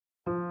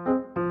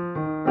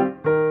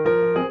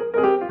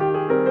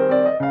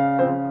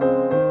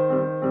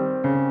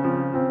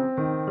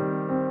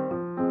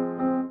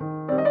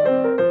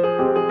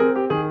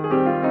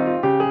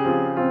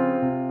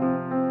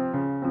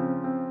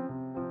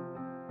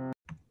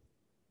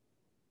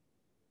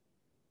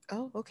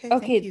Oh, okay.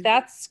 Thank Okay, you.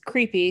 that's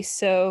creepy.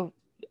 So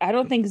I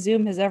don't think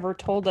Zoom has ever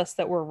told us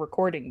that we're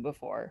recording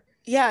before.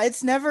 Yeah,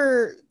 it's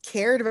never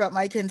cared about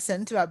my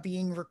consent about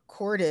being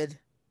recorded.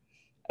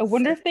 I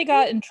wonder So if they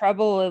got in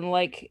trouble in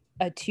like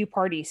a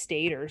two-party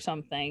state or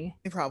something.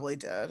 we probably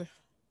did.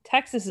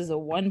 Texas is a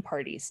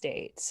one-party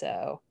state,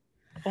 so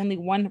only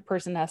one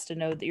person has to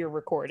know that you're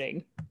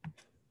recording.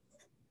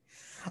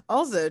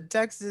 Also,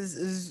 Texas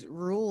is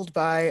ruled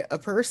by a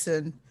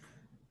person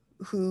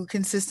who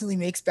consistently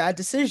makes bad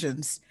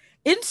decisions.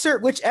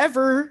 Insert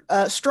whichever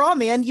straw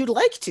man you'd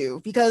like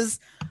to, because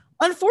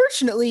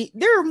unfortunately,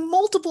 there are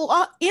multiple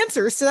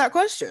answers to that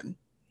question.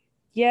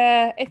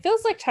 Yeah, it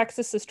feels like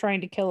Texas is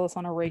trying to kill us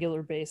on a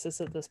regular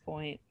basis at this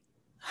point.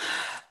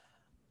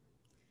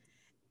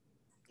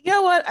 You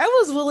know what? I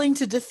was willing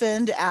to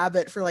defend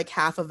Abbott for like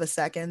half of a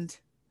second.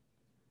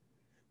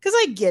 Because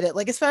I get it.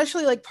 Like,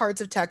 especially like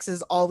parts of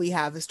Texas, all we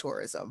have is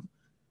tourism.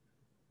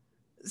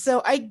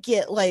 So I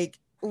get like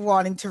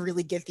wanting to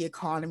really get the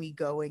economy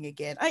going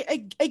again.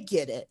 I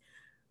get it.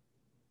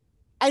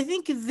 I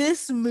think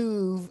this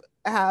move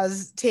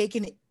has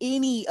taken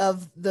any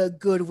of the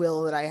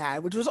goodwill that I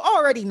had, which was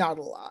already not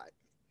a lot.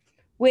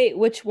 Wait,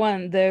 which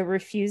one? The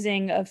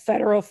refusing of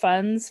federal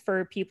funds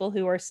for people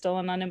who are still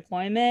in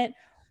unemployment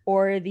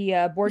or the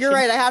You're abortion?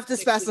 right. I have to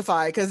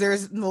specify because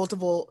there's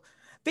multiple.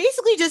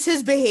 Basically, just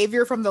his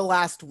behavior from the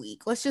last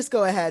week. Let's just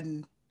go ahead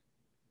and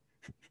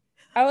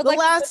I would the like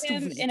to put last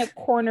him in a week.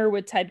 corner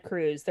with Ted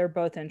Cruz. They're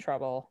both in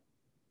trouble.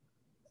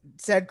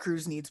 Ted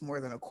Cruz needs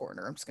more than a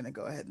corner. I'm just going to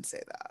go ahead and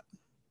say that.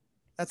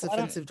 That's Well,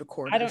 offensive to I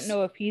don't corners.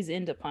 know if he's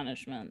into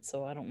punishment,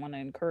 so I don't want to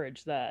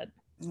encourage that.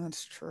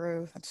 That's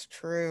true. That's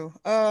true.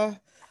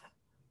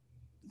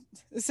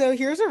 So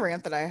here's a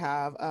rant that I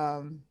have.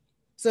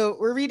 So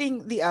we're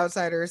reading The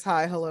Outsiders.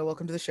 Hi, hello,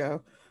 welcome to the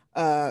show.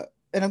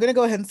 And I'm gonna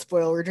go ahead and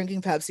spoil. We're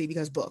drinking Pepsi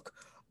because book.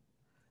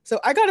 So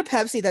I got a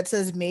Pepsi that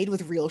says made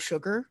with real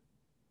sugar,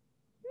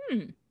 Hmm.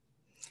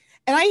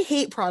 and I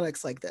hate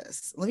products like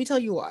this. Let me tell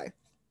you why.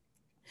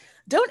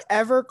 Don't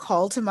ever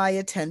call to my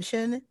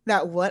attention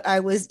that what I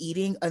was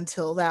eating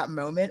until that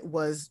moment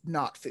was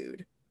not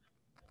food.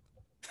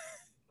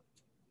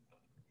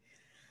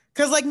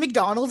 Because like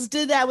McDonald's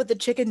did that with the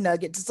chicken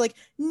nuggets. It's like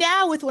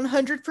now with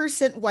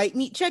 100% white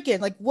meat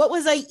chicken. Like what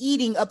was I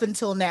eating up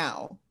until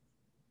now?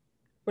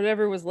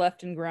 Whatever was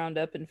left and ground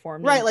up and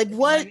formed Right, into like chicken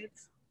what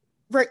nuggets.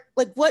 right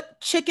like what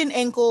chicken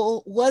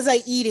ankle was I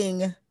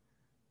eating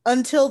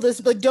until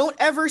this? Like don't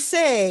ever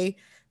say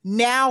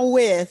now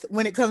with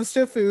when it comes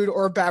to food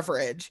or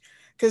beverage.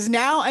 Because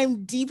now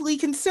I'm deeply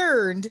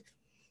concerned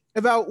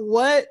about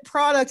what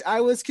product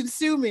I was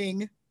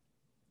consuming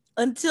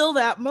until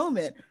that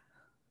moment.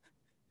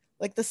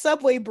 Like the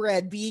Subway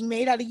bread being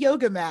made out of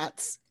yoga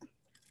mats.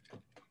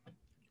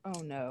 Oh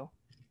no.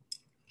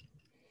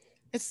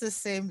 It's the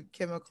same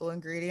chemical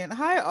ingredient.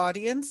 Hi,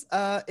 audience.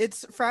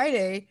 It's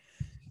Friday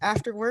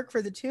after work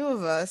for the two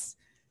of us,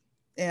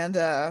 and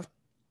this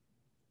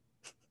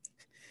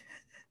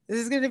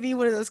is going to be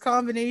one of those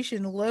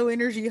combination low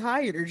energy,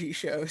 high energy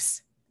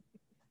shows.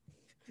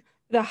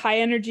 The high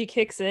energy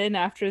kicks in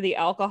after the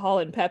alcohol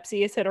and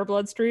Pepsi has hit our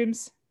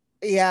bloodstreams.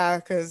 Yeah,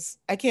 because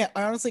I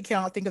honestly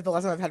cannot think of the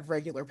last time I've had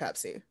regular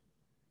Pepsi.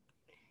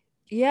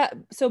 Yeah.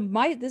 So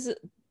my this is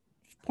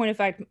point of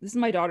fact, this is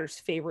my daughter's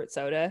favorite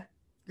soda.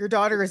 Your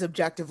daughter is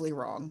objectively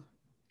wrong.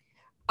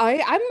 I'm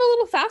a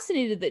little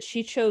fascinated that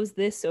she chose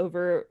this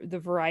over the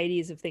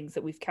varieties of things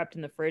that we've kept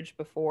in the fridge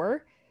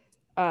before.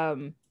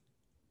 Um,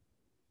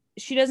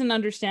 she doesn't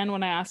understand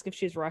when I ask if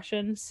she's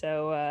Russian,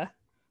 so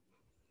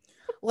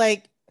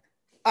Like,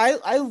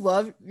 I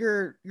love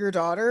your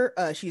daughter.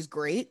 She's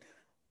great.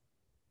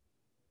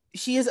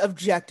 She is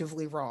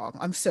objectively wrong.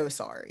 I'm so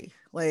sorry.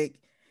 Like,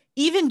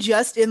 even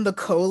just in the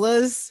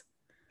colas,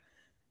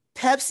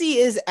 Pepsi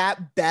is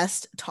at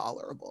best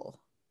tolerable.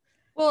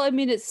 well, I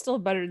mean, it's still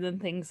better than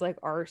things like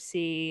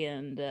RC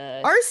and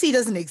RC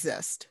doesn't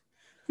exist.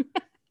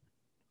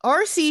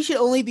 RC should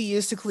only be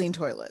used to clean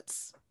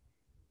toilets.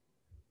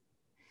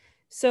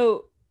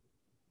 so.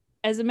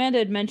 As Amanda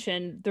had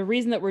mentioned, the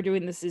reason that we're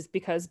doing this is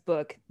because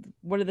Book,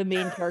 one of the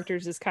main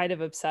characters, is kind of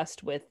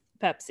obsessed with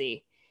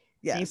Pepsi,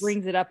 and he Yes.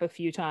 brings it up a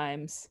few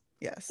times.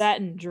 Yes.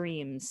 That and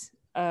dreams.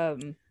 I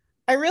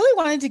really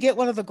wanted to get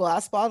one of the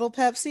glass bottle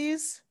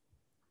Pepsis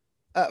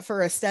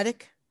for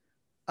aesthetic.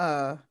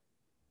 Uh,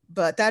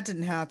 but that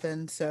didn't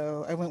happen.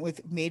 So I went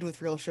with made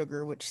with real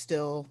sugar, which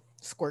still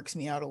squirks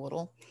me out a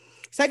little.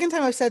 Second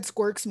time I've said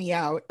squirks me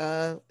out.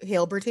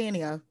 Hail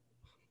Britannia.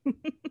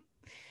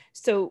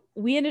 So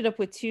we ended up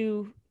with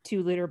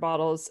two-liter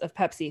bottles of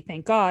Pepsi.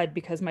 Thank God,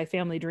 because my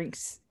family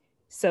drinks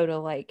soda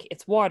like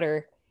it's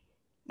water,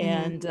 Mm-hmm.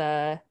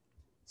 and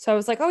so I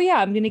was like, oh yeah,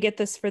 I'm gonna get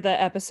this for the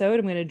episode.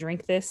 I'm gonna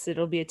drink this.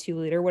 It'll be a 2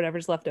 liter.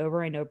 Whatever's left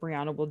over, I know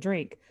Brianna will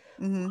drink.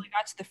 Mm-hmm. I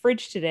got to the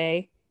fridge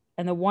today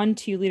and the 1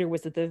 2 liter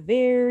was at the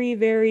very,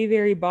 very,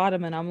 very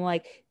bottom. And I'm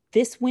like,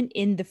 this went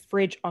in the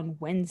fridge on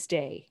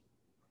Wednesday.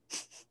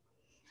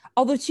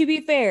 Although, to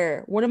be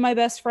fair, one of my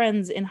best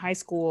friends in high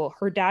school,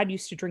 her dad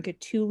used to drink a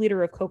 2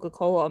 liter of Coca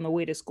Cola on the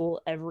way to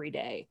school every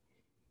day.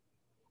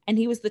 and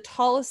he was the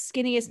tallest,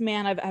 skinniest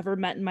man I've ever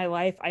met in my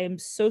life. I am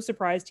so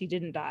surprised he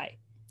didn't die.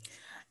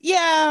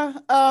 Yeah.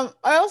 I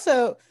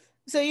also,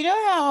 so you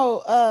know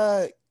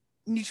how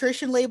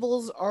nutrition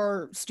labels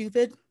are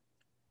stupid?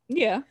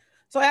 Yeah.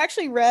 So I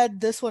actually read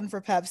this one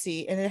for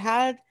Pepsi, and it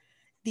had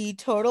the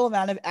total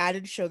amount of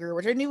added sugar,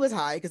 which I knew was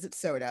high because it's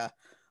soda,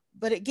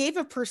 but it gave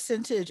a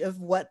percentage of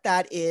what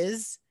that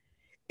is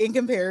in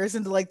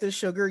comparison to like the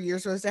sugar you're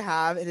supposed to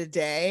have in a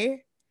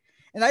day.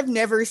 And I've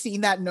never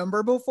seen that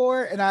number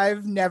before, and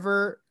I've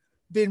never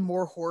been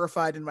more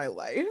horrified in my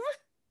life.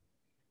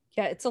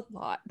 Yeah, it's a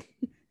lot.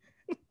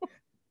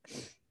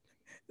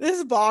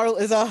 This bottle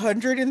is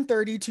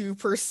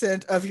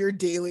 132% of your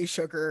daily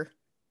sugar.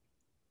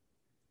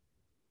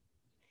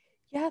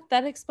 Yeah,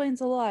 that explains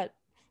a lot.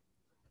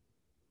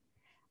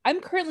 I'm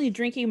currently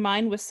drinking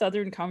mine with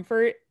Southern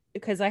Comfort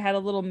because I had a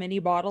little mini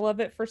bottle of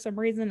it for some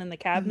reason in the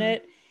Mm-hmm.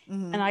 cabinet.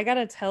 Mm-hmm. And I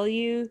gotta tell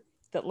you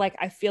that like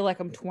I feel like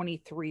I'm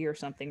 23 or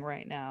something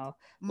right now.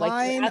 Like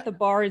you're Mine, at the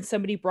bar and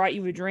somebody brought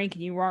you a drink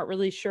and you weren't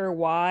really sure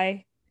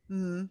why.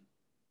 mm,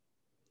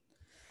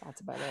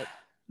 That's about it.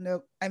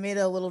 nope. I made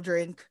a little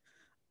drink.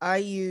 I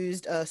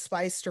used a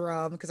spiced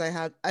rum because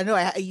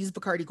I used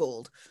Bacardi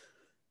Gold.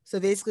 So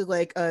basically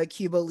like a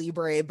Cuba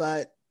Libre,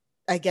 but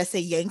I guess a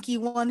Yankee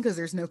one because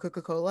there's no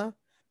Coca-Cola.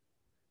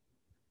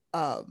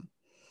 Um,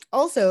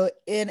 Also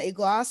in a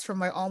glass from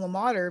my alma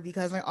mater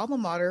because my alma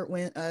mater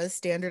went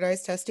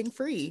standardized testing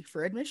free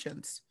for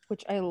admissions.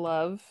 Which I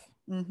love.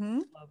 Mm-hmm.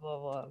 Love,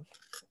 love, love.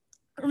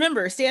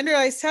 Remember,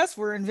 standardized tests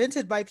were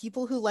invented by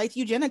people who like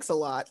eugenics a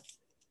lot.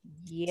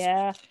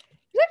 Yeah.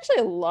 There's actually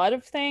a lot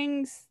of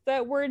things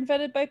that were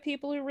invented by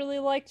people who really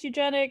liked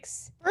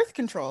eugenics. Birth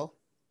control.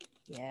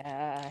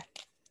 Yeah.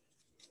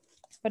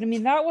 But I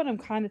mean, that one I'm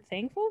kind of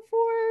thankful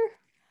for.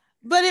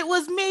 But it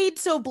was made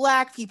so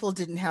black people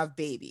didn't have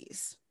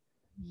babies.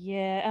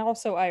 Yeah, and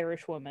also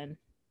Irish women.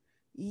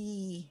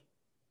 Eee.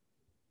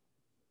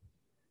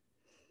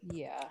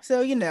 Yeah.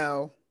 So, you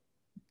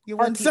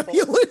Our win some, people.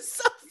 you lose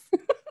some.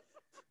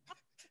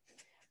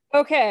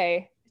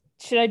 Okay.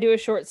 Should I do a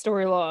short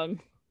story long?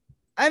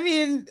 I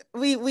mean,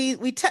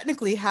 we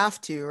technically have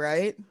to,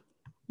 right?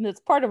 That's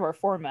part of our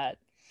format.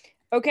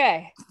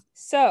 Okay.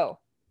 So,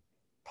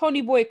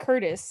 Ponyboy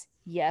Curtis,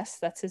 yes,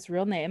 that's his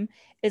real name,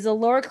 is a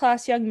lower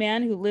class young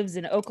man who lives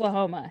in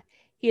Oklahoma.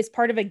 He is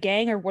part of a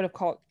gang or what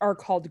are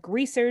called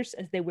greasers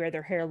as they wear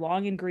their hair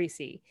long and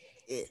greasy.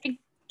 Eh, Think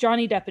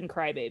Johnny Depp and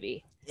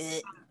Crybaby. eh.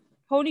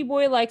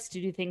 Ponyboy likes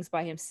to do things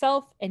by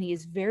himself and he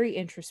is very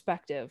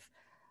introspective.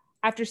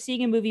 After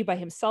seeing a movie by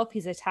himself,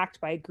 he's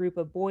attacked by a group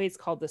of boys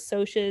called the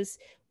Socias,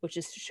 which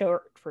is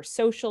short for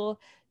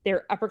social.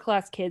 They're upper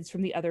class kids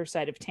from the other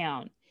side of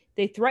town.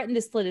 They threaten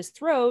to slit his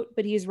throat,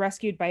 but he is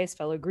rescued by his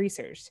fellow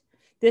greasers.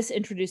 This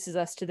introduces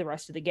us to the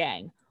rest of the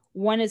gang.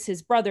 One is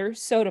his brother,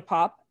 Soda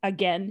Pop,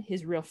 again,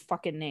 his real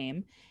fucking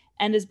name,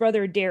 and his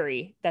brother,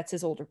 Derry, that's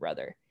his older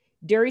brother.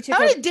 Derry took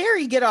How over did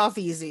Derry get off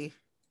easy?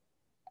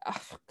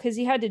 because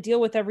he had to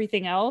deal with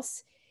everything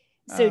else.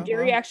 So Oh,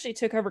 Derry well. actually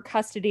took over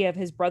custody of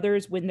his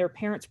brothers when their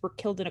parents were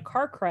killed in a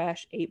car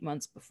crash 8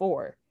 months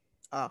before.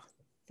 Oh.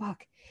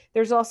 Fuck.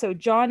 There's also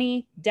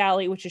Johnny,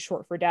 Dally, which is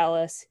short for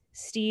Dallas,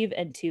 Steve,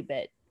 and Two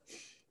Bit.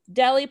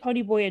 Dally,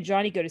 Ponyboy, and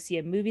Johnny go to see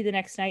a movie the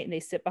next night and they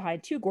sit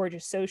behind two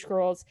gorgeous Soch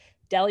girls.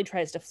 Dally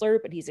tries to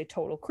flirt, but he's a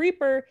total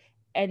creeper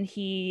and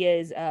he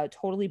is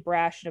totally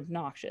brash and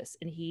obnoxious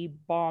and he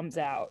bombs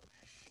out.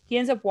 He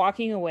ends up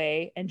walking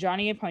away, and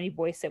Johnny and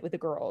Ponyboy sit with the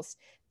girls.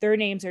 Their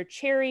names are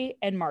Cherry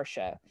and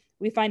Marcia.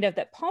 We find out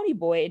that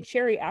Ponyboy and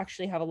Cherry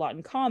actually have a lot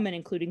in common,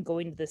 including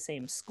going to the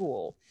same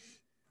school.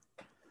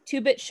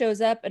 Two Bit shows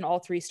up, and all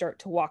three start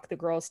to walk the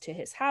girls to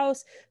his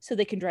house so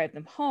they can drive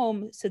them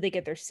home so they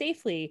get there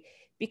safely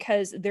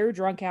because their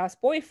drunk ass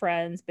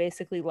boyfriends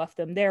basically left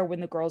them there when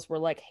the girls were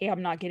like, hey,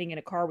 I'm not getting in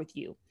a car with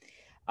you.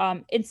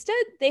 Instead,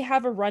 they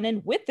have a run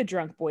in with the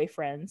drunk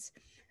boyfriends.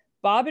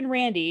 Bob and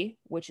Randy,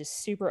 which is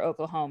super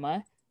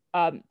Oklahoma,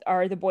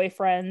 are the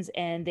boyfriends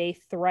and they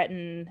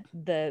threaten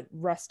the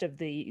rest of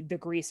the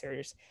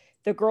greasers.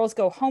 The girls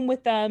go home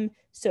with them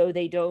so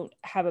they don't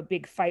have a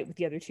big fight with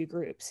the other two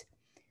groups.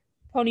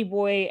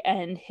 Ponyboy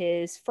and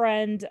his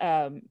friend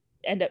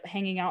end up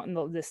hanging out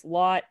in this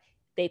lot.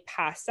 They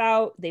pass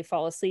out. They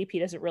fall asleep. He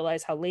doesn't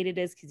realize how late it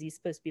is because he's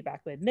supposed to be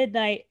back by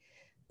midnight.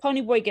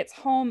 Ponyboy gets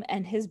home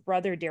and his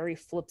brother Derry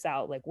flips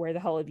out, like, where the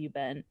hell have you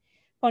been?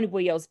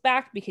 Ponyboy yells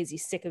back because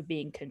he's sick of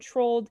being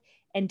controlled,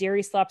 and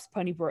Derry slaps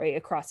Ponyboy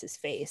across his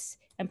face.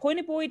 And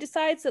Ponyboy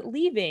decides that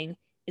leaving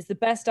is the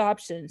best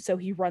option, so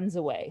he runs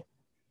away.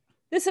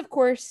 This, of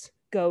course,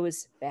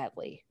 goes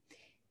badly.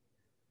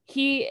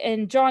 He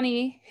and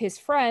Johnny, his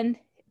friend,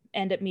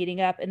 end up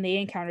meeting up and they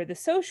encounter the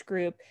Soch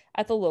group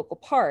at the local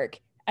park.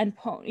 And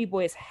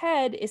Ponyboy's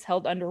head is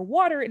held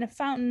underwater in a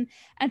fountain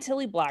until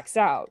he blacks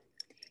out.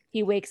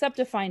 He wakes up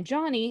to find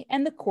Johnny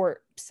and the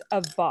corpse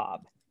of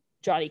Bob.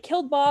 Johnny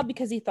killed Bob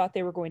because he thought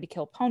they were going to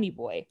kill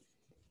Ponyboy.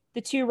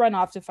 The two run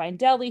off to find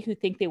Dally, who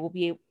think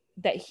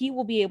that he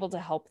will be able to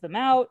help them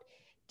out.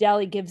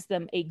 Dally gives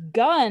them a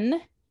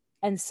gun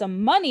and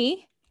some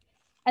money,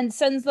 and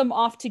sends them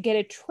off to get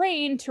a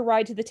train to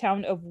ride to the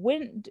town of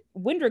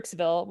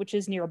Windricksville, which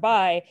is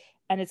nearby,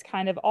 and it's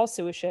kind of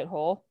also a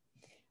shithole.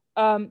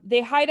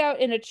 They hide out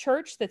in a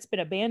church that's been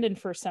abandoned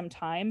for some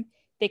time.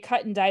 They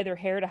cut and dye their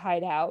hair to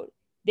hide out.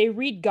 They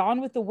read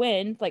Gone with the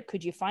Wind, like,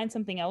 could you find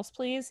something else,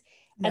 please?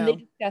 And they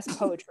No. discuss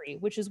poetry,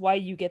 which is why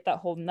you get that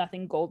whole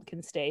nothing gold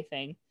can stay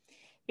thing.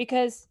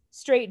 Because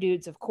straight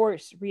dudes, of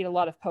course, read a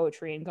lot of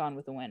poetry in Gone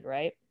with the Wind,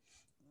 right?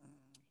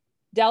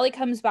 Dally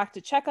comes back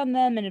to check on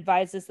them and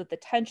advises that the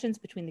tensions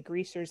between the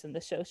greasers and the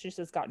Sociers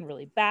has gotten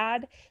really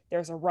bad.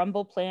 There's a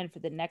rumble planned for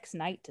the next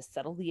night to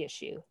settle the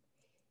issue.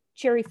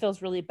 Cherry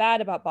feels really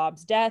bad about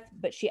Bob's death,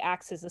 but she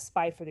acts as a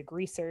spy for the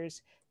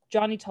greasers.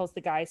 Johnny tells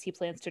the guys he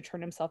plans to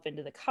turn himself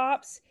into the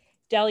cops.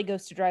 Dally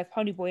goes to drive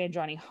Ponyboy and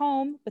Johnny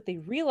home, but they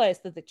realize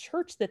that the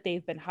church that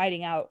they've been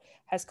hiding out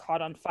has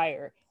caught on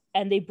fire.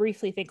 And they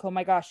briefly think, oh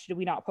my gosh, did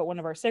we not put one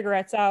of our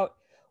cigarettes out?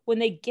 When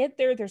they get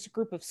there, there's a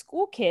group of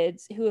school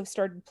kids who have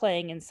started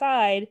playing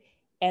inside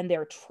and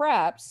they're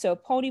trapped. So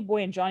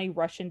Ponyboy and Johnny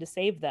rush in to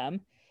save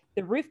them.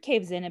 The roof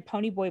caves in and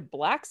Ponyboy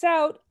blacks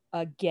out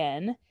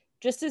again,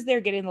 just as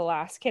they're getting the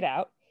last kid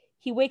out.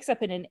 He wakes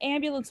up in an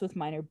ambulance with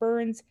minor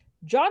burns.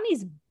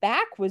 Johnny's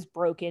back was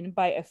broken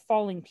by a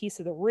falling piece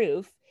of the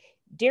roof.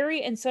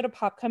 Derry and Soda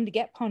Pop come to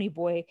get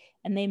Ponyboy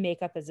and they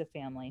make up as a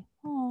family.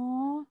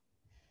 Aww.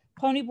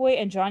 Ponyboy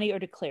and Johnny are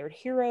declared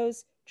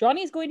heroes.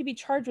 Johnny is going to be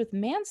charged with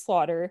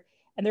manslaughter,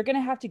 and they're going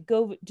to have to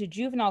go to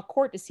juvenile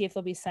court to see if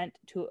they'll be sent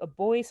to a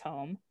boys'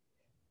 home.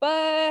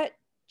 But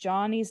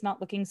Johnny's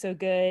not looking so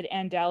good,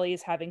 and Dally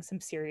is having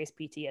some serious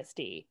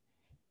PTSD.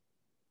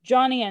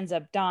 Johnny ends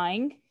up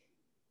dying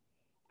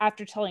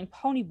after telling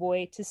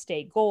Ponyboy to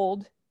stay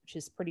gold, which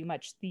is pretty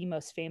much the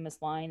most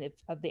famous line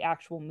of the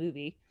actual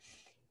movie.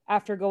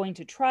 After going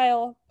to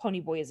trial,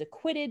 Ponyboy is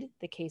acquitted.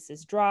 The case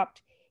is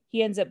dropped.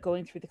 He ends up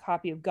going through the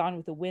copy of Gone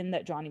with the Wind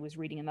that Johnny was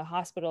reading in the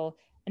hospital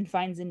and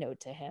finds a note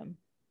to him.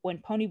 When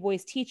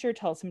Ponyboy's teacher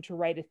tells him to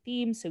write a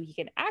theme so he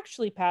can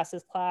actually pass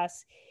his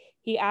class,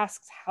 he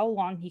asks how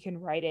long he can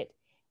write it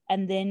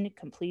and then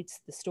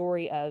completes the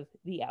story of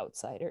The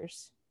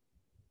Outsiders.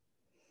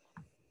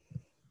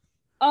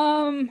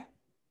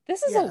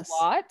 This is a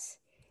lot,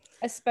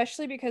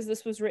 especially because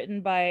this was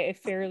written by a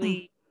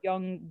fairly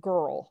young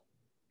girl,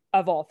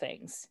 of all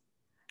things.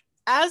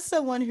 As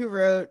someone who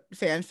wrote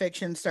fan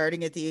fiction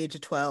starting at the age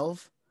of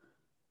 12,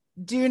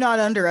 do not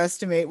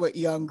underestimate what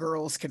young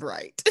girls can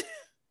write.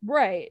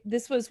 Right.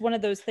 This was one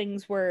of those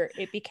things where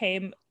it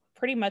became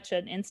pretty much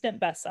an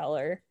instant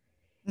bestseller.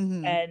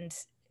 Mm-hmm. And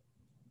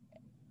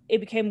it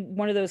became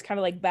one of those kind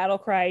of like battle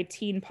cry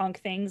teen punk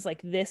things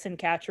like this and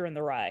Catcher in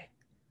the Rye.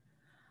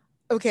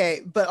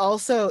 Okay, but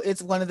also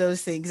it's one of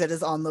those things that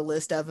is on the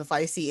list of if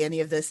I see any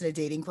of this in a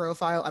dating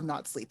profile, I'm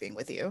not sleeping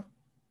with you.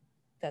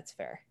 That's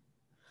fair.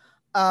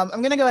 I'm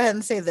going to go ahead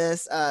and say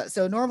this.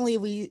 So normally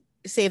we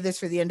save this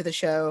for the end of the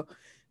show.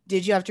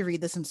 Did you have to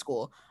read this in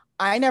school?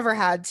 I never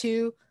had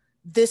to.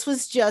 This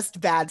was just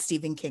bad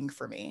Stephen King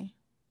for me.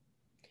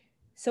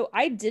 So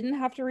I didn't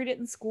have to read it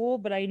in school,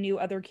 but I knew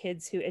other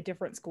kids who at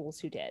different schools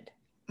who did.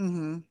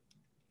 Mm-hmm.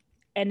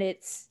 And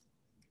it's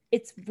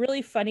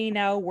really funny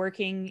now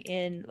working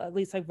in, at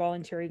least like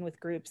volunteering with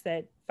groups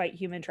that fight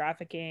human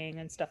trafficking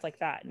and stuff like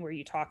that, and where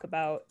you talk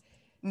about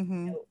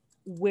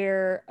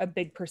where a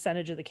big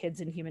percentage of the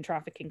kids in human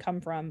trafficking come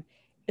from.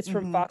 It's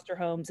from foster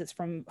homes. It's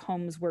from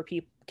homes where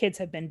kids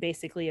have been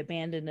basically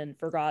abandoned and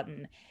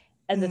forgotten.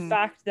 And the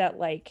fact that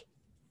like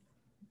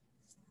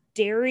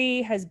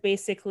Derry has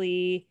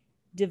basically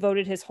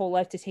devoted his whole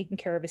life to taking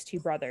care of his two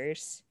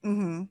brothers.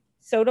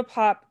 Soda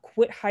Pop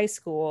quit high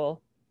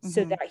school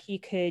so that he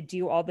could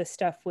do all this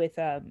stuff with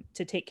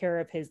to take care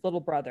of his little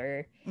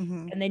brother.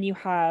 And then you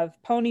have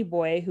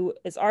Ponyboy, who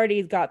has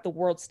already got the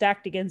world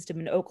stacked against him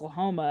in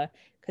Oklahoma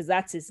because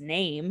that's his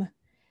name,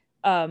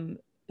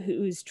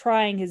 who's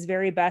trying his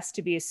very best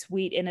to be a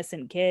sweet,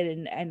 innocent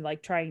kid and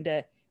like trying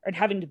to, or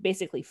having to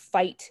basically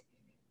fight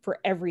for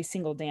every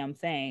single damn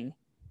thing.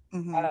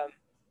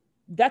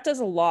 That does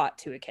a lot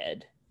to a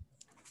kid.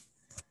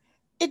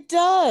 It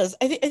does.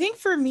 I think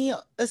for me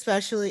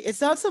especially,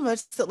 it's not so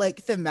much that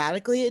like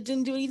thematically it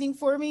didn't do anything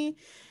for me.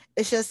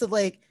 It's just that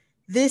like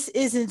this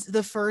isn't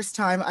the first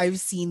time I've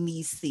seen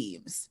these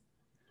themes.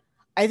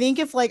 I think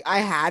if like I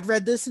had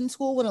read this in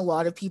school when a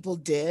lot of people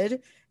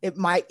did, it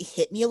might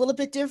hit me a little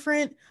bit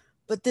different.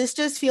 But this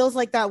just feels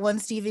like that one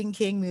Stephen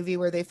King movie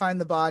where they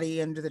find the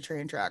body under the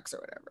train tracks or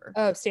whatever.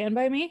 Oh, Stand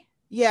By Me?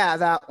 Yeah,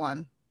 that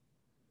one.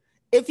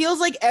 It feels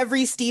like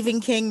every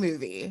Stephen King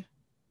movie.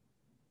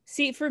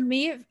 See, for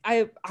me,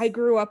 I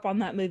grew up on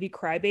that movie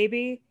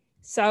Crybaby.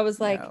 So I was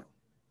like, no.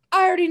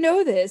 I already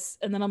know this.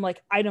 And then I'm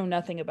like, I know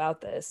nothing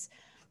about this.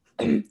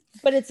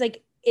 But it's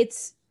like,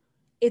 it's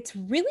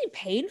really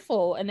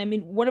painful. And I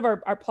mean, one of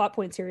our plot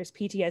points here is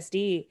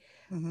PTSD.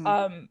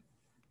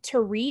 To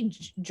read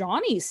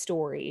Johnny's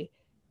story,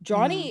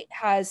 Johnny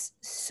has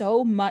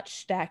so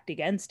much stacked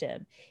against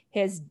him.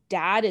 His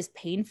dad is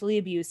painfully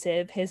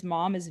abusive. His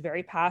mom is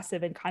very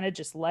passive and kind of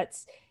just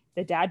lets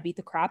The dad beat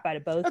the crap out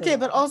of both of Okay, them.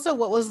 but also,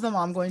 what was the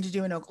mom going to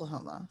do in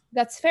Oklahoma?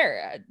 That's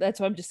fair. That's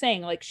what I'm just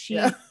saying. Like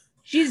Yeah.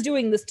 she's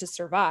doing this to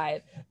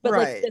survive. But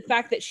like Right. the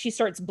fact that she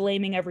starts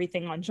blaming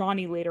everything on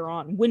Johnny later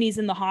on when he's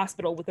in the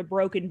hospital with a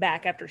broken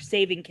back after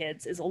saving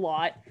kids is a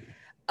lot.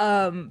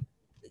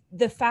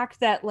 The fact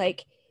that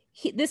like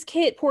this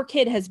poor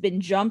kid has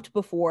been jumped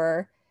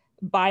before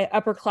by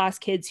upper class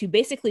kids who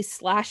basically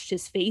slashed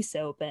his face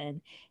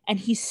open, and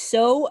he's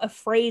so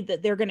afraid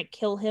that they're going to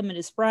kill him and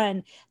his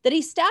friend that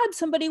he stabbed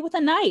somebody with a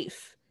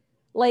knife.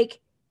 Like,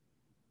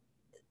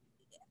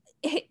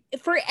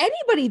 for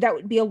anybody that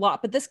would be a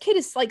lot, but this kid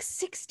is like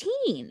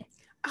 16.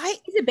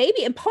 He's a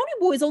baby, and Pony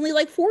Boy is only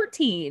like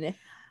 14.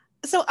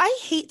 So I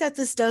hate that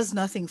this does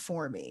nothing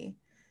for me.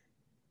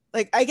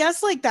 Like, I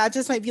guess like that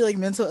just might be like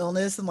mental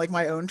illness and like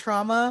my own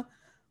trauma,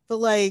 but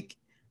like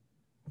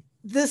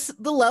the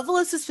level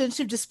of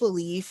suspension of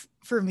disbelief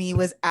for me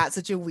was at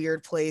such a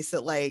weird place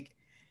that like,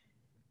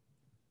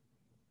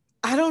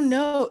 I don't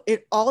know,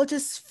 it all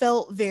just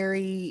felt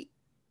very,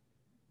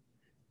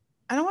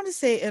 I don't want to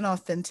say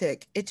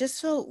inauthentic. It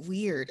just felt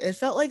weird. It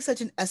felt like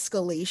such an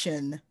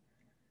escalation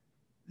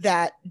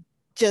that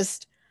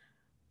just,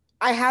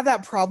 I have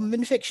that problem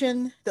in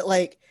fiction that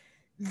like,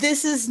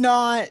 this is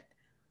not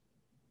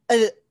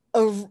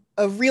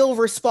a real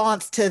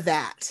response to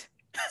that.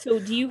 So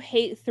do you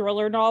hate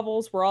thriller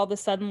novels where all of a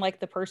sudden like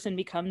the person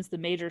becomes the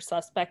major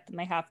suspect and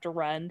they have to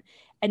run,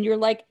 and you're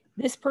like,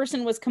 this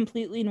person was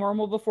completely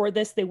normal before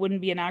this, they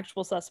wouldn't be an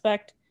actual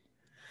suspect?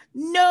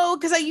 No,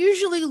 because I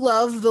usually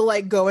love the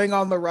like going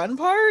on the run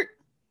part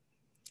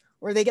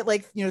where they get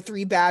like, you know,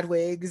 3 bad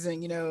wigs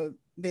and, you know,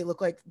 they look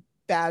like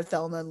bad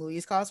Thelma and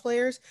Louise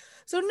cosplayers.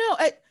 So no,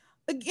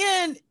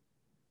 again,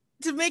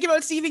 to make it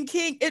about Stephen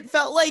King, it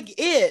felt like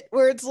it,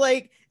 where it's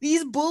like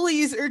these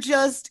bullies are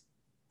just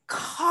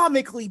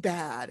comically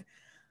bad.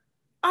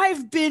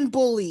 I've been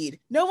bullied.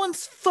 No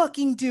one's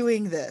fucking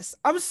doing this.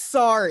 I'm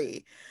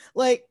sorry.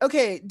 Like,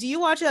 okay, do you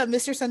watch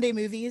Mr. Sunday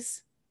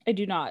Movies? I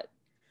do not.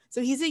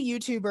 So he's a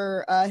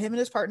YouTuber. Him and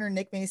his partner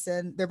Nick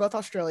Mason, they're both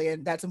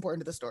Australian. That's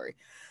important to the story.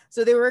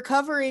 So they were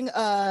covering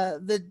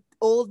the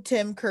old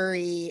Tim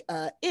Curry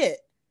It,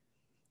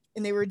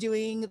 and they were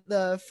doing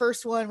the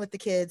first one with the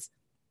kids.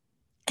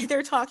 And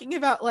they're talking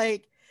about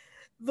like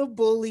the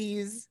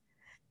bullies,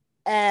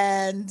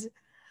 and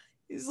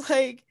he's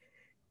like,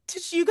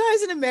 did you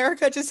guys in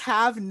America just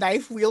have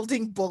knife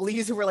wielding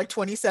bullies who were like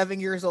 27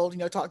 years old, you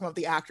know, talking about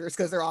the actors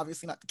because they're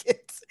obviously not the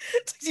kids.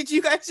 Did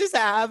you guys just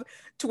have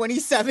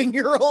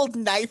 27-year-old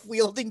knife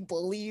wielding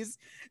bullies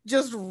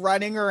just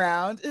running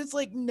around? It's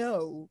like,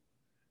 no,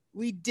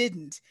 we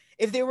didn't.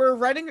 If there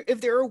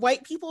were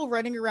white people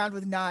running around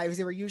with knives,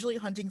 they were usually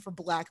hunting for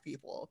black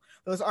people.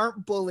 Those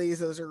aren't bullies,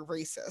 those are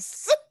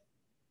racists.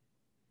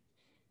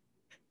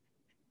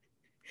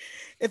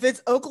 If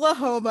it's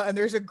Oklahoma and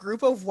there's a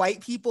group of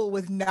white people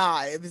with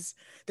knives,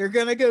 they're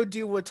going to go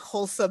do a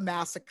Tulsa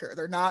massacre.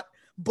 They're not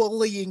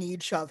bullying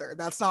each other.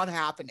 That's not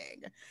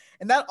happening.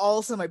 And that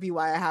also might be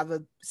why I have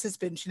a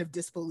suspension of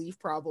disbelief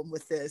problem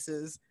with this,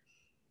 is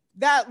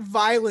that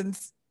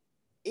violence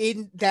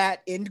in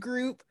that end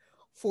group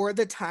for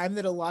the time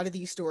that a lot of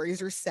these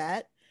stories are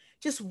set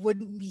just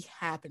wouldn't be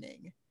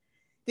happening.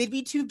 They'd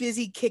be too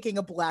busy kicking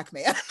a black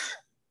man.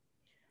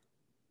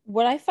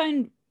 What I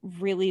find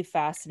really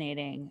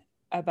fascinating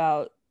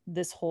about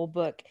this whole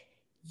book,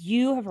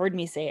 you have heard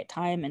me say it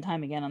time and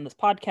time again on this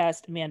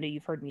podcast. Amanda,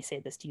 you've heard me say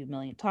this to you a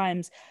million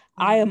times.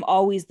 Mm-hmm. I am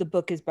always, the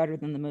book is better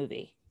than the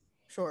movie.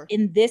 Sure.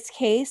 In this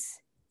case,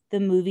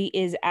 the movie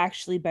is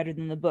actually better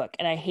than the book.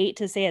 And I hate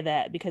to say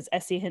that because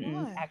S.E.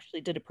 Hinton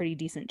actually did a pretty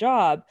decent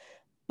job,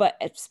 but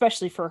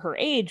especially for her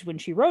age when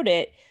she wrote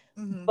it.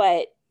 Mm-hmm.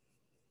 But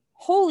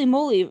holy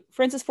moly,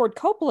 Francis Ford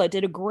Coppola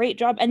did a great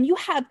job. And you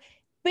have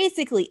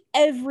basically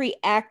every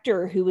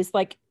actor who is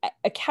like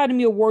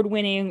Academy Award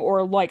winning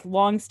or like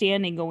long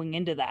standing going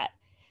into that.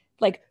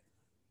 Like,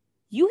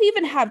 you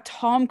even have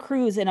Tom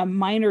Cruise in a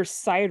minor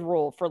side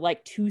role for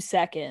like 2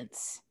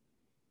 seconds.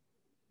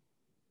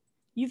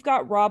 You've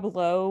got Rob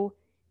Lowe.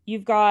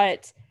 You've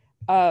got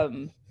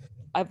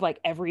I've like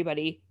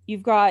everybody.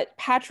 You've got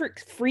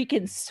Patrick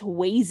freaking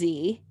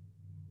Swayze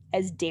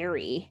as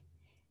Derry.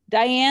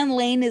 Diane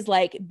Lane is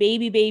like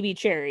baby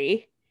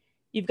Cherry.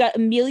 You've got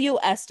Emilio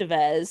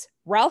Estevez,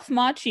 Ralph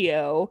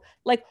Macchio,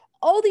 like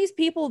all these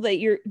people that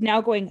you're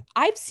now going,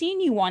 I've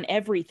seen you on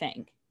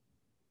everything.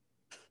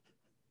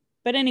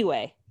 But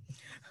anyway.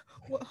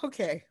 Well,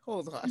 okay,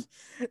 hold on.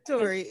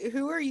 Tori,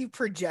 who are you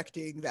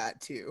projecting that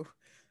to?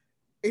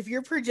 If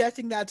you're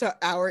projecting that to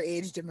our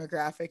age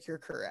demographic, you're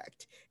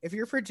correct. If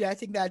you're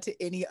projecting that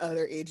to any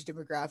other age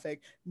demographic,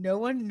 no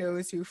one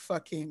knows who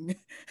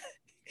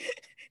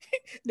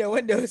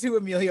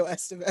Emilio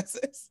Estevez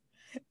is.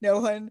 No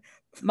one.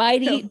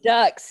 Mighty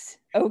Ducks.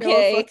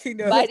 Okay.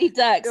 No Mighty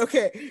Ducks.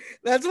 Okay.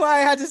 That's why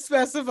I had to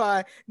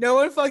specify. No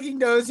one fucking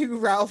knows who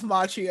Ralph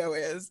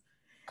Macchio is.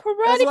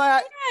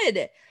 Karate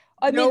Kid.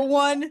 No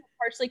one.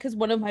 Partially because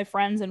one of my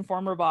friends and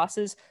former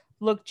bosses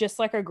looked just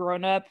like a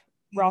grown-up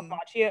Ralph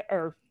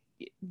Macchio,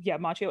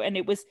 Macchio. And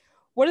it was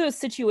one of those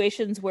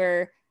situations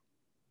where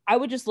I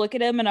would just look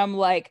at him and I'm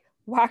like,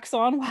 wax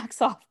on,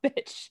 wax off,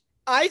 bitch.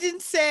 I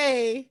didn't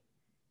say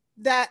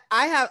that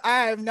I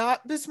am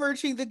not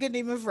besmirching the good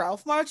name of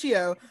Ralph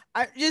Macchio.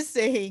 I'm just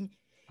saying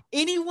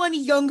anyone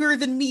younger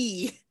than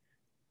me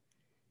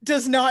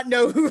does not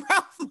know who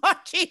Ralph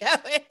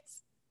Macchio is.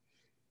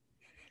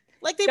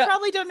 Like they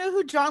probably don't know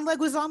who John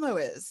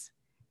Leguizamo is.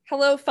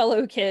 Hello,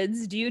 fellow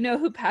kids. Do you know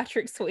who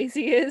Patrick Swayze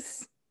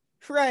is?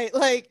 Right.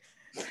 Like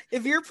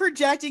if you're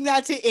projecting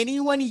that to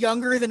anyone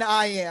younger than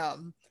I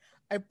am,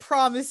 I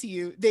promise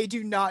you they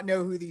do not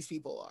know who these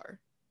people are.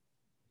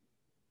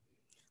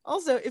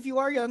 Also, if you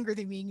are younger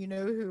than me and you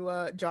know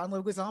who John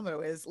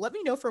Leguizamo is, let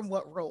me know from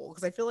what role,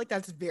 because I feel like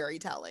that's very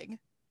telling.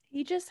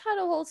 He just had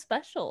a whole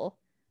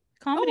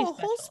comedy special.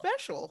 Whole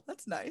special.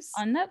 That's nice.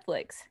 On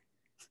Netflix.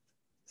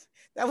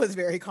 That was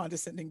very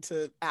condescending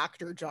to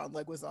actor John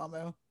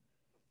Leguizamo.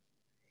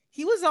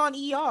 He was on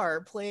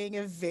ER playing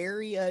a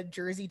very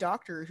Jersey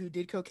doctor who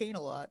did cocaine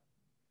a lot.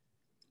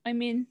 I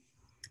mean,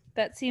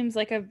 that seems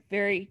like a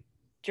very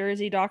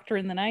Jersey doctor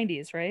in the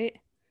 90s, right?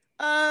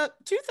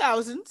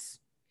 2000s.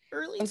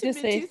 Early to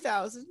mid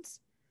 2000s.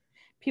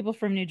 People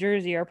from New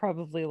Jersey are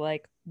probably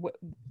like,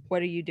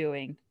 what are you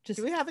doing? Just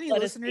do we have any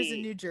listeners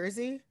in New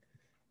Jersey?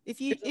 If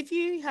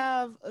we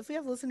have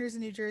listeners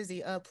in New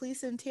Jersey, please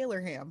send Taylor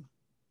ham.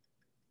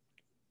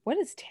 What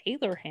is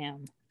Taylor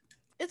ham?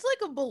 It's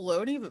like a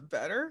bologna but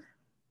better.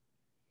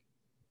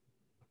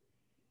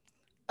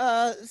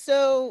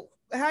 So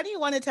how do you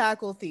want to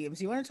tackle themes?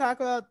 Do you want to talk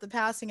about the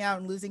passing out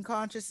and losing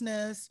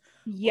consciousness?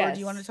 Yes. Or do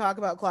you want to talk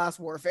about class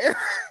warfare?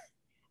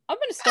 I'm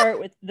going to start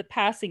with the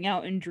passing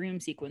out and dream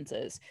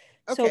sequences.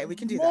 Okay, so we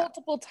can do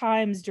multiple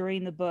times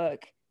during the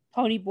book,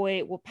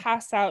 Ponyboy will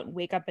pass out and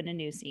wake up in a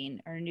new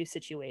scene or a new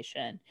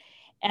situation.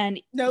 And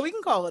no, we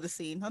can call it a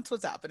scene. That's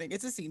what's happening.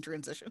 It's a scene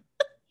transition.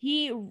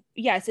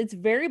 Yes, it's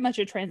very much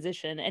a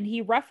transition. And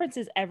he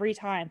references every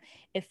time,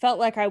 it felt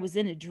like I was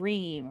in a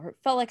dream, or it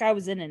felt like I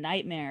was in a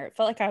nightmare. It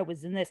felt like I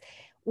was in this,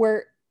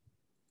 where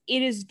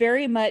it is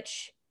very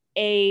much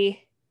oh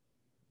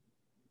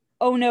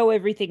no,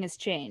 everything has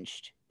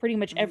changed. Pretty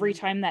much every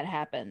time that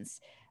happens.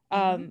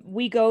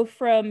 We go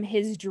from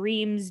his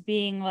dreams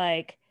being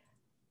like,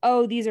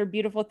 oh, these are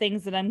beautiful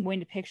things that I'm going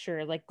to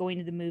picture, like going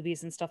to the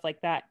movies and stuff like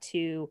that,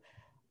 to,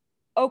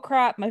 oh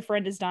crap, my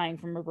friend is dying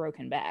from a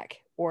broken back,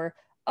 or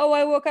oh,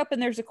 I woke up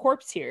and there's a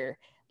corpse here.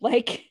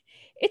 Like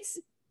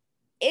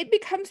it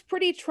becomes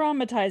pretty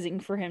traumatizing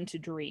for him to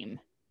dream.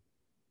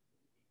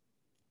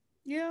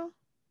 Yeah.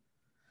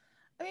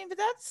 I mean, but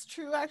that's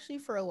true actually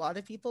for a lot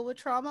of people with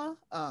trauma.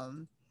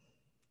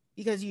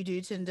 Because you do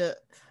tend to.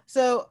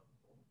 So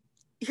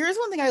here's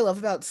one thing I love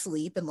about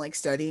sleep and like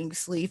studying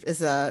sleep is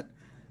that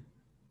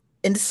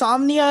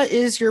insomnia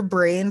is your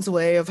brain's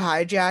way of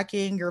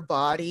hijacking your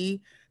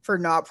body for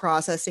not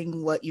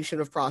processing what you should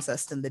have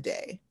processed in the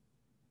day.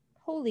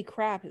 Holy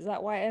crap, is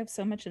that why I have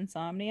so much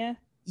insomnia?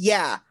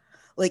 Yeah.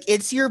 Like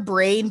it's your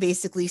brain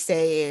basically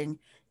saying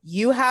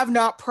you have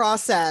not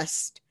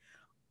processed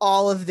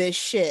all of this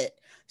shit.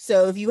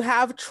 So if you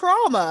have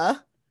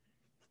trauma,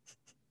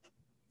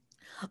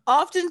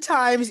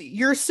 oftentimes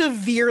you're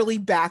severely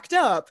backed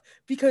up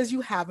because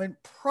you haven't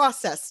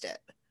processed it.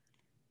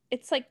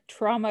 It's like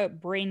trauma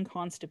brain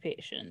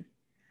constipation.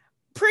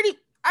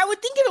 I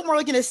would think of it more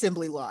like an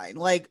assembly line,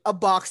 like a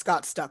box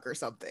got stuck or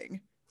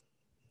something.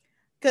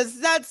 Because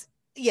that's,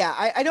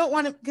 I don't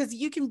want to, because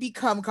you can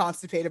become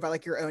constipated by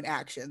like your own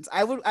actions.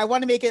 I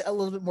want to make it a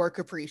little bit more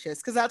capricious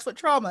because that's what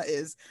trauma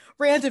is,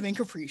 random and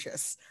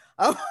capricious.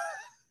 I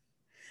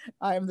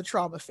am the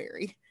trauma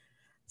fairy.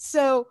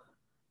 So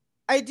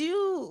I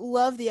do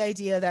love the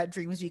idea that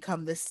dreams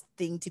become this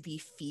thing to be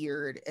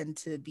feared and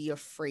to be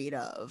afraid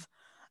of.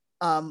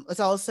 It's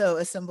also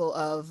a symbol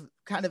of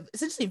kind of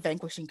essentially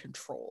vanquishing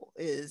control.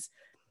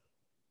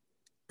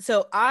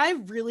 So I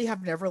really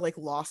have never like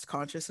lost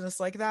consciousness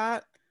like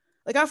that.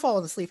 Like I've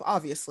fallen asleep,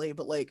 obviously,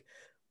 but like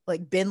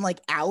been like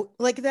out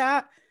like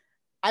that.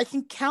 I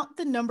can count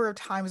the number of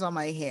times on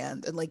my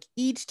hand, and like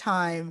each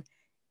time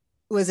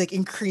was like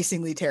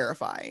increasingly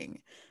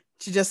terrifying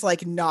to just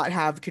like not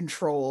have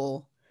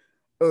control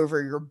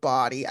over your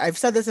body. I've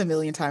said this a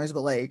million times,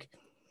 but like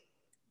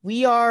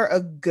we are a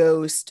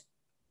ghost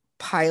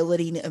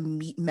piloting a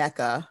meat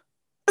mecha.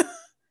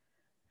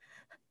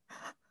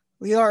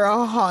 We are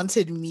a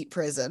haunted meat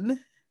prison.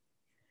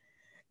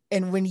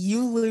 And when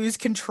you lose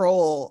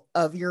control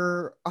of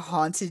your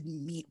haunted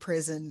meat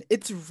prison,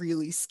 it's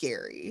really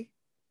scary.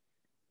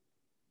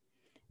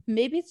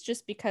 Maybe it's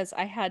just because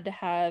I had to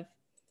have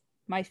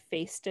my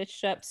face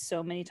stitched up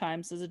so many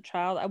times as a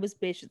child. I was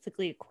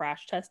basically a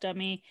crash test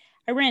dummy.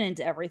 I ran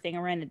into everything.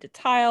 I ran into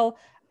tile.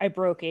 I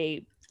broke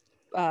a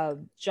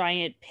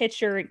giant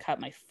pitcher and cut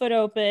my foot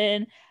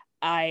open.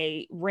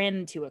 I ran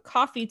into a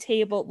coffee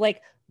table,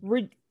 like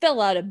fell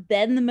out of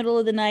bed in the middle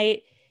of the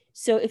night.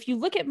 So if you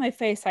look at my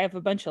face, I have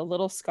a bunch of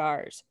little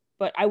scars,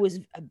 but I was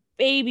a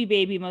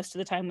baby most of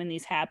the time when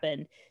these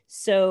happened.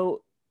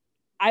 So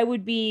I'm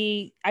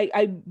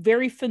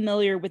very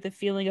familiar with the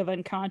feeling of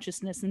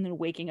unconsciousness and then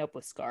waking up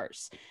with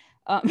scars.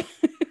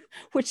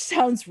 which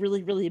sounds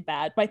really, really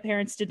bad. My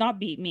parents did not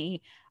beat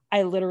me.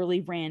 I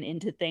literally ran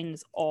into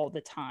things all the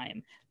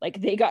time.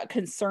 Like they got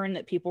concerned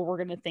that people were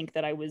going to think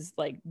that I was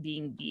like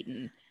being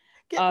beaten.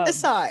 Get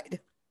aside.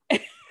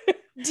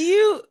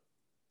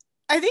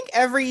 I think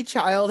every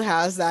child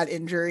has that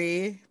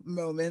injury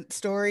moment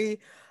story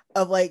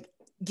of like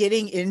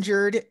getting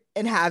injured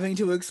and having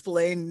to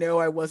explain, no,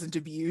 I wasn't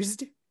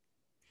abused.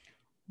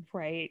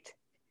 Right.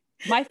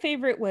 My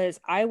favorite was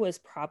I was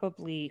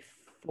probably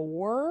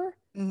 4.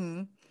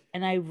 Mm-hmm.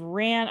 And I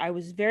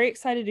was very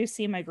excited to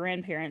see my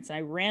grandparents, and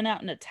I ran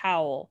out in a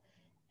towel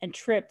and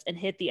tripped and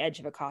hit the edge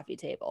of a coffee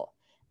table.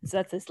 So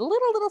that's this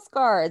little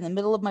scar in the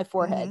middle of my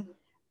forehead.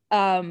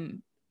 Mm-hmm.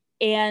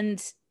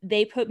 And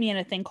they put me in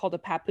a thing called a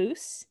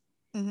papoose.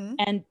 Mm-hmm.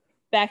 And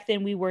back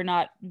then we were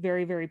not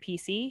very, very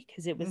PC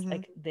because it was Mm-hmm.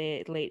 like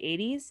the late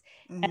 80s.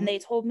 Mm-hmm. And they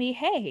told me,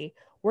 hey,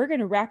 we're going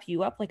to wrap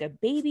you up like a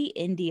baby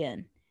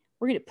Indian.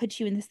 We're going to put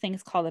you in this thing.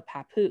 It's called a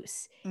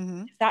papoose.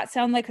 Mm-hmm. Does that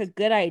sound like a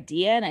good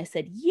idea? And I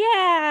said,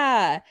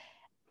 yeah.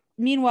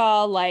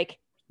 Meanwhile, like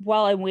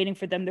while I'm waiting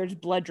for them, there's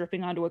blood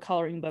dripping onto a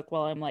coloring book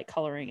while I'm like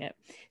coloring it.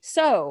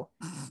 So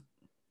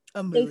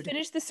they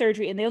finish the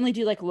surgery and they only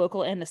do like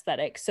local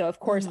anesthetic. So of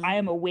course I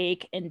am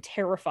awake and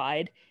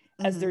terrified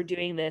as they're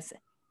doing this.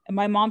 And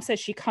my mom says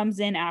she comes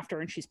in after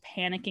and she's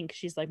panicking because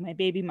she's like, my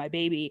baby, my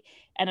baby.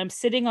 And I'm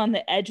sitting on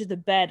the edge of the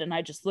bed and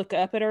I just look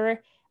up at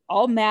her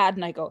all mad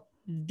and I go,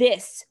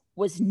 this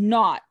was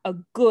not a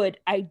good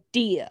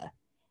idea.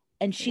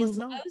 And she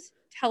loves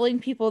telling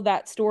people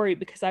that story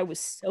because I was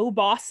so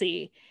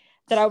bossy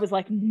that I was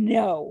like,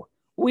 no,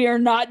 we are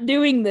not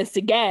doing this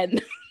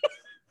again.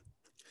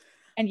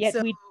 And yet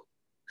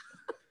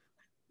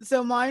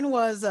so mine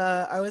was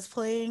I was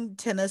playing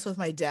tennis with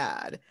my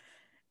dad.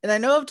 And I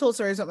know I've told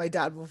stories about my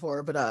dad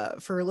before,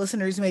 but for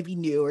listeners who may be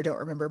new or don't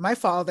remember, my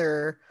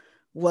father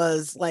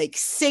was like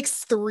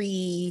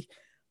 6'3",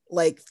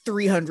 like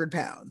 300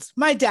 pounds.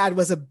 My dad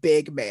was a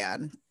big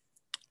man.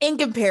 In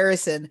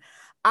comparison,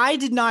 I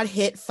did not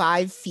hit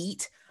 5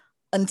 feet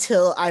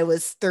until I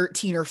was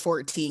 13 or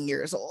 14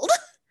 years old.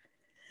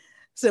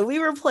 So we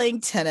were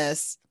playing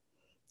tennis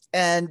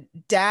and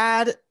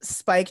dad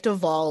spiked a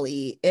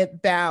volley.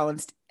 It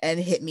bounced and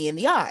hit me in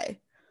the eye.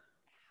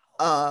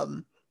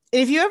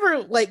 If you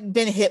ever like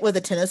been hit with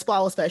a tennis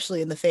ball,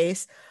 especially in the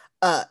face,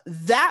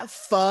 that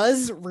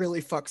fuzz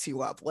really fucks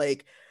you up.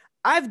 Like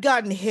I've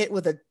gotten hit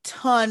with a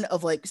ton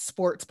of like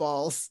sports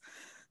balls.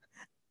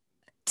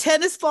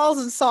 Tennis balls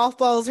and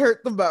softballs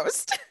hurt the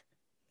most.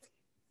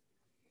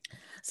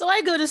 So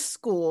I go to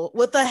school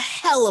with a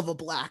hell of a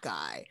black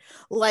eye.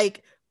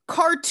 Like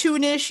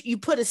cartoonish, you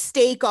put a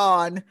steak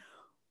on,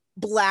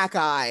 black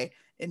eye.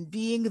 And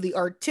being the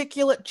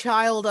articulate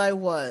child I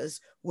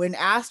was, when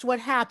asked what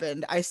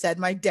happened, I said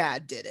my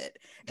dad did it.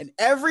 And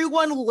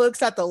everyone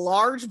looks at the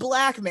large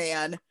black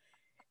man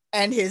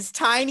and his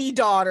tiny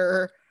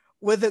daughter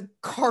with a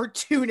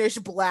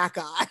cartoonish black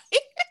eye.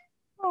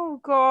 Oh,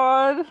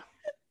 God.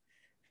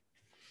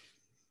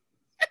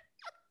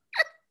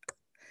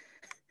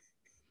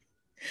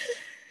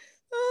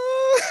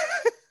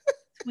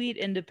 Sweet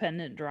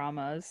independent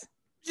dramas.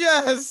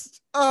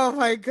 Just, oh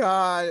my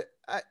God.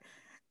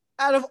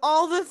 Out of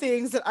all the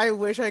things that I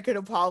wish I could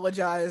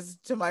apologize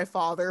to my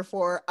father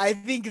for, I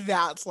think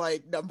that's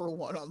like number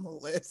one on the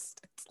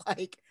list. It's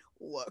like,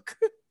 look,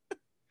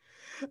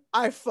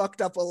 I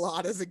fucked up a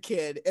lot as a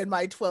kid in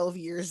my 12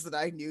 years that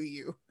I knew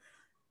you.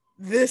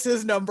 This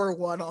is number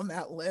one on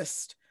that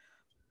list.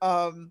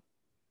 But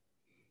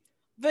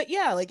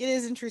yeah, like it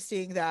is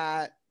interesting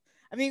that,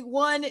 I mean,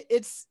 one,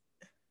 it's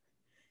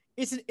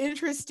an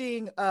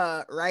interesting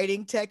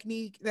writing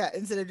technique that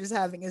instead of just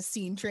having a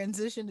scene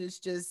transition, it's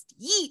just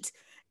yeet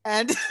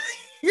and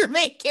your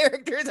main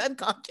character is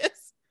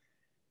unconscious.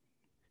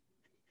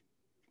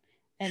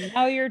 And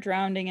now you're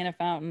drowning in a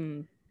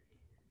fountain.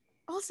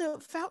 Also,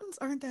 fountains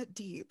aren't that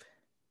deep.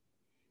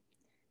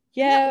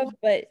 Yeah,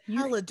 but you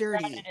hella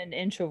dirty in an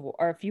inch of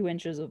or a few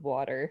inches of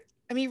water.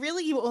 I mean,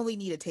 really, you only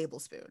need a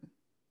tablespoon.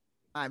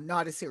 I'm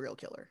not a serial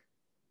killer.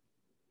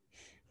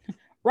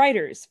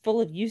 Writers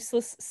full of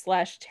useless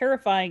 /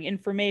 terrifying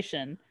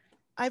information.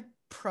 I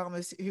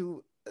promise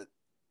you,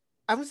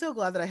 I'm so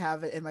glad that I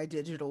have it in my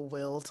digital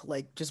will to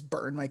like just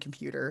burn my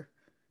computer.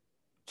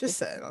 Just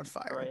set it on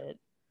fire.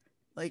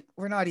 Like,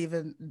 we're not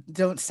even,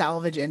 don't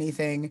salvage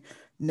anything.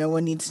 No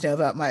one needs to know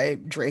about my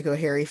Draco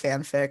Harry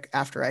fanfic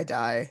after I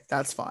die.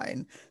 That's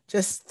fine.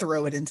 Just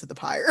throw it into the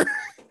pyre.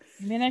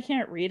 You mean I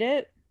can't read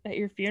it at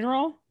your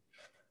funeral?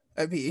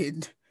 I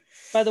mean,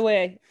 by the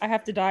way, I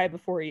have to die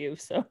before you,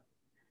 so.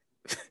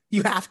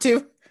 You have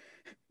to?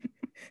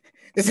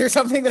 Is there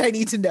something that I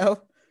need to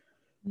know?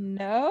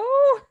 No,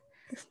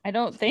 I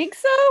don't think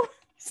so.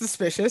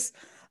 Suspicious.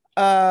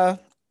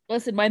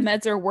 Listen, my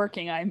meds are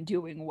working. I'm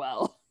doing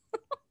well.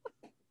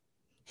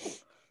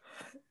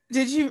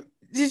 Did you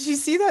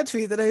see that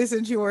tweet that I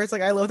sent you where it's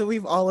like, I love that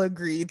we've all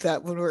agreed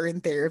that when we're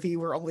in therapy,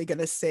 we're only going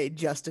to say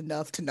just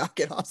enough to not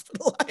get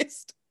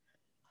hospitalized?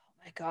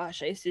 Oh my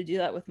gosh, I used to do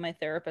that with my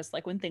therapist.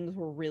 Like when things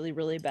were really,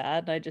 really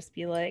bad, I'd just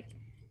be like,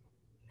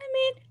 I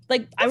mean,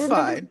 like I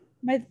remember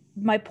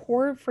my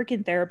poor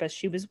freaking therapist,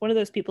 she was one of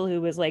those people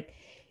who was like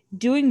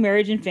doing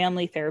marriage and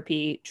family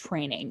therapy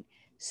training.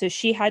 So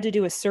she had to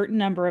do a certain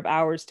number of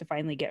hours to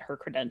finally get her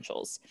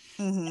credentials.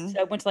 Mm-hmm.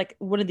 So I went to like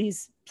one of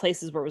these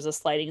places where it was a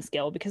sliding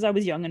scale because I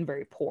was young and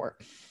very poor.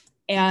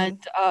 And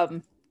Mm-hmm.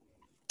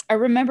 I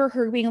remember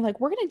her being like,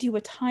 we're going to do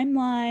a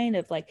timeline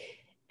of like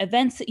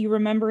events that you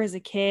remember as a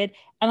kid.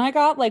 And I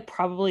got like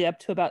probably up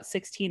to about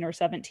 16 or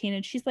 17.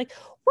 And she's like,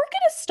 we're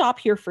going to stop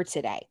here for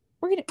today.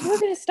 We're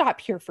gonna stop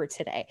here for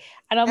today.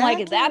 And I'm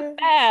like, that Accurate.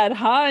 bad,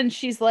 huh? And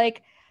she's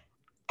like,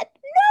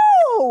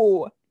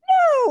 no,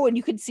 no. And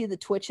you could see the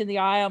twitch in the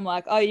eye. I'm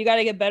like, oh, you got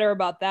to get better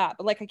about that.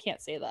 But like, I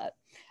can't say that.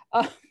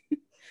 Uh,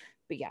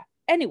 but yeah.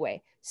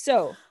 Anyway,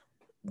 so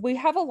we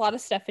have a lot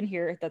of stuff in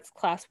here that's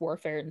class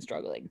warfare and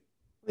struggling.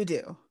 We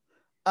do.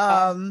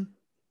 Uh,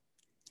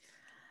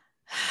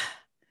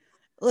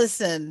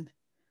 Listen,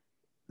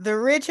 the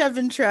rich have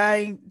been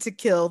trying to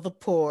kill the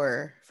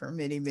poor for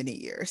many, many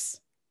years.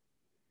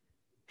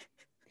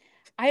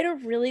 I had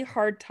a really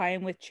hard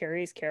time with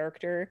Cherry's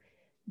character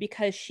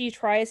because she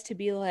tries to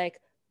be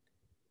like,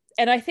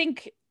 and I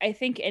think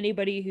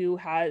anybody who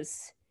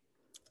has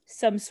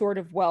some sort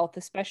of wealth,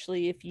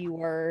 especially if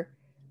you are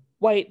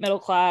white, middle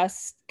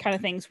class kind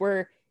of things,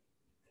 where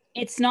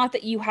it's not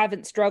that you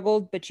haven't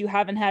struggled, but you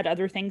haven't had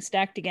other things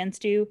stacked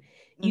against you.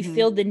 You Mm-hmm.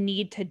 feel the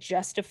need to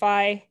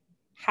justify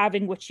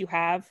having what you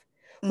have.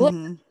 Well, it's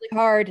Mm-hmm. really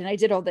hard, and I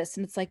did all this,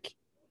 and it's like,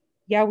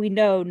 yeah, we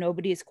know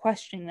nobody is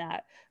questioning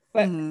that,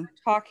 but Mm-hmm.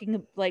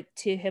 talking like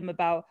to him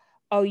about,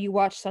 oh, you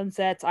watch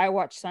sunsets, I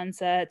watch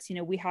sunsets,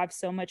 we have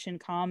so much in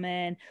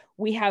common,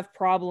 we have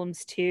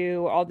problems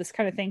too, all this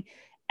kind of thing,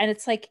 and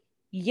it's like,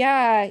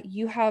 yeah,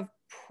 you have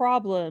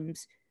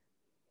problems,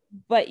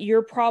 but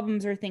your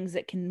problems are things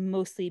that can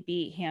mostly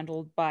be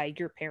handled by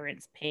your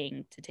parents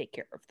paying to take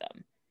care of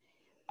them.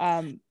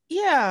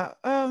 Yeah,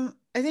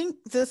 I think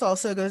this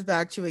also goes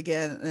back to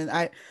again,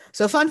 and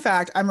so fun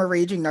fact, I'm a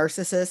raging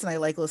narcissist and I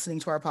like listening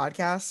to our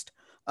podcast.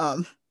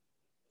 Um,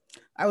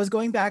 I was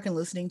going back and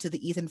listening to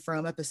the Ethan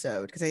Frome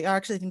episode because I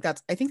actually think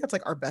that's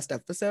like our best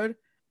episode.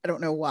 I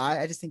don't know why,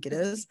 I just think it We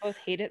is. both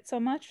hate it so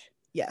much.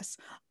 Yes.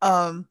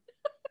 Um,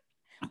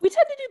 We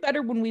tend to do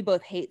better when we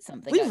both hate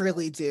something. we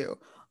really do.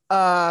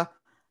 Uh,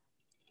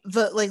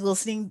 but like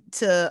listening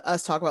to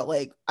us talk about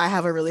like I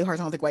have a really hard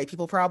time with like white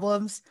people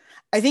problems.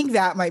 I think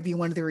that might be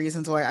one of the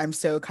reasons why I'm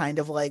so kind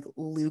of like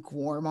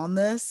lukewarm on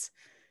this.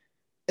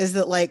 Is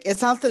that like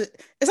it's not that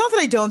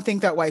I don't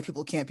think that white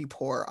people can't be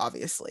poor,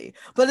 obviously,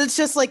 but it's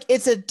just like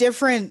it's a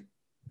different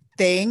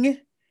thing.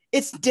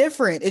 It's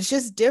different. It's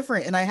just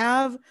different. And I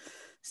have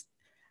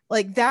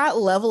like that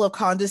level of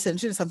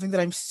condescension is something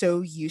that I'm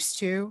so used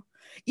to.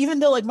 Even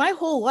though like my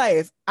whole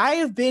life I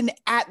have been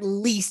at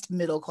least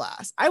middle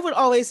class. I would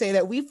always say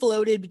that we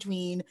floated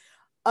between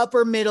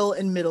upper middle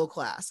and middle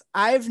class.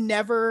 I've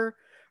never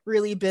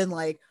really been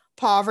like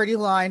poverty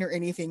line or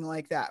anything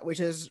like that, which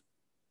is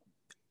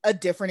a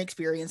different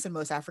experience than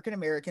most African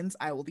Americans,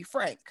 I will be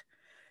frank.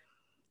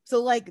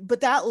 So like,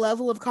 but that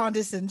level of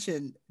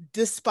condescension,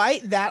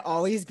 despite that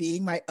always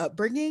being my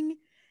upbringing,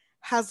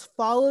 has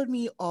followed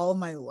me all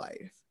my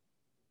life.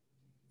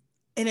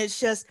 And it's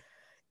just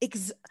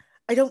ex-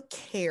 I don't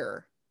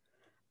care.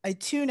 I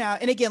tune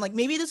out. And again, like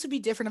maybe this would be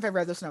different if I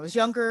read this when I was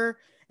younger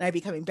and I'd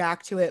be coming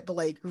back to it, but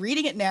like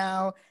reading it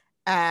now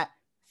at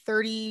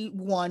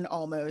 31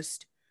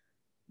 almost,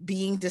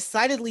 being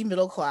decidedly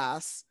middle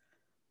class,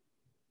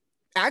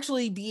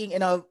 actually being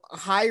in a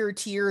higher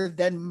tier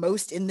than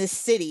most in this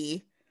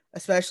city,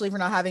 especially for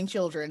not having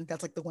children.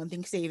 That's like the one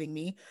thing saving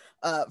me,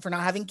 for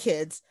not having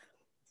kids.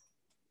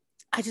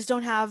 I just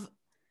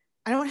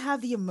I don't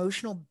have the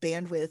emotional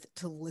bandwidth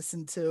to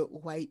listen to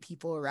white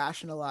people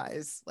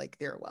rationalize like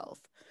their wealth.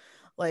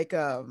 Like,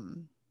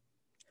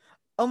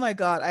 oh my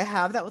God, I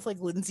have that with like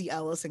Lindsay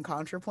Ellis and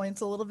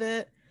ContraPoints a little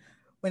bit.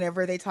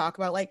 Whenever they talk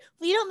about like,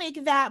 we don't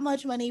make that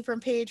much money from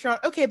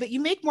Patreon. Okay, but you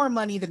make more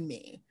money than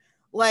me.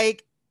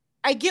 Like,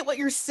 I get what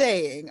you're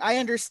saying. I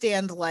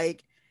understand,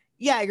 like,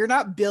 yeah, you're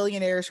not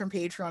billionaires from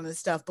Patreon and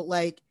stuff, but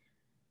like,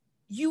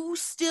 you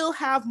still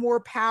have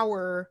more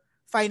power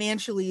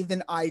financially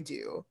than I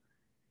do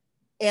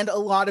and a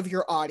lot of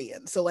your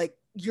audience. So, like,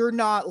 you're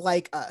not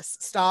like us.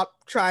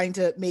 Stop trying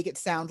to make it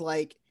sound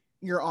like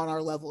you're on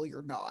our level.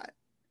 You're not.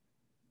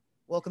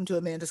 Welcome to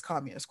Amanda's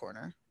Communist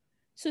Corner.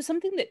 So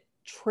something that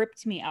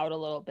tripped me out a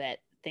little bit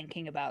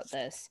thinking about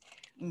this.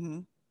 Mm-hmm.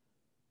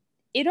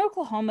 In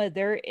Oklahoma,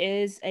 there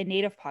is a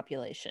native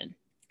population.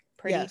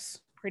 Pretty Yes.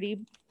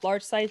 pretty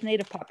large sized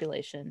native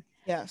population.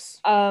 Yes.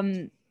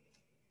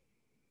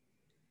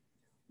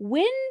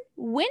 When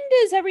when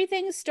does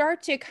everything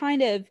start to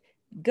kind of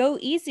go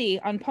easy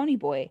on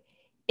Ponyboy?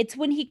 It's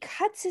when he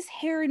cuts his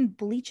hair and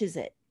bleaches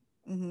it.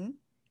 Mm-hmm.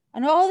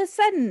 And all of a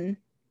sudden,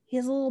 he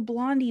has a little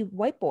blondie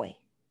white boy.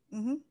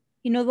 Mm-hmm.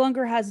 He no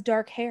longer has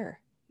dark hair,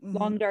 Mm-hmm.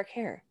 long dark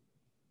hair.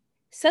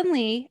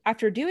 Suddenly,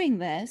 after doing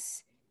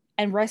this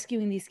and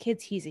rescuing these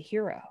kids, he's a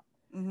hero.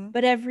 Mm-hmm.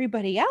 But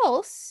everybody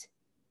else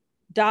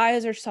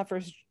dies or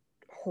suffers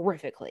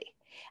horrifically.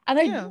 And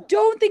I Yeah.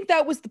 don't think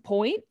that was the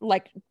point.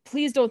 Like,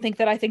 please don't think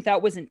that I think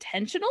that was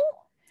intentional.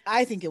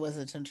 I think it was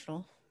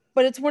intentional.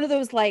 But it's one of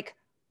those like,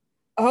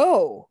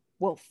 oh,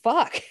 well,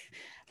 fuck.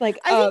 Like,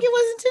 I think it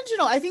was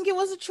intentional. I think it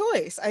was a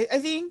choice. I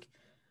think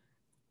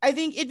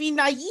it'd be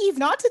naive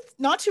not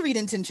to read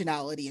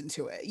intentionality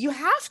into it. You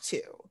have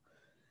to.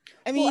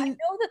 I well, I mean,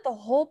 know that the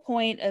whole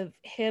point of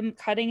him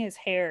cutting his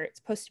hair, it's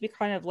supposed to be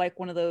kind of like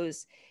one of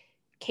those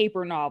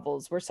caper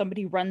novels where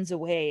somebody runs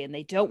away and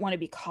they don't want to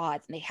be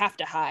caught and they have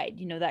to hide,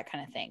 that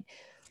kind of thing.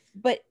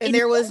 But and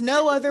there was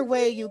no other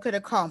way you could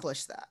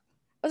accomplish that.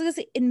 I was gonna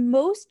say, in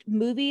most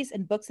movies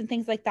and books and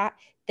things like that,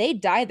 they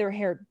dye their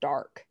hair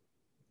dark.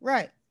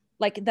 Right.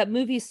 Like that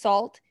movie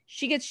Salt,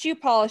 she gets shoe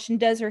polish and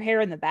does her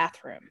hair in the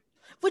bathroom.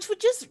 Which would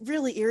just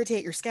really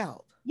irritate your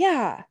scalp.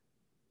 Yeah.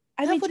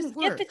 I That mean, wouldn't just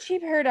get work. the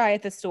cheap hair dye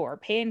at the store,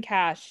 pay in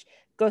cash,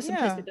 go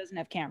someplace Yeah. that doesn't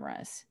have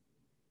cameras.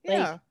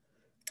 Yeah.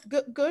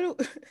 Go to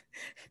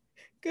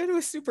go to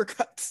a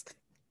Supercuts.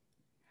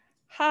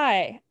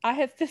 Hi, I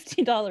have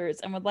 $15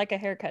 and would like a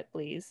haircut,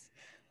 please.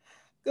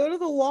 Go to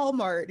the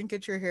Walmart and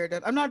get your hair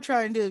done. I'm not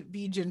trying to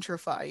be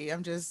gentrify.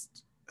 I'm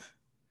just.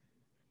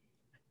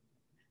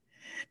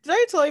 Did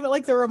I tell you about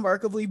like the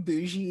remarkably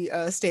bougie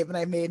statement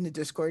I made in a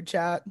Discord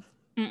chat?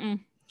 Mm-mm.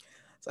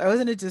 So I was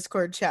in a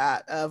Discord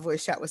chat,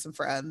 voice chat with some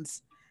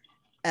friends,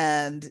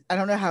 and I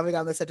don't know how we got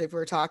on the subject. We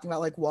were talking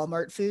about like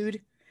Walmart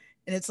food,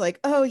 and it's like,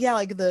 oh yeah,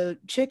 like the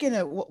chicken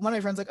at one of my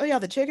friends like, oh yeah,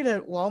 the chicken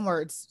at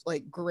Walmart's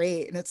like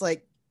great, and it's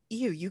like,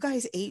 ew, you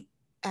guys ate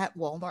at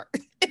Walmart.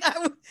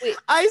 And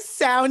I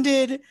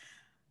sounded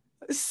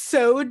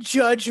so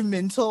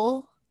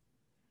judgmental.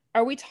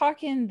 Are we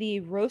talking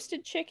the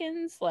roasted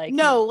chickens? Like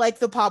No, like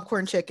the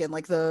popcorn chicken,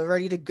 like the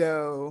ready to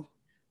go,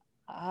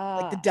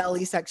 like the ah,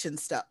 deli section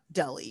stuff.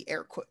 Deli,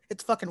 air quote.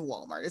 It's fucking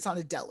Walmart. It's not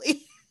a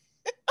deli.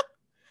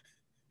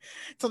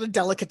 It's not a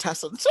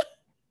delicatessen.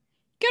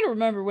 gotta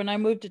remember when I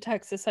moved to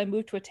Texas, I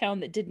moved to a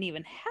town that didn't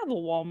even have a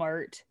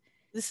Walmart.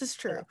 This is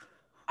true.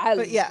 I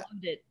But yeah,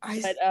 loved it. I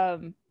But that's I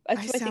what I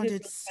think is sounded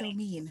really so funny.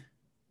 mean.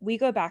 We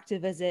go back to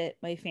visit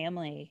my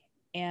family,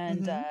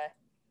 and Mhm.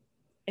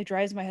 it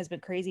drives my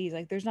husband crazy. He's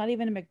like, "There's not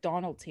even a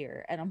McDonald's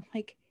here," and I'm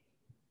like,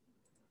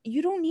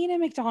 "You don't need a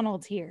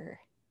McDonald's here."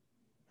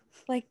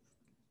 Like,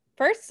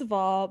 first of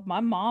all, my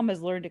mom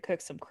has learned to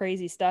cook some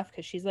crazy stuff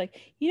because she's like,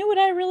 you know what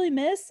I really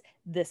miss?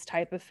 This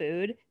type of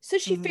food. So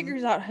she Mhm.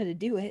 figures out how to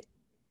do it.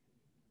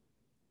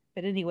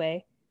 But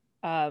anyway,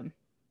 um,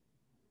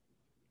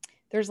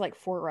 there's like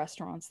 4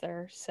 restaurants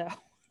there, so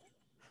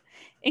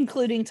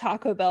including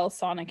Taco Bell,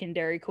 Sonic, and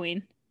Dairy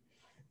Queen.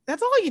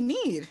 That's all you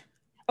need.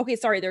 Okay,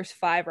 sorry, there's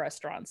 5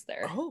 restaurants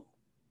there. Oh.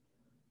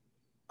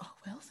 Oh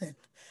well then.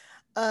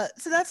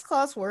 So that's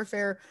class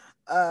warfare.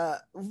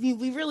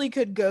 We really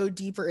could go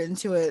deeper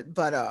into it,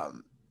 but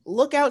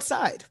look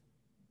outside.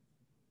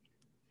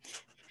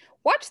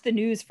 Watch the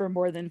news for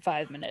more than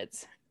 5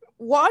 minutes.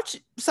 Watch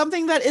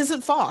something that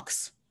isn't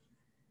Fox.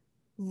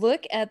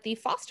 Look at the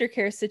foster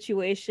care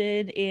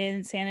situation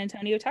in San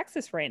Antonio,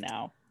 Texas right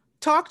now.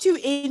 Talk to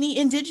any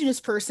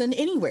indigenous person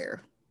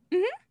anywhere.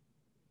 Mm-hmm.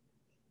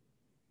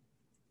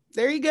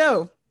 There you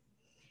go.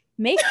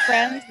 Make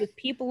friends with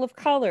people of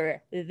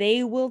color.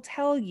 They will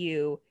tell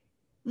you.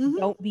 Mhm.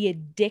 Don't be a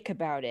dick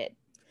about it.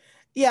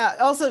 Yeah,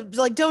 also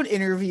like don't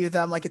interview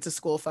them like it's a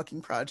school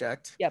fucking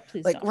project. Yeah,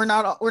 please Like don't. we're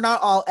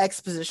not all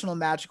expositional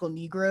magical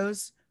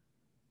Negroes.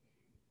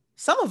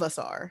 Some of us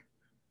are.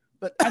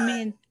 But I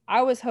mean,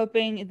 I was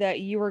hoping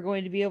that you were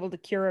going to be able to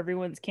cure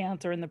everyone's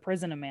cancer in the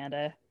prison,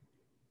 Amanda.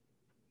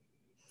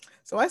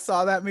 so I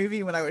saw that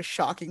movie when I was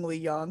shockingly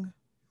young.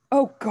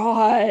 Oh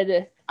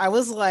God. I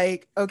was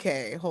like,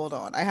 okay, hold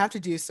on. I have to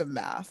do some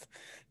math.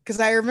 Because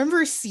I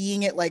remember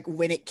seeing it like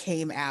when it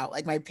came out.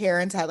 Like my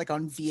parents had like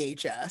on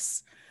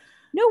VHS.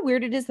 You know how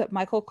weird it is that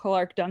Michael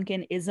Clark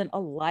Duncan isn't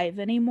alive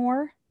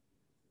anymore?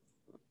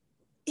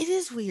 It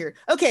is weird.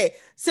 Okay,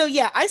 so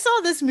yeah, I saw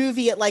this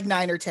movie at like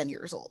 9 or 10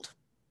 years old.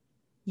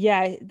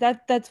 Yeah,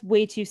 that's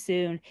way too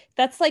soon.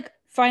 That's like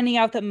finding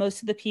out that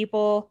most of the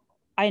people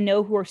I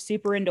know who are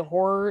super into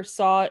horror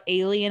saw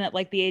Alien at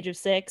like the age of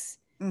 6.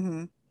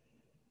 Mm-hmm.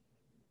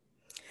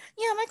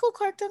 Yeah, Michael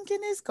Clark Duncan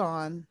is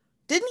gone.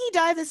 Didn't he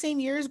die the same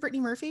year as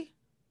Brittany Murphy?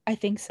 I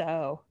think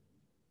so.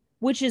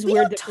 Which is We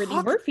weird don't that Brittany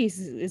talk- Murphy's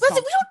is Listen,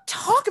 gone. we don't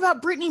talk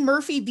about Brittany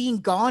Murphy being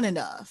gone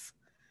enough.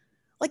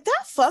 Like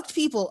that fucked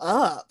people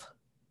up.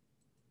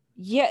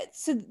 Yeah,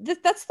 so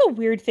that's the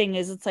weird thing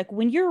is it's like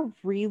when you're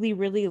really,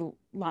 really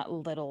not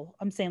little,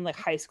 I'm saying like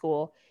high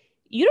school,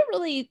 you don't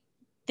really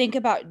think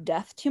about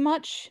death too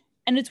much.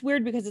 And it's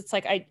weird because it's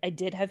like I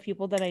did have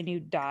people that I knew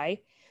die.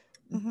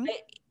 Mhm. But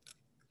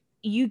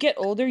you get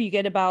older, you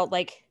get about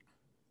like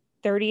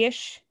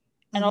 30-ish,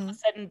 and all of a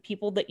sudden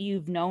people that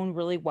you've known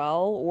really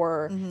well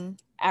or Mhm.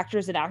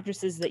 actors and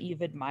actresses that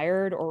you've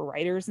admired or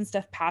writers and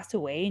stuff pass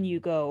away and you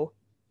go,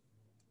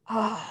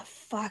 ah,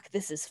 fuck,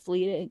 this is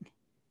fleeting.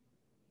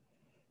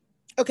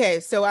 Okay,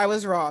 so I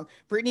was wrong.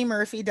 Brittany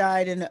Murphy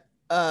died in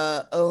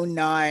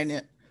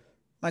 09.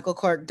 Michael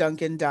Clark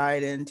Duncan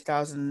died in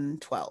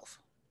 2012.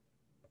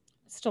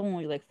 Still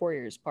only like 4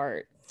 years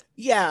apart.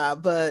 Yeah,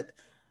 but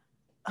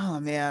oh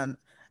man.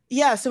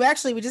 Yeah, so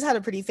actually, we just had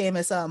a pretty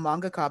famous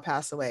mangaka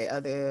pass away,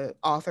 the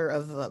author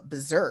of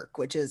Berserk,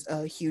 which is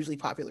a hugely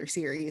popular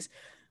series.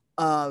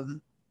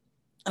 Um,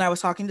 and I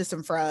was talking to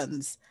some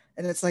friends,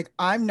 and it's like,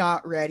 I'm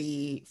not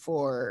ready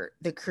for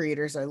the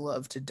creators I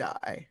love to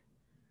die.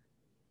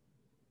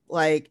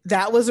 Like,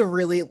 that was a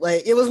really,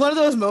 like, it was one of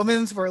those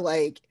moments where,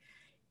 like,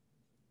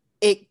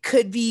 it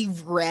could be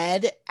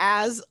read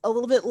as a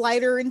little bit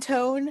lighter in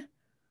tone,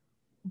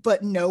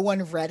 but no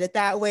one read it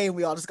that way, and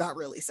we all just got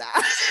really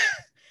sad.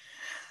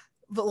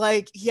 But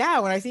like, yeah,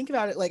 when I think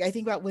about it, like I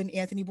think about when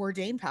Anthony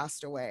Bourdain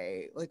passed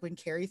away, like when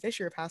Carrie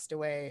Fisher passed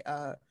away,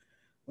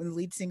 when the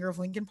lead singer of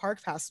Linkin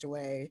Park passed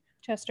away.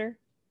 Chester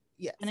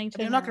Yes, I mean,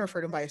 Bennington. I'm not going to refer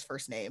to him by his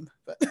first name,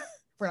 but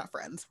we're not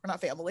friends, we're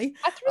not family.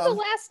 I threw the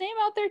last name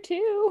out there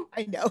too.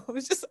 I know. I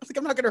was like,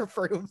 I'm not going to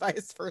refer to him by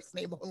his first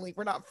name only.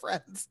 We're not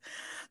friends,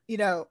 you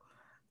know.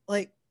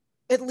 Like,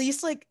 at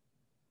least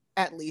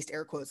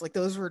air quotes, like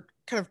those were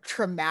kind of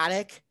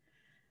traumatic.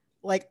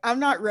 Like, I'm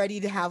not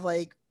ready to have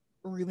like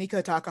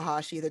Rumiko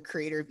Takahashi, the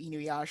creator of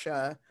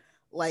Inuyasha,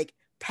 like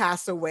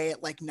pass away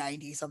at like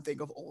 90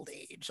 something of old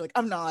age. Like,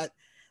 I'm not,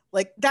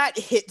 like, that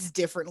hits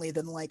differently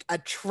than like a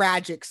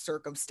tragic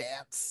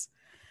circumstance.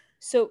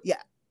 So yeah,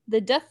 the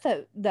death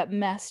that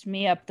messed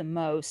me up the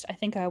most, I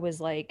think I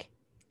was like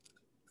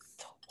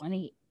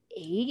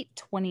 28,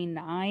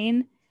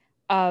 29.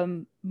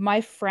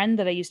 My friend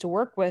that I used to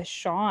work with,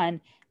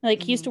 Sean,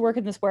 like he used to work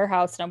in this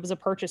warehouse and I was a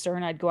purchaser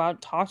and I'd go out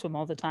and talk to him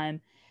all the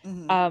time.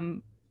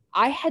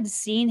 I had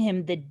seen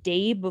him the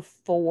day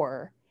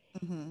before,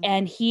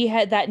 and he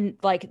had that,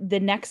 like,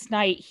 the next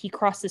night he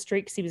crossed the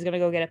street because he was going to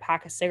go get a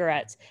pack of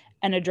cigarettes,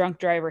 and a drunk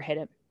driver hit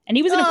him. And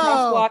he was in a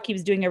crosswalk. He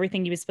was doing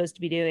everything he was supposed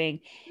to be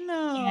doing.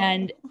 No.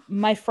 And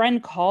my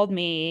friend called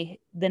me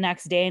the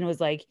next day and was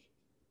like,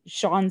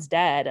 Sean's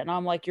dead. And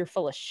I'm like, you're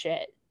full of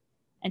shit.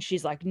 And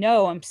she's like,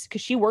 no, I'm,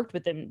 because she worked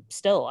with him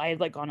still. I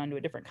had like gone on to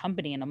a different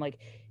company, and I'm like,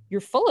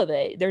 you're full of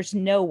it. There's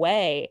no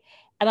way.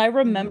 And I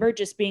remember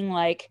just being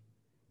like,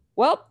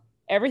 well,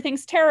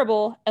 everything's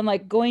terrible, and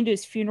like going to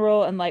his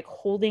funeral and like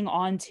holding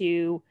on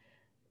to,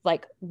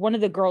 like, one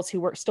of the girls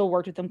who still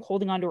worked with him,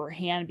 holding onto her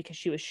hand because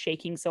she was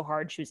shaking so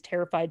hard. She was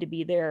terrified to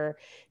be there.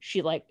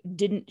 She'd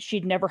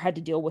never had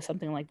to deal with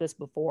something like this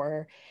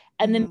before.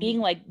 And then being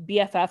like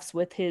BFFs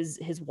with his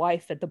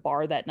wife at the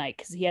bar that night,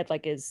 because he had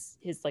like his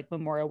like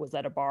memorial was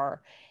at a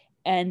bar.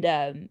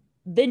 And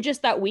then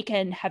just that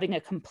weekend having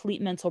a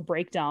complete mental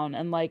breakdown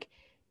and like,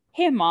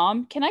 hey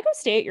mom, can I go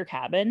stay at your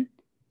cabin?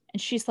 And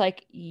she's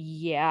like,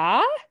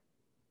 yeah.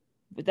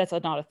 That's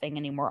not a thing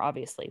anymore,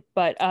 obviously.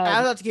 But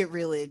I'm about to get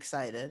really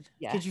excited.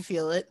 Yeah. Could you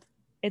feel it?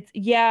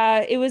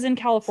 It was in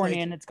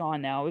California and it's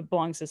gone now. It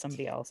belongs to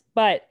somebody else.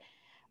 But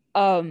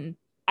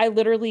I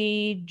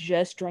literally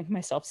just drank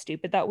myself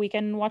stupid that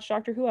weekend and watched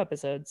Doctor Who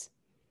episodes.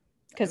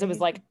 Because it was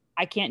like,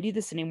 I can't do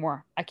this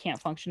anymore. I can't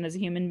function as a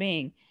human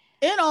being.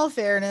 In all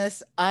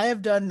fairness, I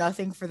have done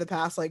nothing for the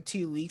past like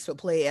 2 weeks but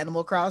play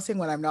Animal Crossing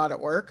when I'm not at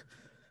work.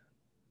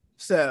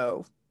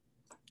 So,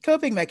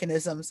 coping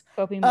mechanisms.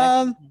 Well,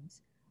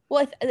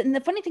 and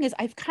the funny thing is,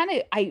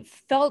 I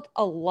felt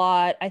a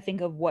lot, I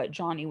think, of what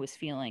Johnny was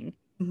feeling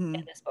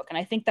in this book. And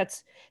I think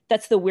that's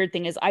the weird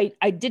thing is I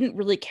didn't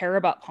really care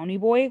about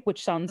Ponyboy,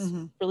 which sounds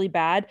really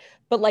bad.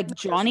 But like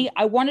Johnny,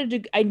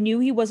 I knew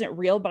he wasn't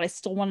real, but I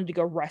still wanted to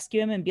go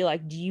rescue him and be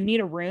like, do you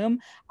need a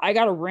room? I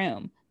got a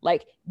room.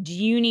 Like, do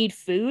you need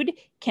food?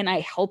 Can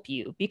I help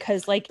you?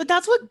 Because like, but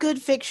that's what good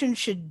fiction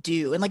should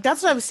do. And like,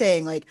 that's what I was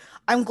saying. Like,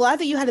 I'm glad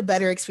that you had a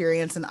better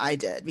experience than I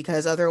did,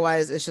 because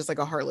otherwise it's just like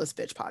a heartless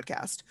bitch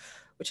podcast,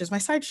 which is my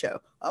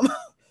sideshow.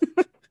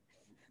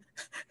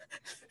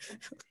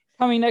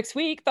 Coming next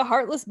week, the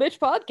Heartless Bitch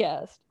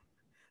podcast.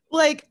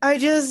 Like,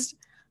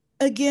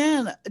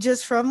 again,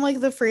 just from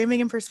like the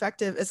framing and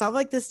perspective, it's not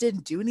like this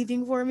didn't do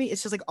anything for me.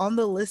 It's just like on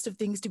the list of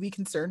things to be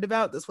concerned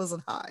about, this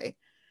wasn't high.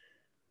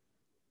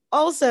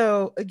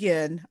 Also,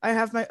 again, I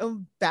have my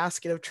own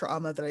basket of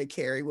trauma that I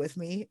carry with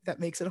me that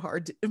makes it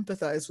hard to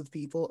empathize with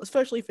people,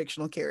 especially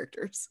fictional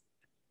characters.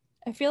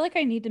 I feel like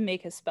I need to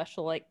make a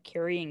special like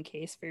carrying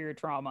case for your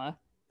trauma.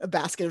 A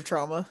basket of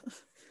trauma.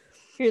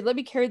 Here, let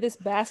me carry this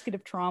basket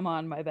of trauma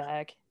on my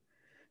back.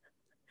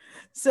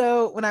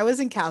 So when I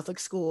was in Catholic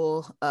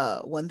school,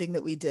 one thing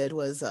that we did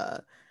was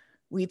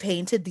we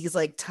painted these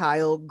like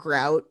tile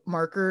grout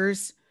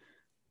markers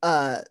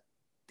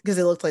because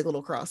they looked like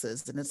little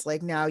crosses, and it's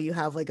like, now you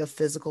have like a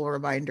physical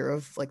reminder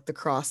of like the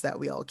cross that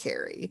we all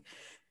carry,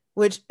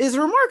 which is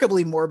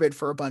remarkably morbid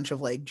for a bunch of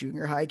like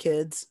junior high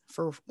kids,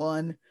 for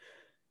one.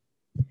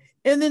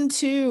 And then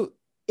two,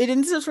 it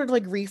ends up sort of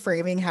like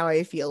reframing how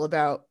I feel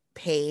about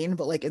pain,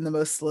 but like in the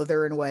most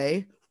Slytherin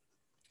way.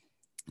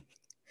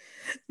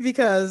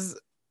 Because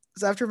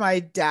so after my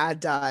dad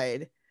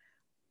died,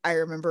 I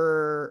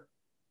remember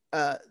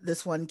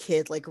this one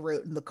kid like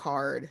wrote in the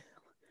card,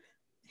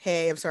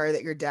 hey, I'm sorry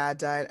that your dad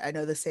died. I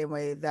know the same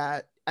way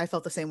that I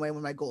felt the same way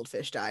when my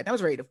goldfish died. I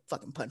was ready to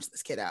fucking punch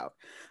this kid out.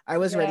 I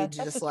was ready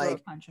to just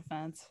like punch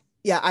offense.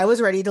 Yeah, I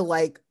was ready to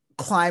like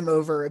climb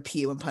over a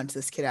pew and punch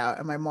this kid out.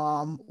 And my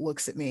mom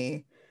looks at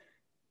me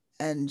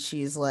and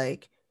she's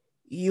like,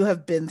 you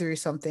have been through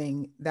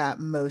something that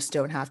most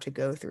don't have to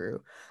go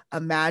through.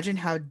 Imagine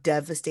how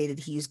devastated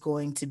he's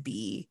going to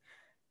be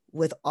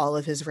with all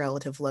of his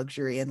relative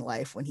luxury in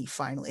life when he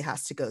finally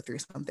has to go through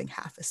something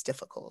half as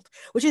difficult,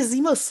 which is the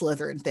most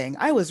Slytherin thing.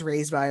 I was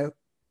raised by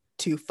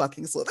two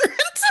fucking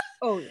Slytherins.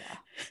 Oh yeah.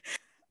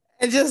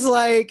 And just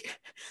like,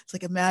 it's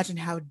like, imagine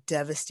how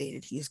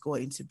devastated he's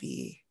going to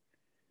be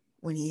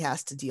when he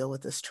has to deal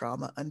with this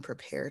trauma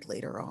unprepared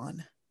later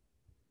on.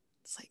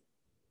 It's like,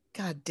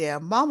 God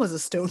damn, mom was a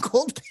stone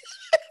cold.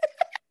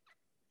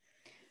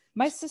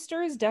 My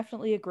sister is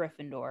definitely a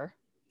Gryffindor.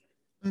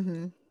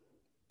 Mm-hmm.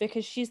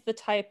 Because she's the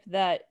type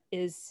that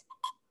is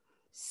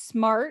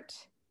smart,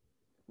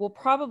 will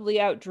probably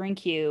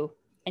outdrink you,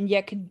 and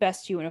yet could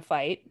best you in a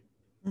fight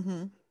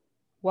Mm-hmm.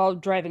 while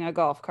driving a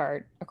golf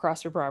cart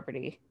across her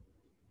property.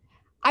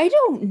 I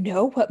don't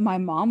know what my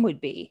mom would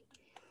be,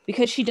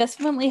 because she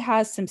definitely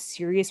has some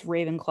serious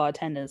Ravenclaw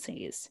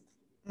tendencies.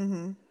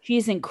 Mm-hmm. She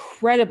is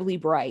incredibly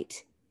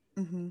bright,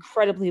 Mm-hmm.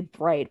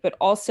 but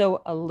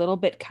also a little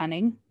bit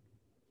cunning.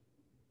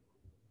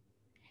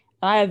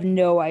 I have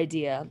no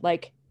idea.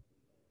 Like,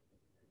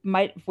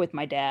 with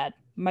my dad.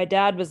 My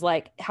dad was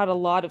like had a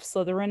lot of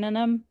Slytherin in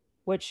him,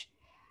 which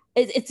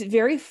it's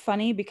very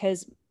funny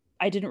because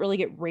I didn't really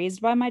get raised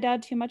by my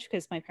dad too much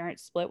because my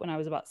parents split when I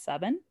was about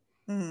 7.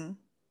 Mm-hmm.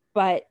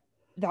 But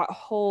that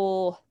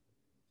whole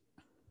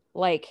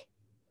like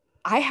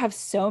I have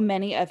so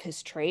many of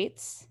his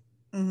traits,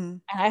 Mm-hmm.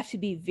 and I have to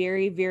be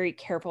very, very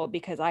careful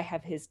because I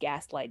have his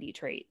gaslighty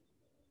trait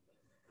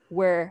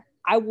where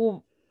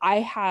I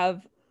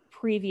have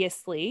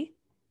previously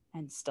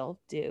and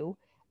still do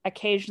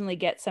occasionally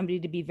get somebody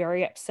to be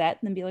very upset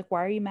and then be like,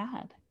 why are you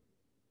mad?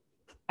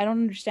 I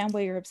don't understand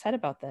why you're upset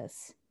about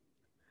this.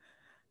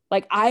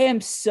 Like, I am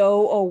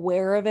so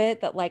aware of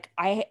it that like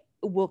I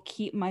will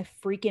keep my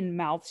freaking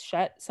mouth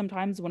shut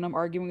sometimes when I'm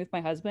arguing with my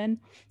husband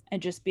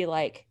and just be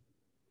like,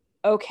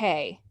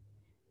 okay,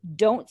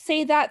 don't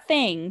say that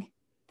thing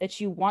that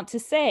you want to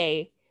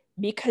say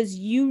because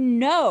you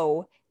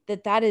know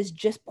that that is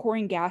just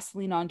pouring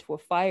gasoline onto a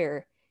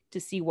fire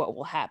to see what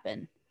will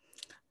happen.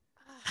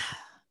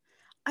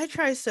 I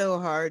try so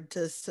hard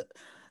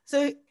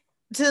so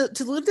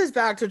to loop this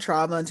back to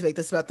trauma and to make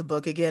this about the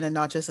book again and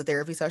not just a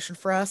therapy session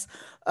for us.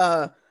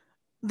 Uh,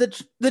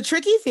 the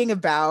tricky thing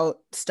about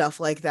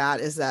stuff like that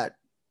is that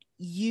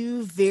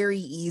you very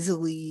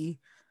easily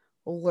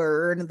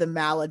learn the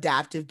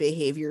maladaptive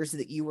behaviors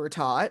that you were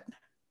taught,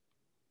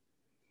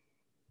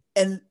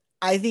 and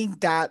I think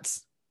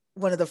that's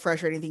one of the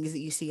frustrating things that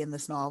you see in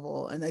this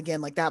novel. And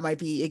again, like that might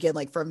be again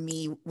like from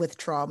me with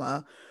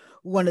trauma,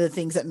 one of the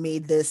things that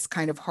made this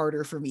kind of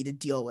harder for me to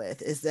deal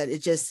with is that it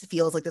just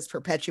feels like this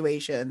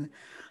perpetuation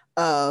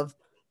of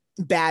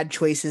bad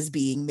choices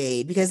being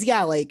made. Because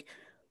yeah, like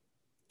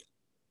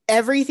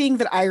everything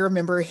that I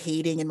remember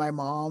hating in my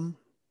mom,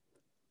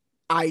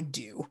 I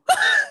do.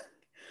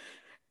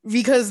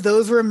 Because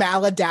those were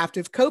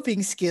maladaptive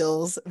coping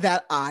skills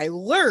that I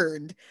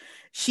learned.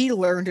 She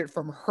learned it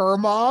from her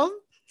mom,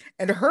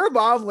 and her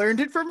mom learned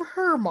it from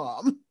her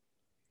mom.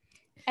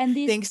 And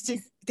Thanks to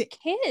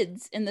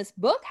kids in this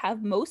book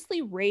have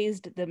mostly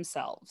raised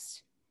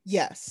themselves.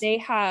 yes. They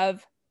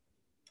have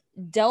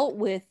dealt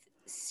with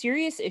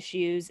serious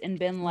issues and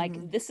been like,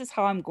 Mm-hmm. this is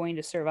how I'm going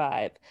to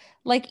survive.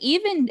 Like,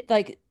 even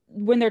like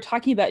when they're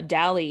talking about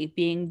Dally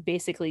being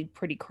basically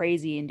pretty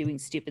crazy and doing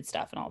stupid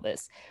stuff and all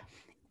this,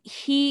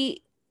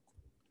 he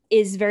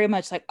is very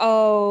much like,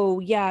 oh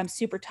yeah, I'm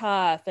super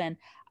tough and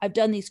I've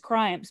done these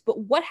crimes. But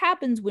what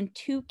happens when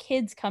 2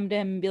 kids come to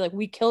him and be like,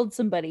 we killed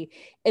somebody?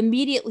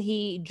 Immediately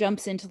he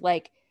jumps into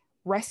like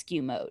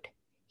rescue mode.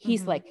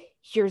 He's Mm-hmm. like,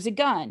 here's a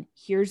gun,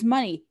 here's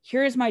money,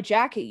 here's my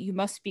jacket, you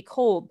must be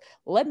cold,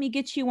 let me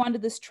get you onto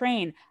this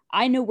train,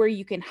 I know where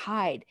you can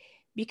hide.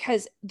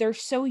 Because they're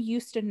so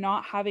used to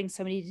not having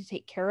somebody to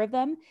take care of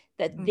them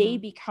that they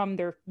Mm-hmm. become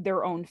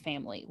their own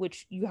family,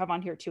 which you have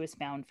on here too, is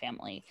found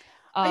family.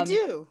 I um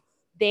do.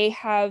 they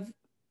have,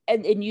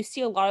 and you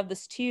see a lot of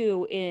this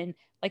too in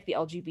like the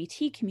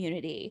LGBT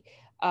community,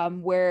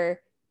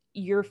 where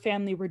your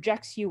family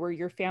rejects you or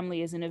your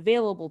family isn't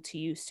available to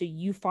you, so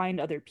you find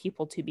other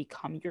people to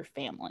become your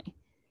family.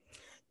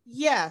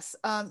 Yes.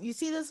 You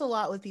see this a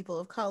lot with people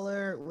of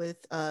color, with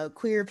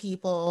queer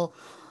people.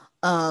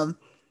 Um,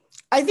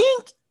 I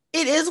think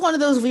it is one of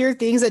those weird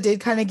things that did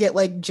kind of get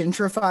like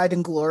gentrified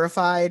and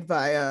glorified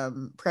by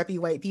preppy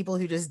white people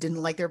who just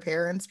didn't like their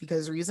parents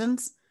because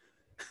reasons.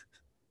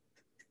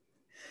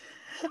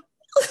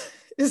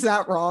 Is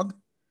that wrong?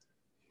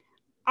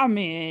 I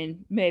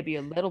mean, maybe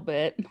a little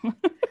bit. Well,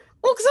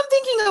 because I'm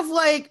thinking of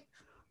like,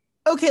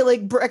 okay,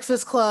 like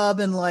Breakfast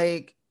Club and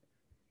like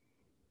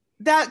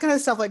that kind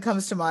of stuff like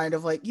comes to mind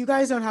of like, you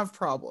guys don't have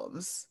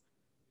problems.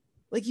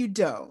 Like you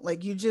don't.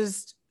 Like you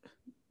just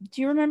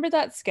Do you remember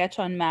that sketch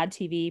on Mad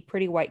TV,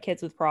 Pretty White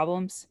Kids with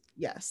Problems?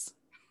 yes.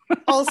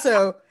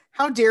 Also,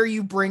 how dare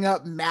you bring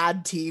up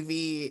Mad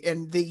TV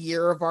in the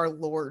year of our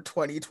Lord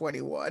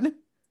 2021?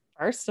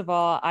 First of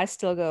all, I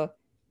still go,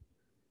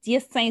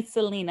 dear Saint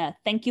Selena,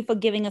 thank you for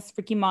giving us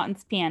Ricky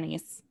Martin's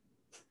panties.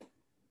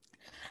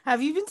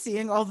 Have you been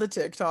seeing all the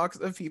TikToks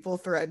of people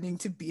threatening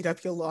to beat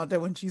up Yolanda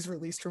when she's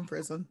released from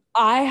prison?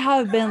 I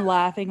have been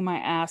laughing my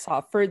ass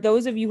off. For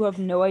those of you who have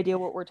no idea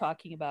what we're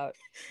talking about,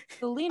 I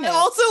Selena.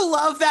 also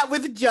love that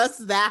with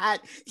just that,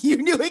 you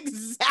knew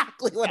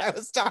exactly what I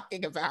was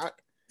talking about.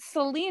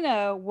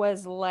 Selena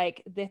was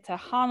like the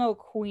Tejano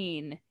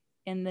queen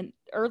in the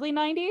early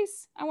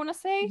 90s, I want to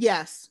say.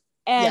 Yes.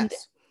 And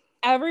Yes.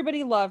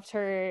 everybody loved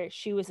her.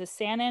 She was a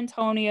San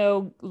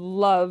Antonio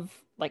love.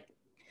 Like,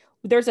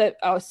 there's a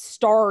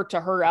star to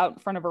her out in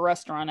front of a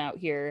restaurant out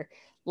here.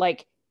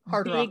 Like,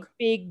 Hard big, rock.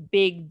 big,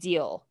 big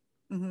deal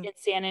Mm-hmm. in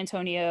San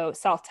Antonio,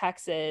 South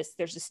Texas.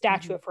 There's a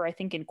statue Mm-hmm. of her, I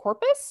think, in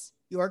Corpus.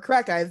 You are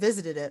correct. I have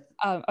visited it.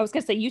 I was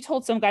gonna say you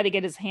told some guy to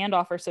get his hand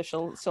off her so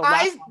she'll last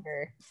I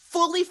longer.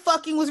 fully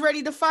fucking was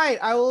ready to fight.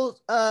 I will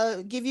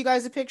give you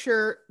guys a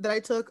picture that I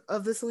took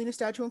of the Selena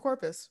statue in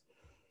Corpus.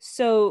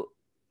 So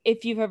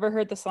if you've ever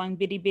heard the song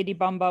Bitty Bitty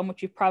Bum Bum,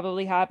 which you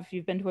probably have if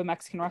you've been to a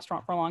Mexican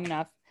restaurant for long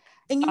enough.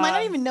 And you might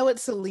not even know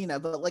it's Selena,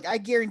 but like I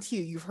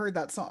guarantee you've heard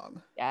that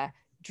song. Yeah.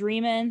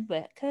 Dreaming,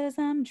 but cause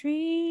I'm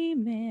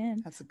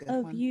dreaming That's a good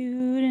of one.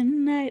 you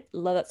tonight.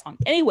 Love that song.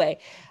 Anyway,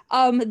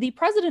 the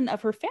president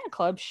of her fan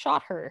club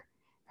shot her.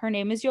 Her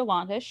name is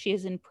Yolanda. She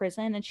is in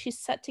prison and she's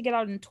set to get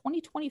out in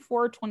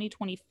 2024 or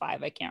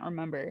 2025. I can't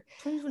remember.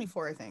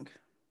 2024, I think.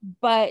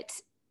 But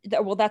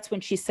that's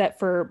when she's set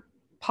for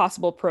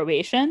possible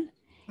probation.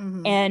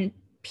 Mm-hmm. And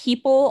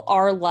people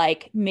are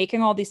like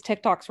making all these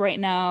TikToks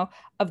right now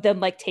of them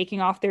like taking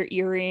off their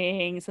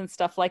earrings and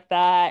stuff like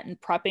that and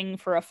prepping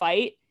for a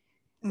fight.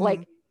 Mm-hmm.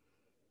 Like,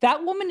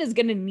 that woman is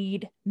going to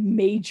need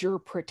major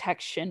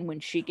protection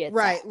when she gets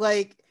right out.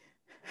 Like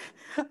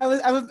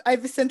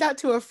I've sent that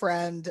to a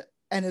friend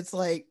and it's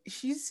like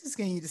she's just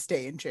gonna need to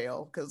stay in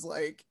jail because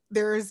like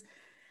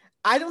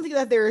I don't think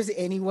that there is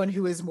anyone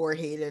who is more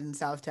hated in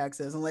South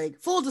Texas. And like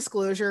full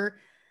disclosure,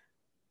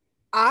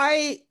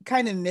 I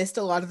kind of missed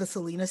a lot of the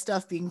Selena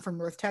stuff being from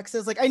North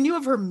Texas. Like I knew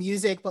of her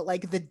music, but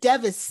like the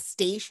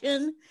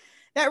devastation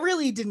that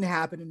really didn't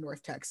happen in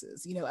North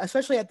Texas, you know,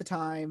 especially at the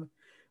time.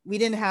 We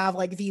didn't have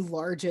like the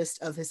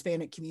largest of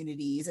Hispanic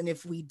communities. And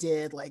if we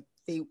did, like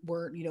they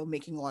weren't, you know,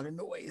 making a lot of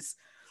noise.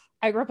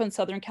 I grew up in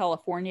Southern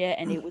California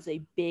and it was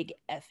a big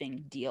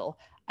effing deal.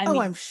 I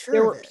mean, I'm sure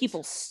there were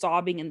people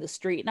sobbing in the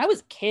street and I was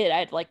a kid. I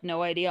had like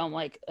no idea. I'm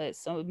like,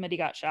 somebody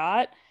got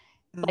shot.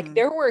 Mm-hmm. Like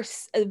there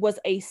was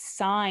a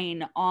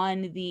sign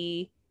on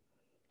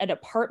an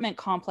apartment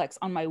complex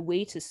on my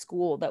way to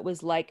school that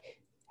was like,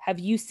 have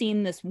you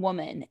seen this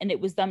woman? And it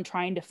was them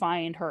trying to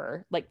find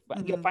her, like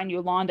you'll find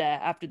Yolanda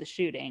after the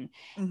shooting.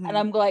 Mm-hmm. And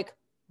I'm like,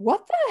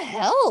 what the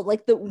hell?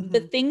 Like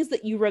the things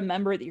that you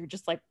remember that you're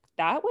just like,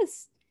 that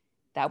was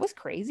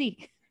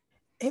crazy.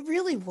 It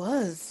really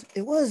was.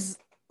 It was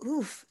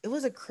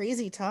a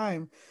crazy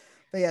time.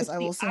 But yes, I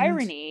will send.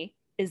 Irony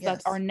is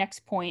that our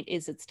next point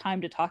is it's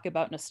time to talk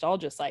about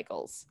nostalgia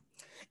cycles.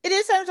 It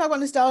is time to talk about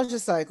nostalgia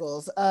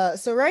cycles.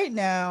 So right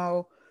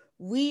now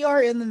we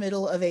are in the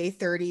middle of a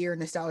 30-year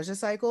nostalgia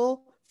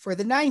cycle for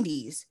the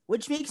 90s,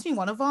 which makes me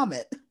want to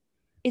vomit.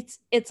 It's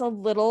a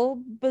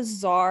little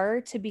bizarre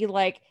to be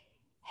like,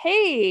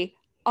 hey,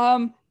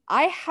 I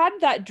had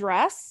that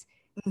dress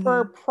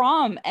for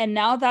prom and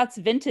now that's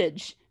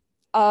vintage.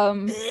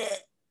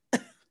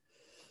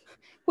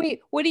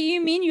 Wait, what do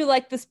you mean you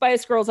like the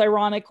Spice Girls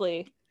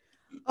ironically?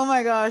 Oh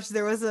my gosh,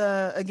 there was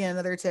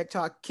another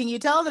TikTok. Can you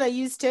tell that I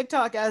use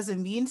TikTok as a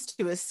means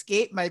to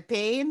escape my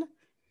pain?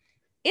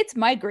 It's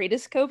my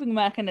greatest coping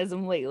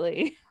mechanism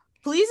lately.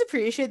 Please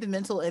appreciate the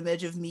mental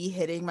image of me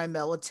hitting my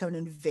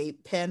melatonin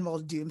vape pen while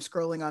doom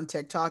scrolling on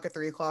TikTok at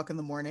 3:00 in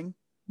the morning.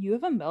 You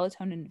have a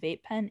melatonin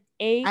vape pen?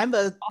 I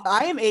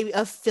am a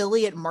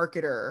affiliate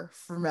marketer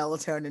for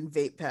melatonin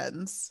vape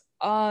pens.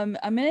 I'm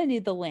gonna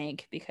need the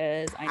link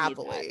because I need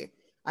that.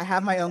 I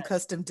have my own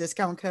custom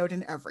discount code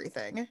and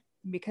everything.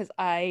 Because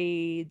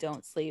I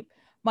don't sleep.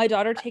 My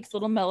daughter takes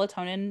little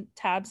melatonin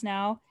tabs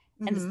now.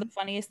 And it's the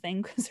funniest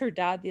thing because her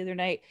dad the other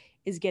night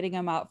is getting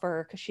them out for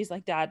her because she's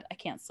like, Dad, I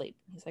can't sleep.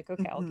 He's like,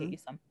 okay, I'll get you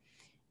some.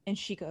 And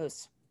she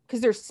goes,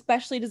 because they're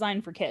specially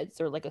designed for kids.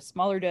 They're like a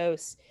smaller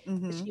dose.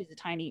 She's a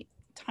tiny,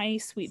 tiny,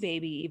 sweet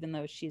baby, even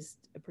though she's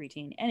a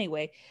preteen.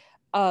 Anyway,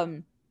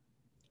 and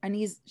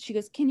she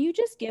goes, can you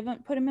just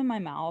put him in my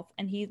mouth?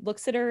 And he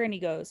looks at her and he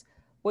goes,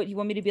 what, you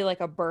want me to be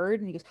like a bird?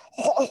 And he goes,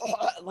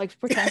 like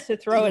pretends to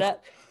throw it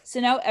up.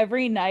 So now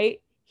every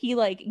night he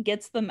like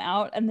gets them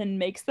out and then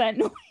makes that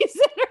noise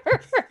at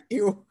her.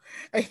 Ew,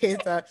 I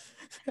hate that.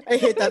 I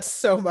hate that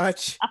so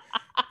much.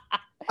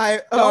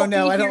 I don't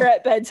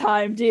at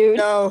bedtime, dude.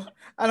 No,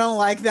 I don't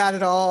like that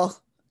at all.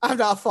 I'm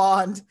not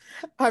fond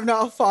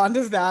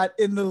of that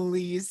in the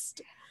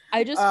least.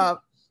 I just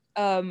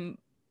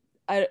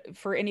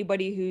for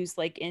anybody who's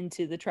like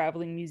into the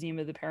Traveling Museum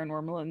of the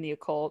Paranormal and the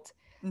Occult,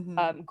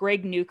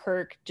 Greg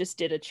Newkirk just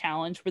did a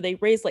challenge where they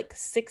raised like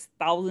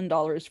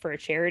 $6,000 for a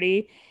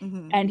charity.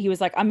 And he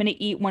was like, I'm going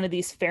to eat one of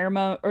these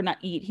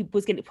he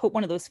was going to put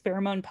one of those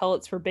pheromone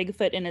pellets for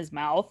Bigfoot in his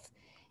mouth.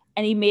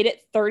 And he made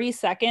it 30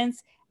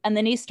 seconds. And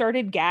then he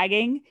started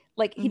gagging.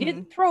 Like he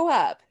didn't throw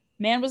up.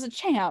 Man was a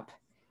champ.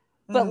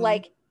 But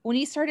like When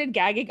he started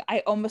gagging, I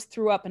almost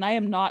threw up, and I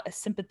am not a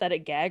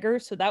sympathetic gagger,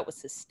 so that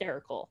was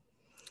hysterical.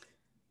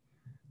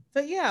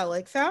 But yeah,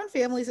 like found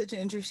family is such an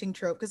interesting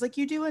trope because like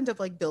you do end up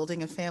like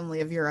building a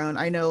family of your own.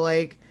 I know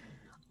like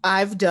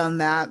I've done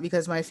that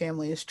because my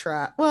family is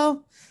trapped.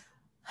 Well,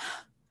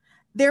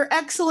 they're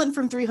excellent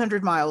from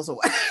 300 miles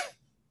away.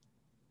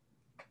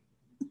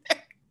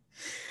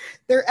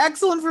 They're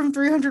excellent from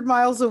 300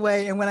 miles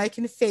away, and when I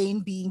can feign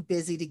being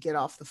busy to get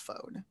off the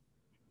phone.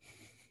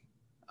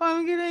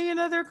 I'm getting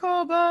another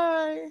call.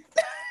 Bye.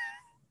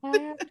 I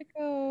have to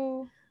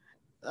go.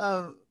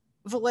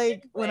 But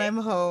like when I'm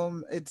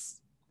home, it's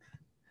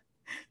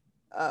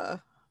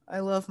I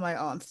love my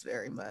aunts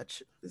very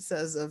much. It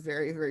says a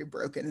very, very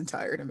broken and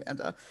tired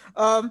Amanda.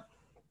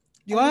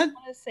 You I just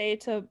want want to say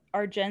to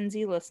our Gen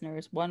Z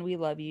listeners, one, we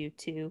love you.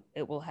 Two,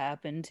 it will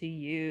happen to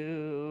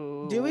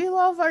you. do we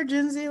love our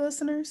Gen Z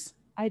listeners?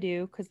 I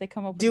do, because they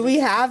come up with Do we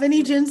have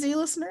any Gen Z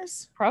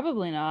listeners?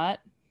 Probably not.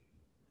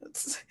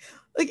 It's,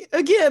 like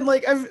again,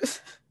 like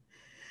I've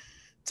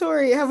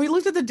Tori, have we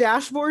looked at the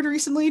dashboard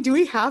recently? Do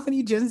we have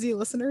any Gen Z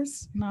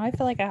listeners? No, I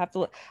feel like I have to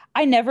look.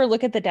 I never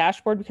look at the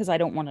dashboard because I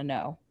don't want to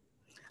know.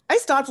 I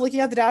stopped looking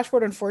at the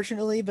dashboard,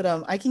 unfortunately, but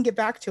I can get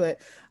back to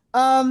it.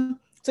 So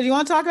do you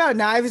want to talk about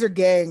knives or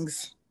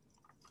gangs?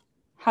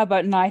 How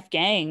about knife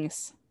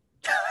gangs?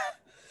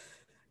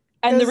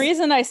 And the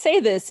reason I say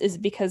this is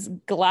because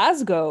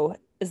Glasgow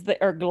is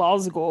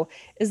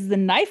the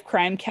knife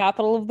crime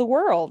capital of the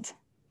world.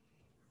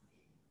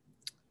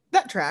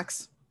 That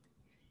tracks.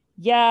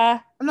 Yeah.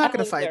 I'm not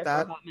going to fight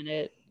that.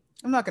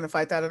 I'm not going to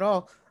fight that at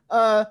all.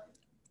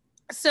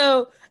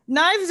 So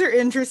knives are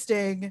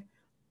interesting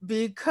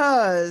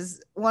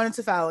because one, it's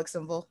a phallic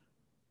symbol.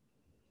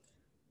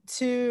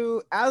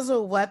 Two, as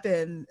a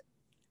weapon,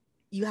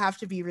 you have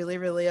to be really,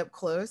 really up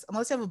close,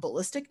 unless you have a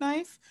ballistic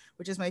knife,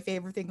 which is my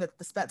favorite thing that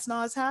the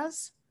Spetsnaz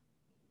has.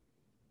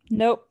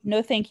 Nope.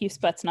 No, thank you,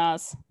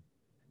 Spetsnaz.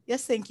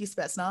 Yes, thank you,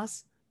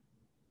 Spetsnaz.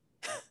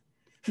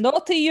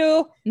 Not to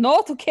you,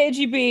 not to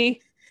KGB.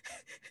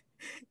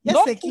 Yes,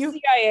 not thank to you.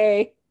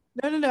 CIA.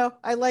 No.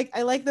 I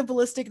like the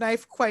ballistic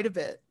knife quite a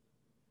bit.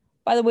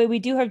 By the way, we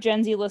do have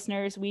Gen Z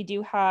listeners. We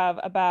do have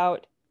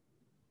about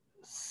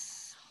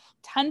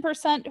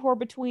 10% who are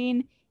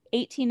between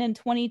 18 and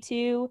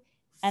 22,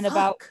 and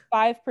about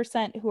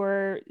 5% who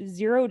are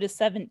 0 to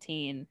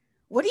 17.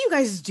 What are you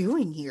guys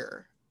doing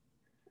here?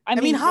 I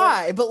mean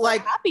hi, but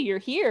like, happy you're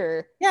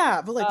here.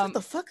 Yeah, but like, what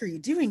the fuck are you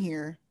doing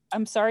here?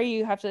 I'm sorry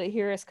you have to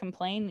hear us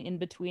complain in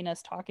between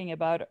us talking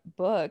about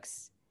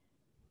books.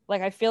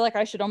 Like, I feel like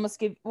I should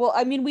almost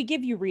we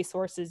give you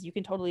resources. You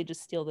can totally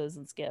just steal those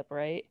and skip,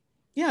 right?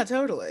 Yeah,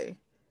 totally.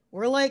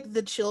 We're like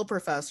the chill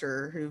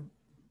professor who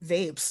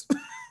vapes.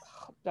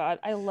 Oh, God,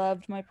 I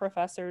loved my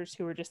professors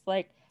who were just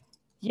like,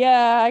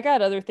 yeah, I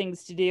got other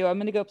things to do. I'm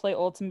going to go play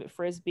Ultimate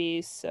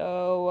Frisbee.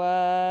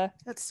 So,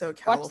 that's so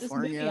California. Watch this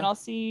movie and I'll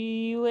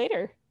see you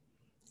later.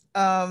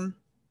 But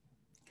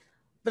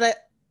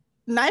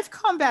knife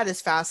combat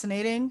is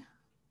fascinating.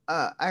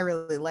 I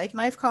really like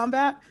knife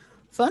combat.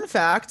 Fun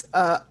fact,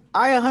 I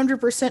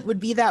 100% would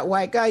be that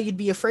white guy you'd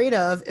be afraid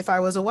of if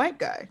I was a white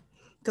guy.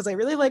 Because I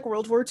really like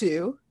World War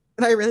II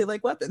and I really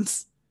like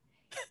weapons.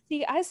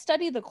 See, I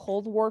study the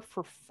Cold War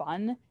for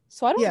fun,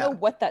 so I don't know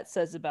what that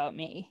says about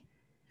me.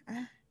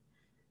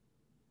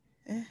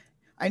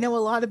 I know a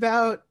lot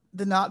about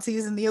the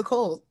Nazis and the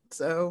occult,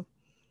 so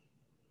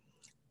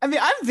I mean,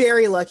 I'm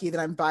very lucky that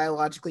I'm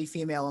biologically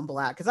female and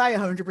black, because I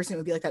 100%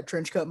 would be like that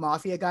trench coat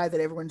mafia guy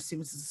that everyone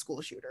assumes is a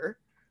school shooter.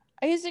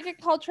 I used to get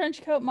called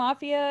trench coat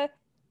mafia.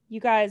 You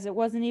guys, it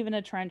wasn't even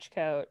a trench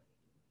coat.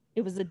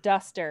 It was a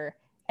duster,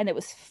 and it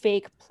was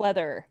fake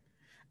pleather.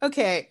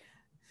 Okay.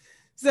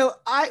 So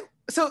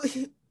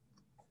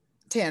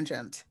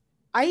tangent.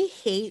 I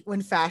hate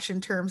when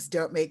fashion terms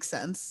don't make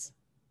sense.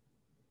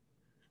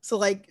 So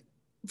like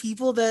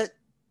people that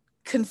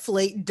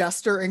conflate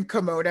duster and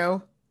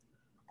kimono,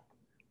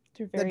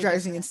 that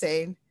drives me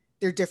insane.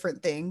 They're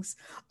different things.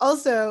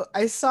 Also,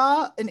 I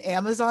saw an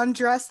Amazon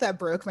dress that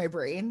broke my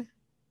brain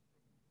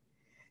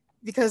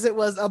because it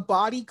was a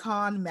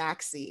bodycon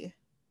maxi.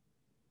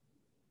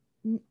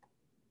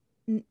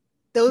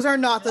 Those are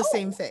not the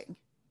same thing.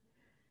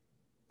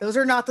 Those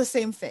are not the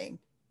same thing.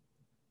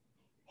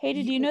 Hey,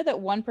 did you know that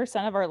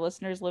 1% of our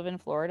listeners live in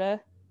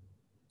Florida?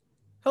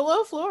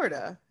 Hello,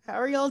 Florida. How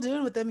are y'all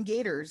doing with them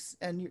gators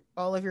and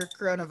all of your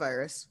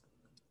coronavirus?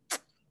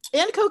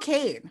 And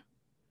cocaine.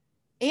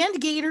 And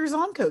gators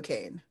on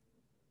cocaine.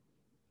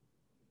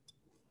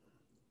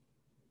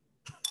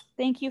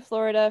 Thank you,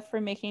 Florida, for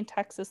making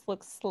Texas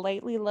look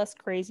slightly less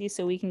crazy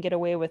so we can get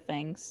away with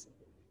things.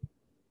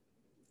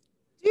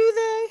 Do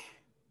they?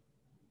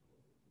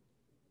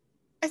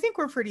 I think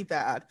we're pretty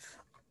bad.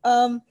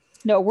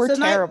 No, we're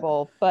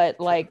terrible. But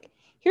like,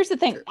 here's the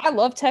thing. I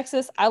love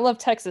Texas. I love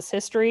Texas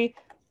history.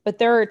 But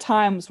there are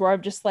times where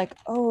I'm just like,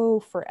 oh,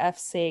 for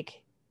F's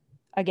sake.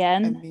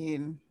 Again. I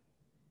mean,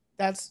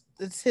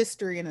 it's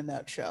history in a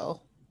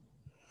nutshell.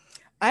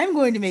 I'm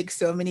going to make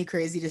so many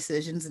crazy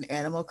decisions in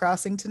Animal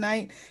Crossing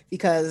tonight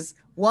because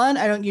 1,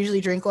 I don't usually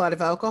drink a lot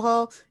of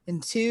alcohol,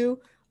 and 2,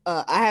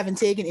 I haven't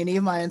taken any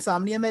of my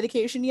insomnia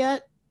medication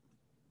yet,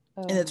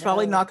 Oh, and it's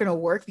probably no. not going to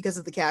work because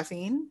of the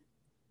caffeine.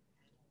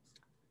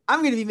 I'm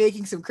going to be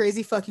making some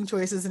crazy fucking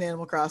choices in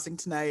Animal Crossing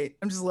tonight.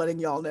 I'm just letting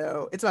y'all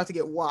know. It's about to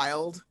get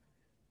wild.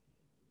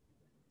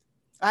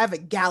 I have a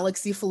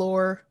galaxy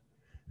floor.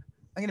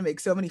 I'm going to make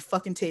so many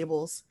fucking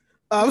tables.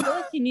 I feel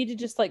like you need to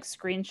just like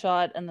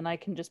screenshot and then I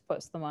can just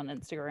post them on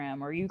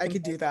Instagram, or you I can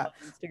could do post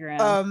them that.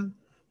 on Instagram.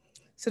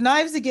 So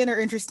knives again are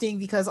interesting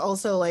because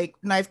also like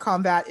knife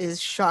combat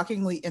is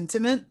shockingly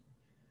intimate.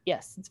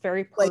 Yes, it's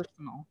very Like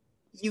personal.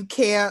 you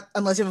can't,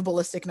 unless you have a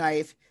ballistic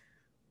knife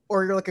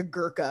or you're like a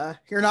Gurkha,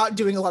 you're not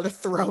doing a lot of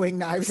throwing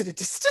knives at a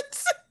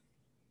distance.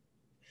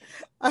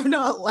 I'm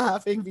not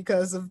laughing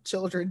because of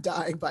children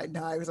dying by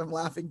knives. I'm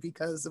laughing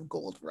because of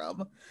gold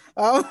rum.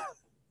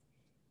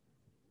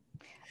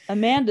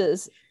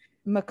 Amanda's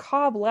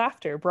macabre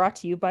laughter brought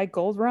to you by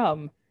Gold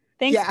Rum.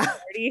 Thanks, Yeah.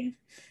 Bacardi.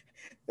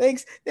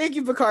 Thanks. Thank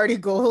you,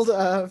 Bacardi Gold,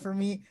 for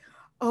me.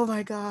 Oh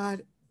my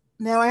God.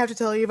 Now I have to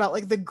tell you about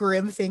like the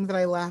grim thing that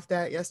I laughed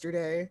at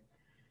yesterday.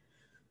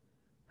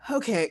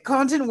 Okay,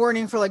 content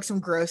warning for like some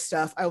gross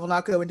stuff. I will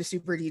not go into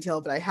super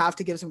detail, but I have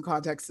to give some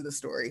context to the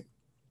story.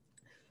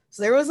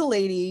 So there was a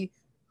lady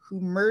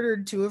who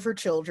murdered two of her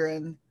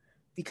children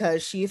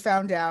because she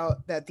found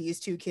out that these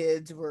two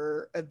kids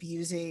were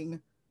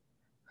abusing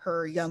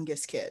her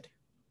youngest kid.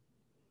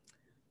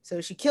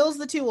 So she kills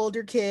the two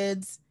older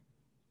kids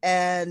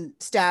and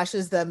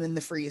stashes them in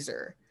the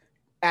freezer,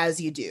 as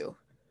you do.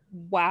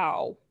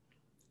 Wow.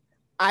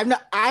 I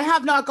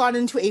have not gone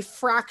into a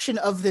fraction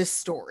of this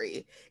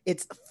story.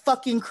 It's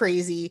fucking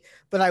crazy,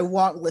 but I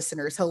want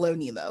listeners. Hello,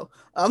 Nemo.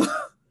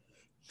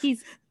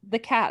 He's the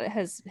cat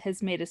has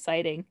made a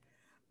sighting.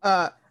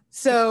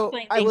 So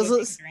I was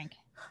take a drink.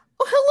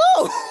 Oh,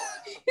 hello.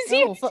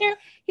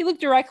 He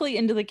looked directly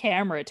into the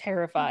camera,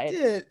 terrified. He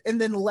did, and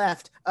then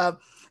left. So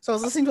I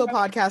was listening to a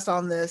podcast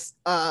on this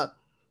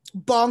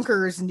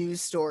bonkers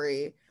news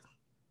story,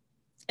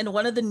 and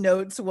one of the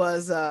notes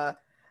was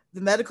the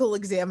medical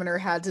examiner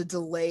had to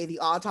delay the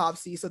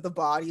autopsy so the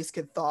bodies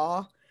could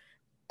thaw.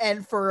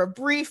 And for a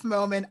brief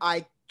moment,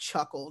 I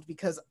chuckled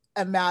because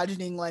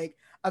imagining like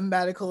a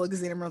medical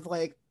examiner with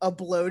like a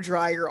blow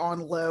dryer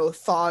on low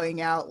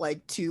thawing out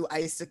like two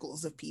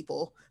icicles of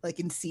people, like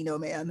Encino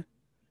Man.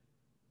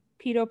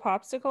 Pedo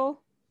popsicle?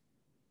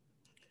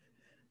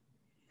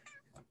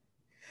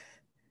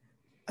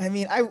 I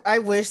mean, I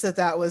wish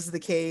that was the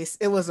case.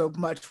 It was a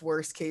much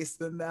worse case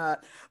than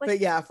that.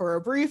 But yeah, for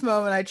a brief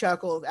moment, I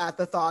chuckled at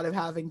the thought of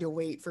having to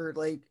wait for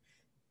like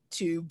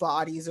two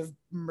bodies of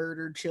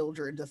murdered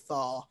children to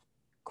thaw.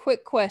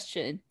 Quick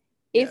question.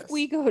 Yes. If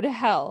we go to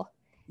hell,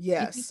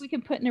 yes, do you think we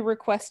can put in a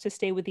request to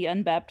stay with the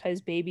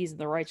unbaptized babies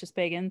and the righteous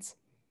pagans?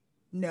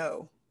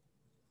 No.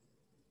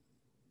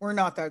 We're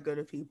not that good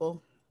at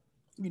people.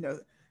 You know,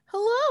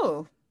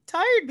 hello,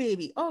 tired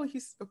baby. Oh,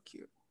 he's so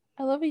cute.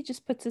 I love he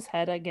just puts his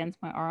head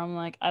against my arm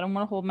like, I don't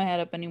want to hold my head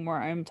up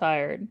anymore. I'm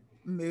tired.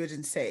 Mood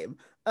and same.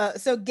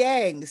 So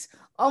gangs,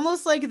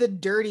 almost like the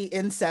dirty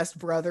incest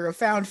brother of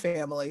Found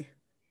Family.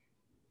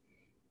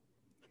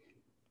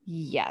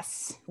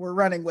 Yes. We're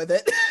running with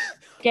it.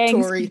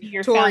 Gangs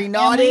Tori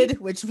nodded,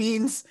 which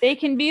means they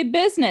can be a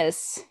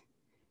business.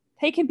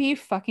 They can be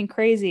fucking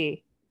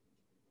crazy.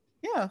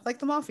 Yeah, like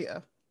the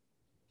mafia.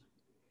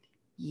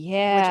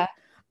 Yeah. Which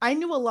I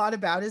knew a lot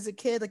about as a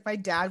kid. Like my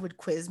dad would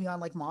quiz me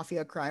on like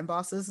mafia crime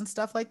bosses and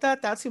stuff like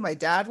that. That's who my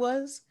dad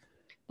was.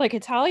 Like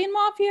Italian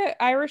mafia,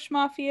 Irish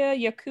mafia,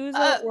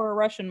 Yakuza, or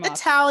Russian mafia?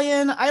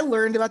 Italian. I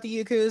learned about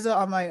the Yakuza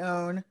on my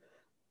own.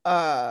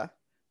 I'm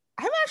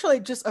actually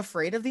just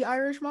afraid of the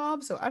Irish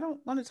mob, so I don't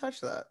want to touch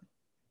that.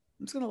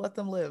 I'm just gonna let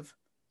them live.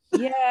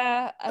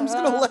 Yeah. I'm just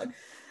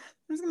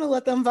gonna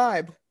let them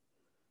vibe.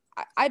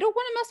 I don't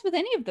want to mess with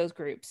any of those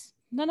groups.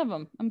 None of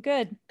them. I'm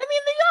good. I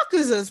mean, the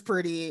Yakuza is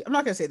pretty. I'm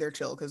not gonna say they're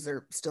chill because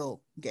they're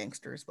still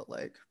gangsters, but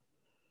like,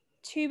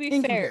 to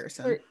be fair,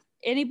 for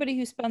anybody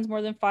who spends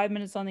more than 5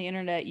 minutes on the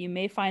internet, you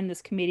may find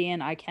this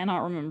comedian. I cannot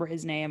remember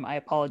his name. I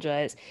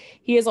apologize.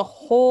 He has a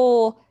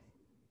whole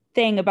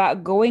thing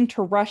about going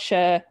to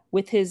Russia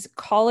with his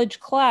college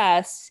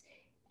class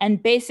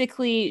and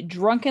basically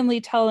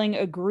drunkenly telling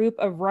a group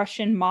of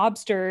Russian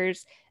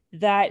mobsters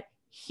that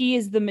he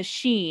is the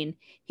machine.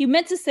 He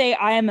meant to say,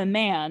 I am a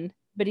man,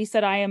 but he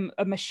said, I am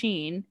a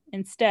machine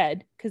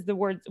instead, because the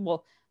word,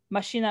 well,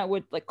 machine, that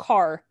would like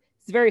car,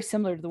 is very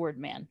similar to the word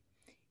man.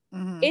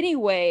 Mm-hmm.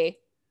 Anyway,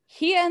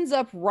 he ends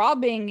up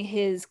robbing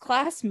his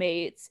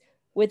classmates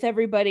with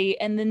everybody.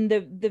 And then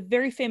the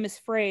very famous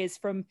phrase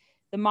from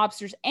the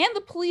mobsters and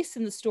the police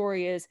in the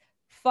story is,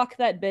 fuck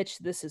that bitch,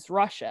 this is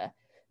Russia.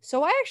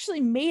 So I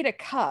actually made a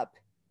cup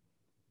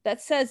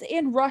that says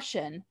in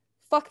Russian,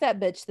 fuck that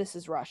bitch, this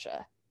is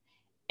Russia.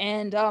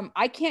 And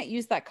I can't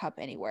use that cup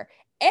anywhere.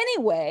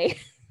 Anyway,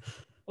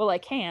 well, I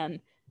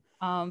can.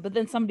 But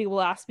then somebody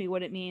will ask me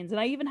what it means.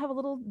 And I even have a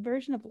little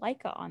version of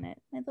Laika on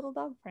it, my little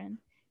dog friend,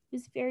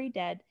 who's very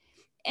dead.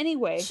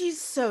 Anyway.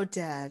 She's so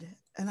dead.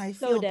 And I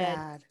feel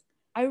bad.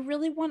 I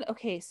really want,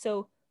 okay,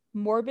 so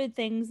morbid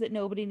things that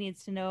nobody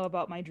needs to know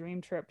about my dream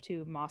trip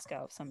to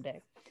Moscow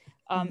someday.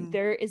 Mhm.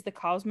 There is the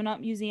Cosmonaut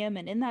Museum,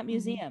 and in that Mhm.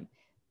 museum,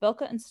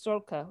 Belka and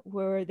Stolka,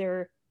 where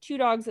they're two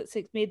dogs that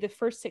made the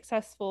first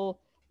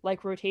successful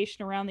like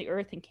rotation around the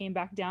earth and came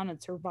back down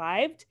and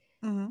survived,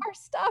 Mhm. are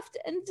stuffed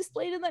and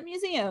displayed in that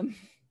museum.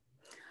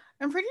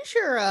 I'm pretty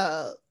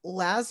sure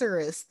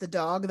Lazarus, the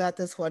dog that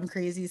this one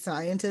crazy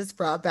scientist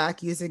brought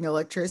back using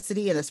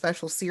electricity and a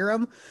special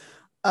serum,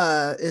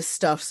 is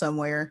stuffed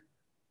somewhere.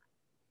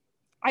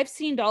 I've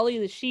seen Dolly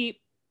the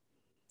sheep.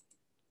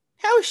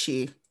 How is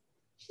she?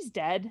 She's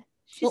dead.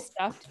 She's Well,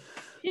 stuffed.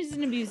 She's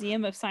in a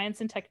museum of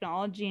science and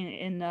technology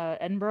in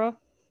Edinburgh.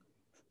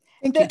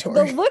 thank you, The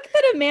Tori. look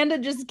that Amanda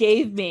just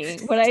gave me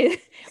when I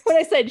when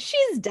I said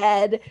she's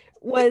dead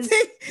was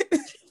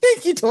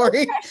Thank you, so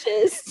Tori.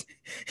 precious.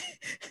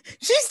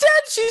 She's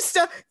dead. She's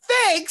stuffed.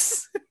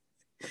 Thanks.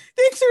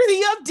 Thanks for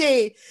the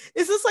update.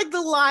 Is this like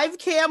the live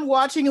cam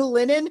watching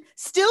Lennon?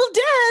 Still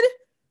dead.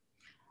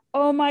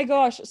 Oh my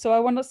gosh. So I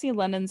want to see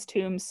Lennon's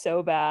tomb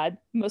so bad,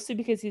 mostly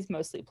because he's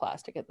mostly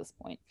plastic at this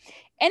point.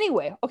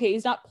 Anyway, okay,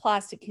 he's not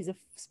plastic, he's a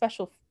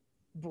special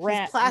He's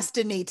brand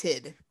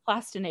plastinated.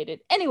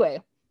 plastinated.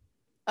 Anyway,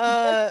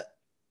 Uh,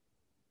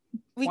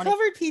 we wanted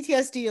covered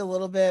PTSD a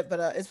little bit,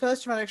 but it's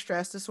post-traumatic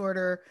stress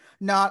disorder,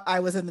 not I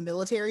was in the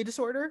military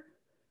disorder.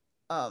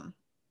 Um,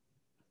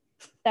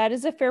 that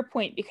is a fair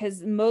point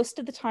because most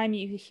of the time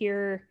you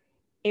hear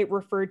it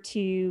referred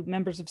to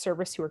members of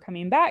service who are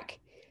coming back,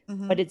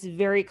 but mhm. it's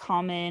very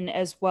common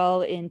as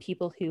well in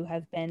people who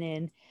have been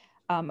in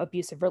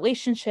abusive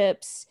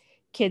relationships,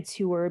 kids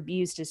who were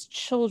abused as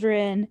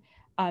children.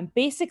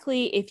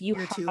 Basically, if you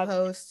Your two have,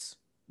 hosts.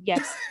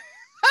 yes,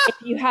 if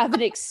you have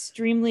an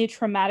extremely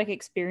traumatic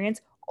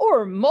experience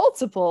or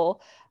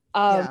multiple,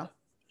 um, Yeah.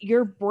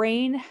 your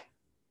brain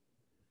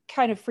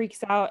kind of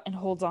freaks out and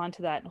holds on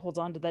to that and holds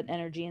on to that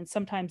energy. And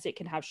sometimes it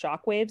can have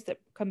shock waves that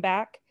come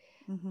back.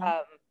 Mhm.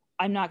 Um,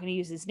 I'm not going to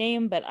use his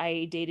name, but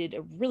I dated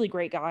a really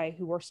great guy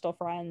who we're still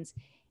friends.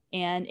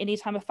 And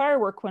anytime a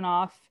firework went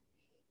off,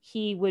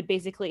 he would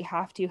basically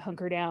have to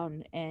hunker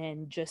down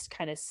and just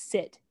kind of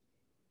sit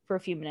for a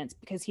few minutes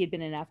because he had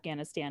been in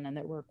Afghanistan and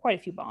there were quite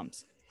a few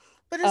bombs.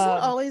 But it's not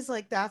Um, always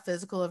like that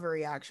physical of a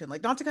reaction.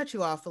 Like, not to cut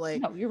you off, but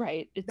like no, you're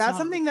right. It's that's not.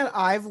 something that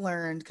I've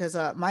learned because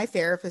my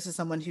therapist is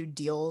someone who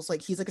deals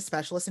like he's like a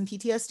specialist in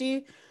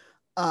PTSD.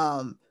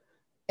 Um,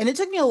 and it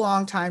took me a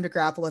long time to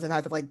grapple with the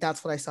fact that like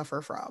that's what I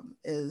suffer from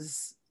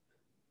is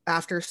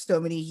after so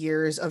many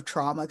years of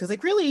trauma. Because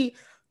like really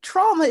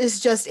trauma is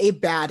just a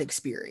bad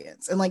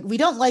experience. And like we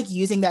don't like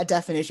using that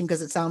definition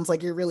because it sounds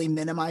like it really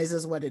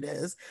minimizes what it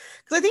is.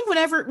 Because I think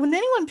when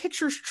anyone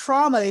pictures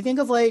trauma, they think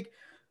of like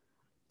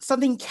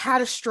something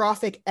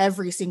catastrophic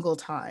every single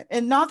time.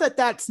 And not that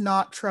that's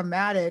not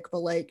traumatic, but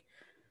like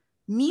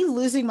me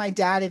losing my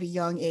dad at a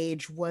young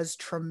age was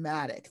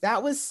traumatic.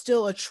 That was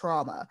still a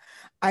trauma.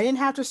 I didn't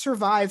have to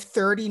survive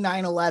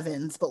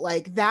 39/11s, but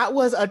like that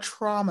was a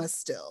trauma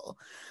still.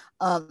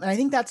 And I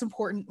think that's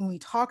important when we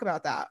talk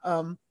about that.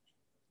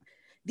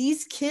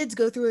 These kids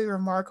go through a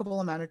remarkable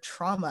amount of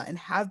trauma and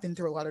have been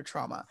through a lot of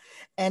trauma.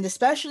 And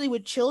especially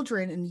with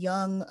children and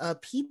young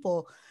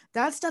people,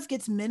 that stuff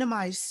gets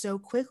minimized so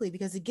quickly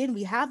because, again,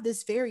 we have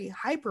this very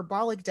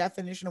hyperbolic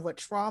definition of what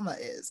trauma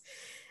is.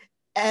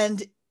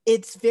 And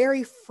it's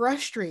very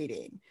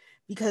frustrating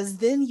because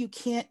then you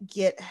can't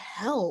get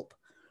help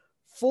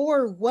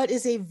for what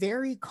is a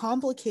very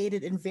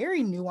complicated and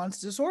very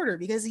nuanced disorder.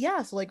 Because,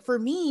 yes, like for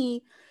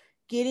me,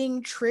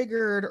 getting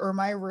triggered or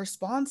my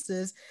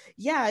responses,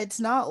 yeah, it's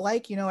not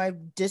like, I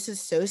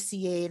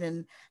disassociate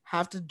and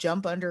have to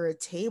jump under a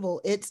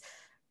table. It's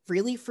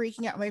really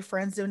freaking out. My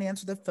friends don't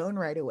answer the phone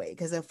right away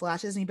because it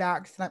flashes me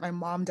back to that my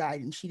mom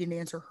died and she didn't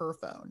answer her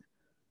phone.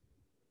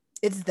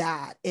 It's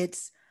that.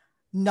 It's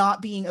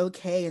not being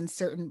okay in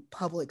certain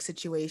public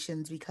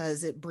situations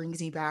because it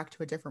brings me back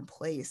to a different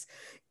place.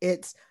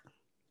 It's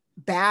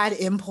bad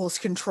impulse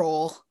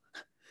control.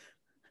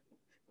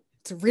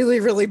 It's really,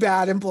 really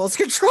bad impulse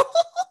control.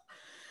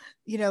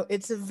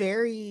 It's a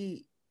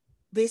very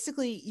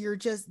basically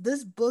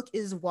this book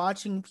is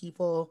watching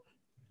people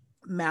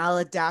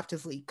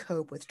maladaptively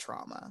cope with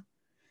trauma.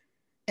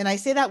 And I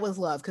say that with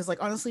love because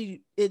like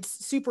honestly,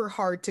 it's super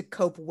hard to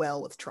cope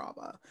well with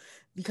trauma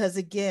because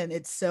again,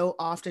 it's so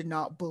often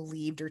not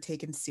believed or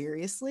taken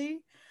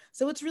seriously.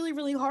 So it's really,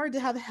 really hard to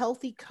have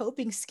healthy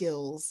coping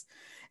skills.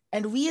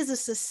 And we as a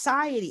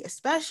society,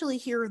 especially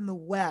here in the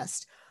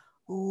West,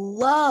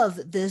 love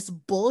this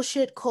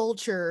bullshit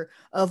culture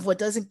of what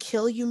doesn't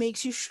kill you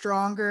makes you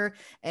stronger.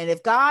 And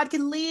if God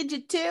can lead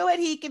you to it,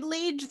 he can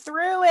lead you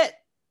through it.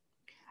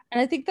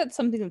 And I think that's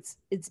something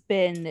it's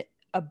been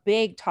a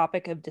big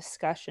topic of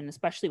discussion,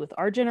 especially with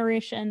our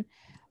generation,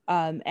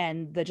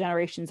 and the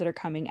generations that are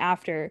coming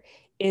after,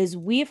 is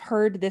we've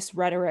heard this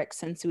rhetoric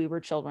since we were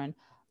children.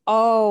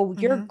 Oh,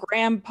 your Mm-hmm.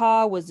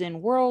 grandpa was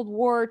in World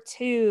War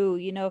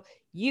II.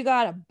 You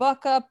got to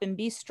buck up and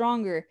be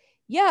stronger.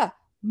 Yeah,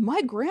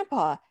 my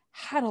grandpa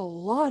had a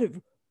lot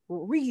of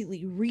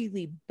really,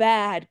 really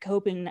bad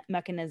coping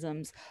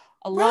mechanisms,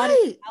 a lot of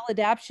Right.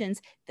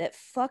 maladaptions that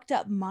fucked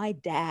up my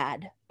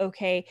dad.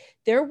 Okay.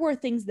 There were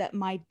things that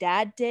my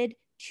dad did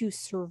to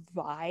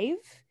survive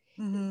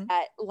Mm-hmm.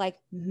 that like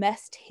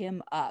messed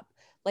him up.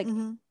 Like,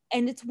 Mm-hmm.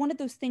 and it's one of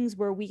those things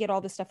where we get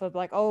all this stuff of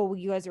like, oh,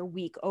 you guys are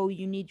weak. Oh,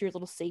 you need your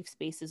little safe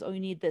spaces. Oh, you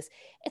need this.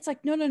 It's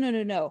like, no, no, no,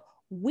 no, no.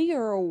 We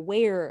are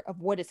aware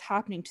of what is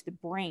happening to the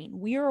brain.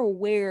 We are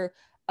aware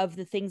of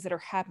the things that are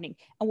happening.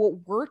 And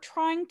what we're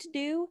trying to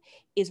do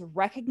is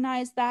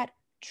recognize that,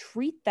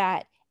 treat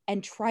that,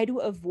 and try to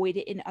avoid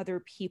it in other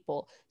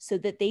people so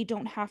that they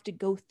don't have to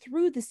go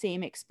through the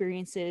same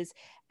experiences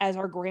as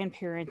our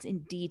grandparents in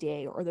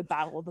D-Day or the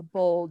Battle of the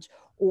Bulge,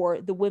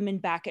 or the women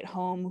back at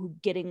home who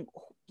getting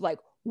like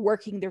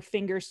working their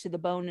fingers to the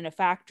bone in a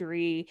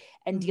factory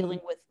and Mm-hmm. dealing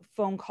with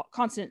phone call,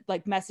 constant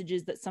like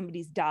messages that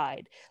somebody's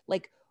died.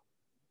 Like,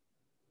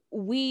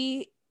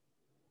 we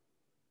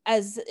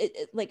as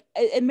like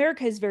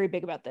America is very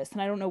big about this,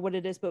 and I don't know what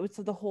it is, but it's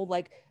the whole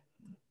like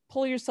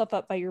pull yourself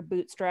up by your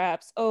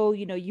bootstraps. Oh,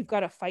 you know, you've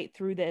got to fight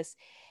through this.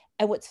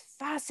 And what's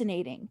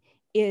fascinating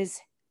is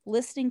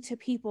listening to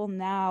people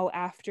now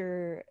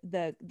after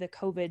the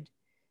COVID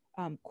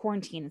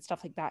quarantine and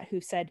stuff like that, who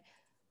said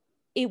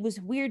it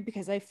was weird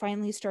because I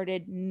finally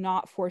started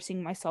not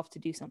forcing myself to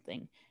do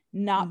something,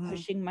 not Mm-hmm.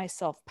 pushing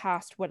myself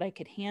past what I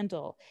could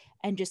handle,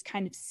 and just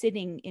kind of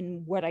sitting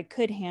in what I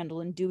could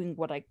handle and doing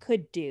what I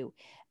could do,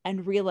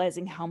 and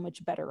realizing how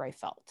much better I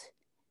felt,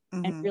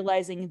 and Mm-hmm.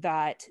 realizing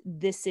that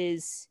this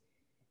is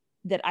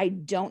that I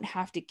don't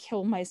have to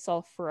kill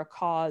myself for a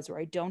cause, or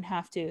I don't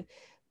have to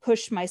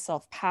push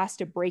myself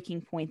past a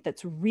breaking point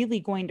that's really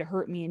going to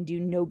hurt me and do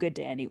no good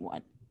to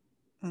anyone.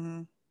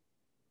 Mm-hmm.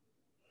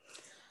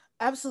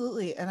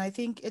 Absolutely. And I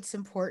think it's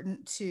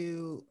important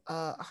to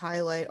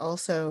highlight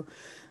also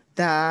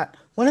that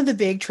one of the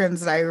big trends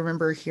that I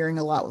remember hearing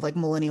a lot with like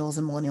millennials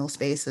and millennial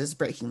spaces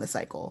breaking the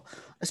cycle,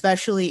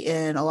 especially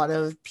in a lot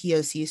of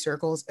POC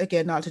circles.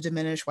 Again, not to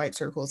diminish white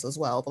circles as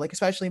well, but like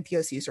especially in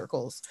POC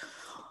circles,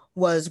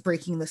 was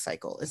breaking the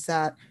cycle. Is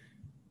that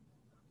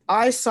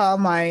I saw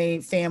my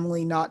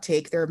family not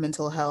take their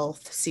mental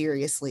health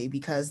seriously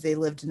because they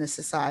lived in a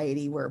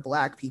society where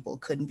Black people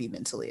couldn't be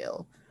mentally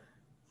ill,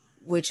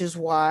 which is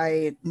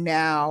why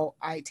now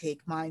I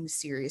take mine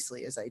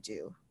seriously as I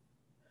do.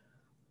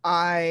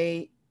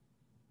 I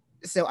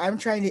so I'm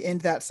trying to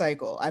end that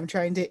cycle. I'm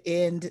trying to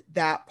end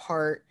that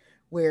part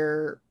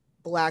where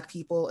Black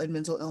people and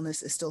mental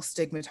illness is still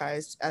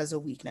stigmatized as a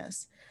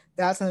weakness.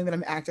 That's something that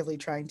I'm actively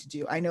trying to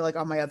do. I know, like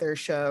on my other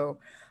show,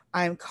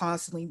 I'm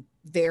constantly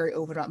very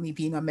open about me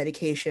being on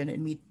medication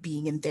and me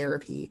being in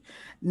therapy,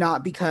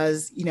 not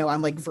because,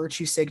 I'm like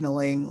virtue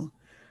signaling,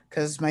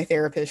 because my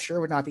therapist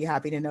sure would not be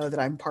happy to know that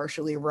I'm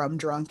partially rum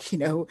drunk,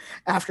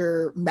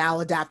 after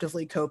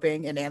maladaptively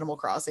coping in Animal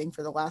Crossing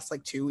for the last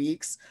like 2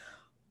 weeks,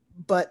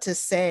 but to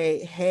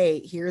say,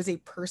 hey, here's a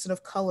person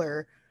of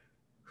color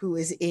who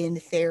is in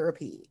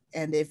therapy.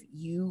 And if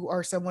you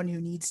are someone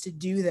who needs to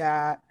do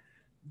that,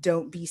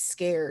 don't be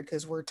scared,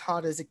 because we're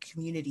taught as a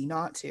community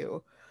not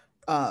to.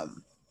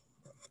 Um,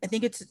 I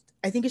think it's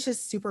I think it's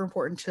just super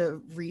important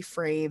to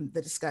reframe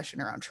the discussion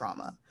around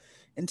trauma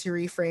and to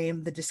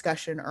reframe the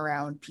discussion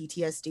around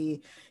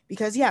PTSD,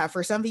 because yeah,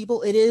 for some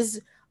people it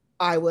is,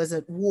 I was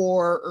at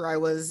war, or I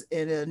was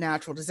in a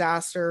natural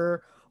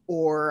disaster,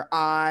 or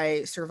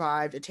I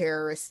survived a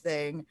terrorist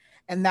thing,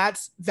 and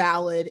that's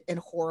valid and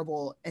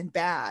horrible and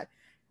bad.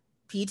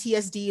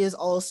 PTSD is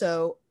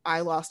also,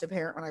 I lost a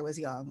parent when I was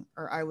young,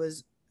 or I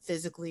was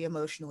physically,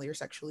 emotionally, or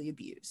sexually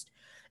abused.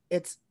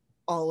 It's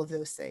all of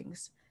those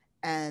things.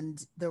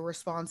 And the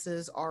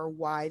responses are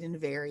wide and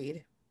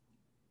varied.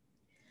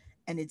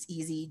 And it's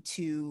easy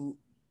to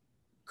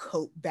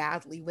cope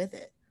badly with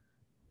it.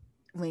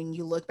 When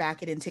you look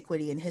back at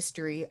antiquity and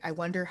history, I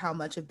wonder how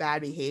much of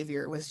bad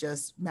behavior was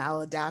just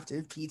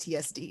maladaptive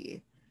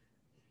PTSD.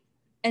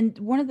 And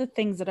one of the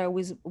things that I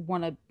always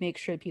want to make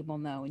sure people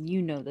know, and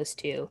you know this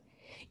too,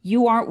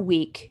 you aren't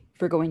weak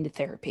for going to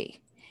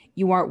therapy.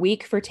 You aren't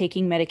weak for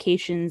taking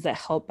medications that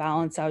help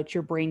balance out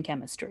your brain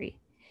chemistry.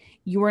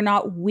 You are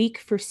not weak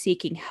for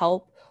seeking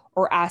help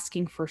or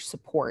asking for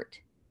support.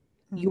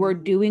 You are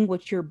Mm-hmm. doing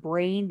what your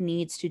brain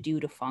needs to do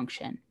to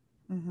function.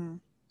 Mm-hmm.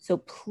 So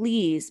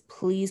please,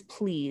 please,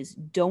 please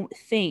don't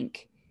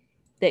think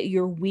that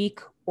you're weak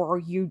or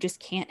you just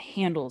can't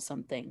handle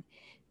something.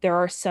 There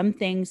are some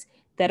things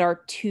that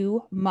are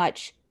too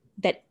much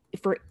that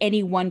for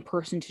any one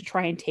person to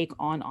try and take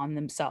on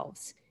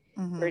themselves.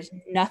 Mm-hmm. There's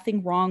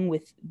nothing wrong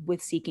with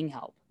seeking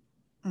help.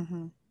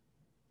 Mm-hmm.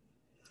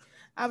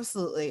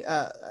 Absolutely.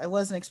 I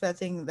wasn't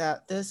expecting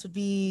that this would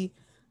be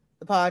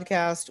the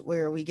podcast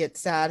where we get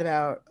sad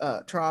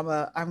about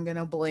trauma. I'm going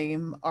to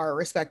blame our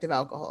respective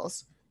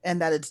alcohols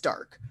and that it's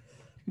dark.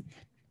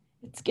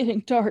 It's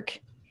getting dark.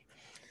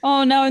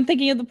 Oh, now I'm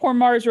thinking of the poor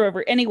Mars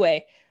rover.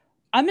 Anyway,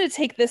 I'm going to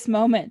take this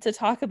moment to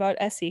talk about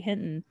S.E.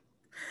 Hinton.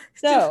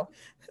 So,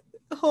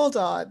 Hold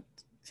on.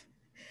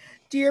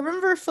 Do you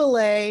remember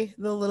Philae,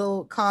 the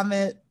little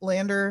comet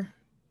lander?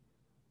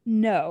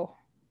 no.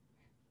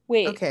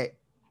 Wait, Okay,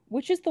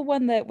 which is the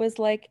one that was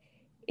like,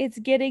 it's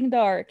getting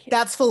dark?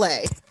 that's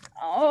Philae.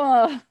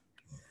 Oh,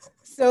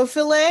 So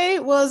Philae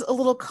was a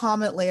little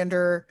comet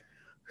lander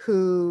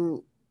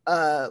who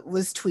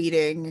was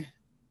tweeting.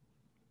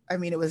 I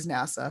mean, it was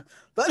NASA,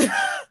 but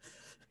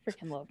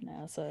Freaking love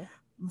NASA.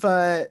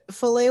 but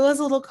Filet was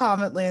a little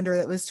comment lander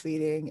that was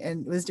tweeting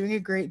and was doing a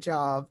great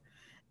job,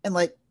 and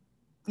like,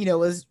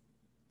 was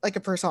like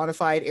a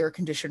personified air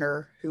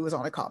conditioner who was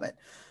on a comet.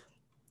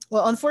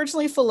 Well,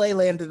 unfortunately, Filet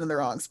landed in the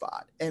wrong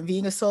spot, and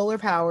being a solar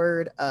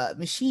powered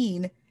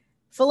machine,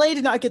 Filet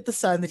did not get the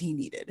sun that he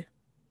needed.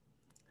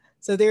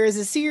 So there is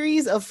a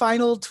series of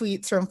final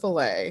tweets from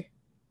Filet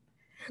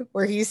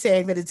where he's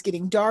saying that it's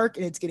getting dark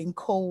and it's getting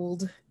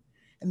cold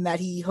and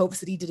that he hopes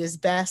that he did his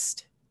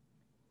best.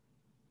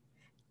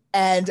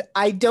 And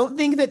I don't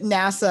think that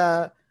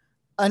NASA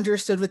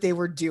understood what they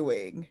were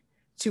doing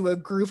to a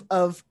group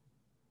of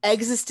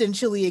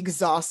existentially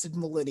exhausted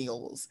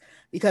millennials,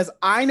 because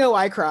I know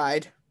I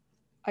cried.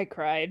 I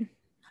cried.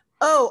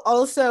 Oh,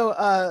 also,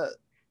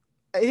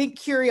 I think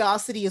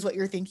Curiosity is what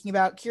you're thinking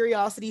about.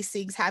 Curiosity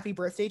sings happy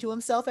birthday to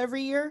himself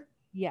every year.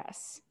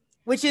 Yes.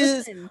 Which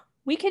is... Listen,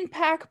 we can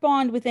pack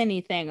bond with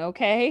anything,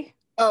 okay?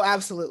 Oh,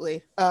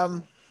 absolutely.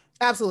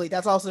 Absolutely.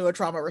 That's also a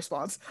trauma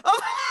response.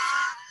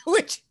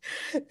 Which,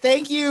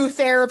 thank you,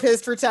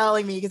 therapist, for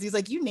telling me, because he's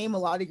like, you name a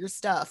lot of your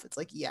stuff. It's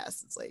like,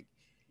 yes. It's like,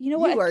 you know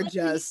what? You are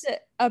just... We need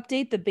to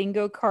update the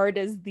bingo card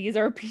as these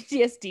are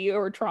PTSD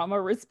or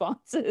trauma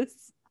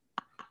responses.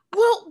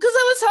 Well, because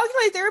I was talking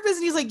to my therapist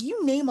and he's like,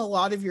 you name a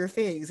lot of your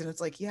things. And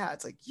it's like, yeah,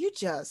 it's like, you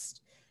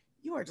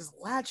are just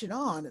latching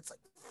on. It's like,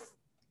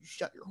 you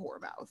shut your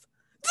whore mouth.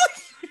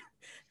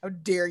 How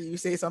dare you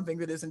say something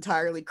that is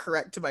entirely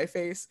correct to my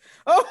face?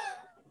 Oh,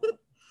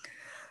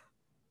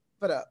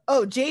 but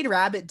Jade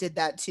Rabbit did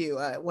that too.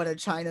 One of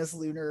China's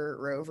lunar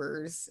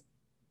rovers,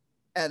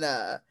 and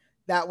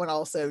that one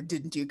also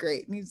didn't do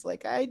great. And he's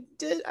like, I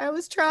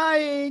was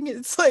trying.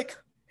 It's like,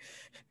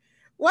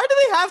 why do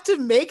they have to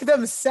make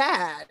them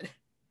sad?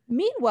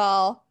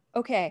 Meanwhile,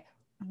 okay,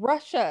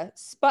 Russia,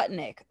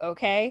 Sputnik,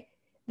 okay?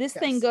 This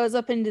thing goes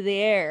up into the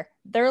air.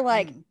 They're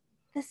like,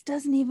 this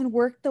doesn't even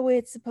work the way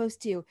it's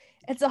supposed to.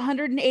 It's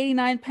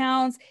 189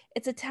 pounds.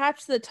 It's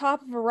attached to the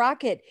top of a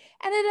rocket.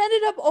 And it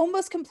ended up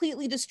almost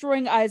completely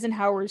destroying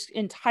Eisenhower's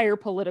entire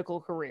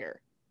political career.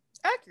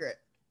 Accurate.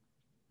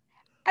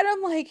 And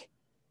I'm like,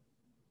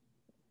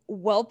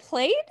 well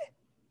played?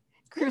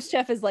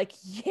 Khrushchev is like,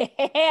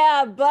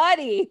 yeah,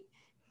 buddy.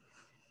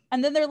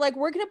 And then they're like,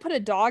 we're going to put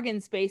a dog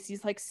in space.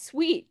 He's like,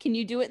 sweet. Can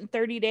you do it in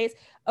 30 days?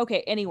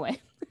 Okay,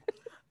 anyway.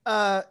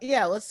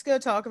 Yeah, let's go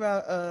talk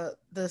about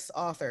this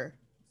author.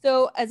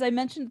 So, as I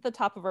mentioned at the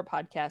top of our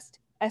podcast,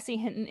 S.E.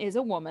 Hinton is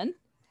a woman.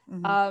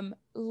 Mm-hmm.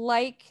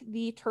 Like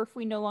the TERF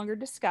we no longer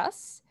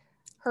discuss,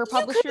 her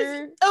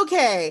publisher...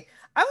 Okay,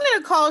 I'm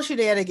going to call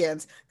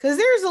shenanigans, because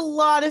there's a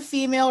lot of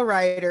female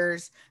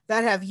writers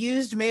that have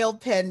used male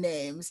pen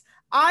names.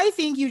 I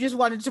think you just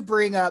wanted to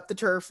bring up the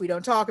TERF we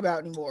don't talk about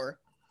anymore.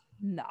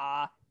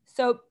 Nah.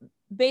 So,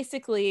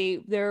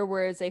 basically, there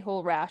was a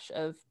whole rash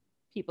of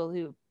people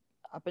who,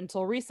 up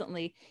until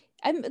recently...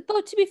 though,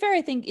 to be fair,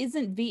 I think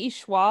isn't V.E.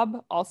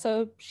 Schwab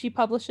also, she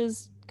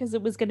publishes because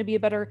it was going to be a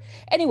better...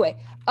 Anyway,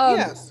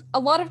 yes. A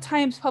lot of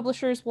times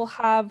publishers will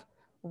have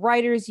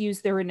writers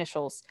use their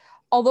initials.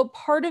 Although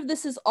part of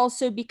this is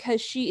also because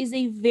she is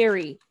a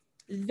very,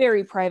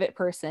 very private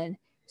person.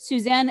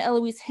 Suzanne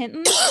Eloise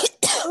Hinton,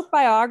 her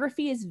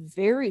biography is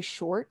very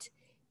short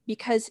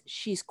because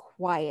she's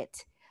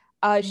quiet.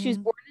 She was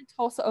born in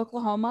Tulsa,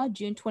 Oklahoma,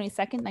 June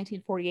 22nd,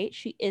 1948.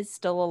 She is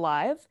still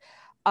alive.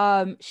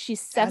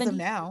 She's 70 as of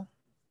now.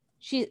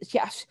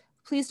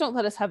 Please don't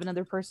let us have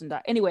another person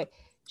die. Anyway,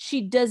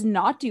 she does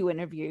not do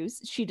interviews.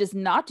 She does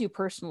not do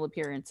personal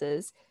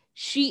appearances.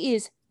 She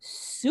is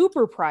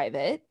super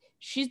private.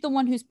 She's the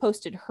one who's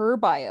posted her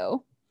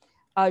bio.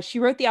 She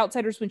wrote The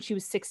Outsiders when she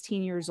was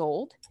 16 years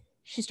old.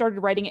 She started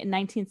writing it in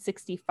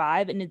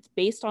 1965, and it's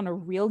based on a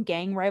real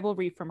gang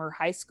rivalry from her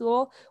high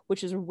school,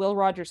 which is Will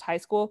Rogers High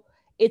School.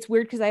 It's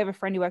weird because I have a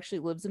friend who actually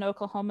lives in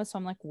Oklahoma, so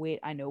I'm like, wait,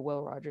 I know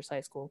Will Rogers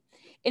High School.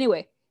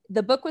 Anyway,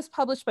 the book was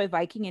published by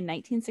Viking in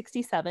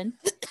 1967.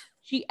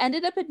 She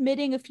ended up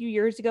admitting a few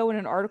years ago in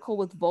an article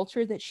with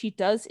Vulture that she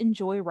does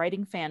enjoy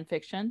writing fan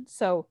fiction.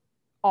 So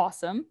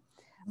awesome.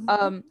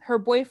 Her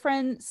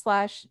boyfriend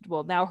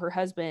now her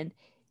husband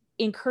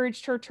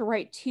encouraged her to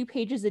write 2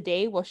 pages a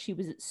day while she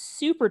was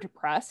super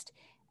depressed.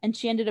 And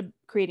she ended up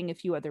creating a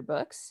few other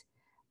books.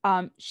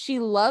 She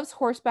loves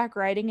horseback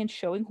riding and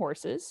showing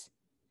horses.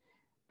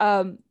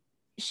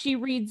 She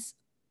reads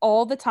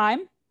all the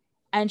time.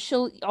 And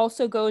she'll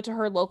also go to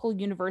her local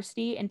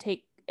university and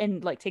take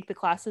the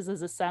classes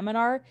as a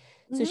seminar.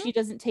 So she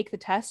doesn't take the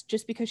test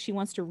just because she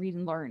wants to read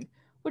and learn,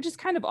 which is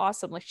kind of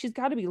awesome. Like, she's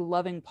got to be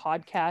loving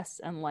podcasts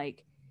and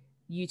like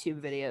YouTube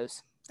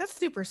videos. That's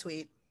super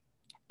sweet.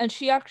 And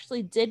she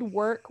actually did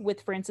work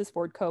with Francis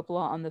Ford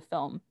Coppola on the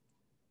film.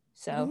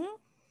 So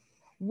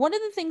one of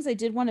the things I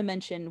did want to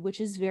mention,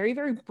 which is very,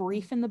 very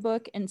brief in the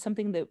book and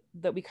something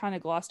that we kind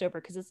of glossed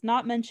over because it's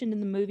not mentioned in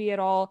the movie at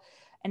all.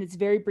 And it's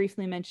very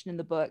briefly mentioned in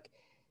the book.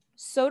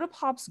 Soda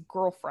Pop's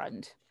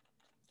girlfriend.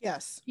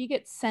 Yes. She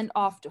gets sent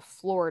off to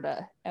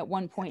Florida at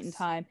one point in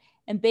time.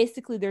 And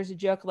basically there's a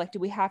joke like, do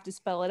we have to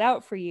spell it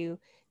out for you?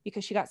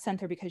 because she got sent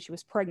there because she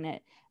was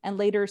pregnant. And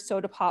later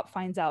Soda Pop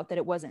finds out that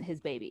it wasn't his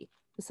baby,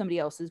 it was somebody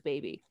else's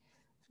baby.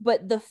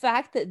 But the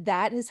fact that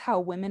that is how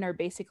women are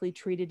basically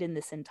treated in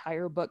this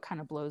entire book kind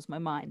of blows my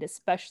mind,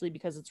 especially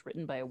because it's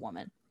written by a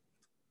woman.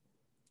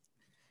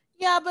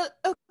 Yeah, but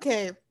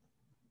okay.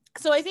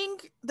 So I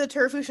think the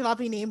turf who shall not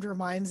be named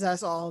reminds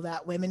us all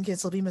that women can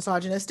still be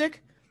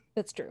misogynistic.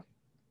 That's true.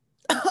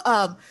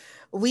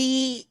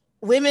 We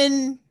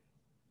women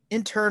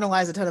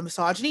internalize a ton of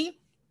misogyny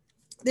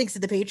thanks to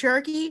the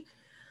patriarchy,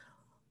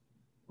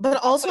 but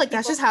also like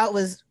that's just how it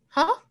was.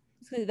 Huh?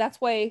 That's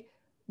why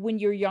when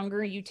you're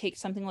younger, you take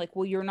something like,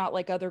 well, you're not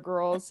like other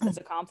girls as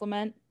a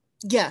compliment.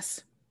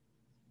 Yes.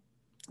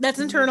 That's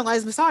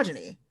internalized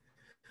misogyny.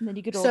 And then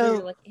you get older,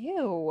 you're like,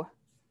 ew.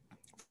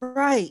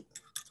 Right.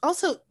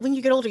 Also, when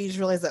you get older, you just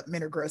realize that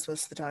men are gross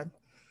most of the time.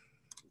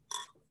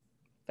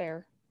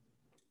 Fair.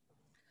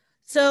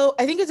 So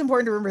I think it's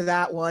important to remember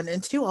that one.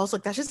 And two, also,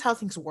 like, that's just how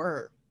things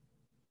were.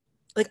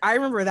 Like, I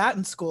remember that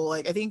in school.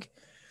 Like, I think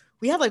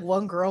we had like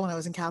one girl when I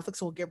was in Catholic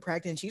school get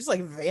pregnant. She's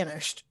like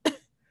vanished.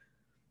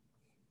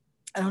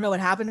 I don't know what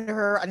happened to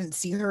her. I didn't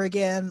see her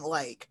again.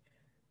 Like,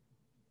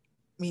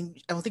 I mean,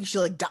 I don't think she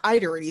like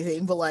died or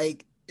anything, but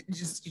like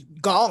just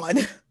gone.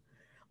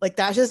 Like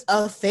that's just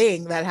a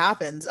thing that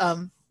happens.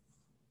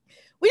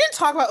 We didn't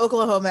talk about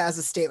Oklahoma as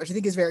a state, which I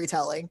think is very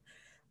telling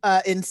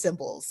in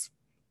symbols.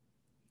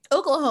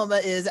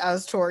 Oklahoma is,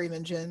 as Tori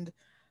mentioned,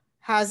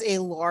 has a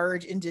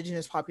large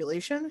indigenous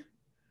population,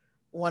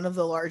 one of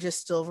the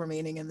largest still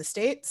remaining in the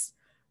states,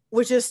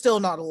 which is still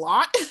not a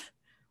lot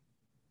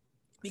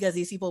because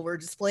these people were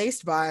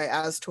displaced by,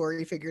 as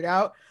Tori figured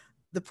out,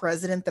 the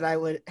president that I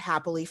would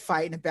happily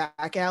fight in a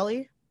back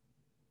alley.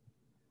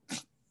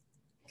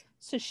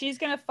 So she's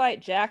gonna fight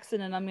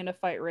Jackson, and I'm gonna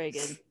fight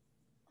Reagan.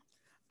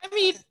 I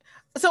mean,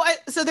 so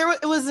there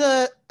it was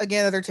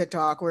again another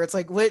TikTok where it's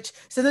like, which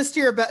send this to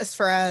your best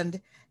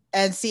friend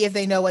and see if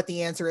they know what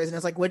the answer is, and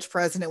it's like which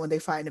president would they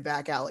fight in a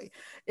back alley?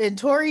 And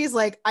Tori's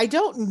like, I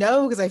don't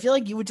know because I feel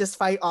like you would just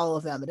fight all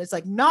of them, and it's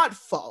like not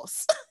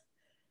false.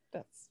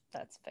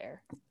 That's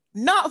fair.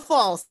 Not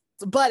false,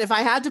 but if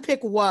I had to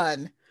pick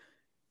one,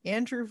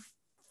 Andrew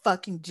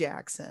fucking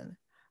Jackson,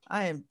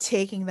 I am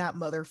taking that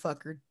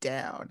motherfucker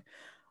down.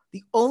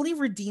 The only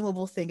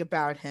redeemable thing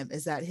about him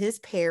is that his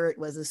parrot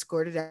was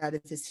escorted out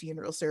of his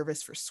funeral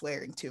service for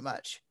swearing too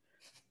much.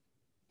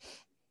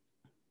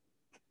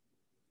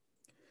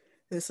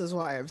 This is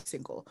why I'm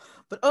single.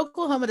 But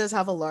Oklahoma does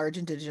have a large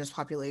indigenous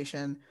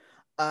population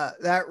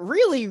that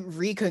really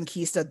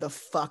reconquisted the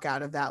fuck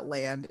out of that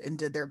land and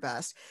did their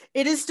best.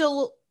 It is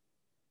still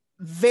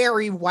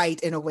very white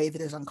in a way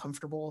that is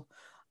uncomfortable.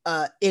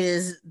 It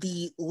is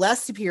the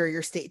less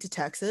superior state to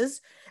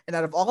Texas. And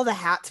out of all the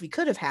hats we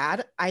could have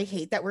had, I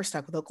hate that we're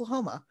stuck with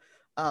Oklahoma.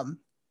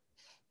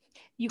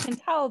 You can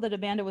tell that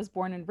Amanda was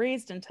born and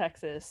raised in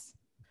Texas.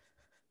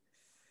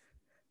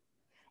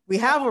 We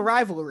have a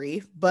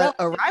rivalry, but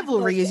a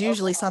rivalry is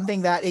usually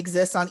something that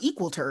exists on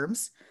equal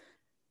terms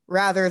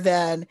rather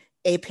than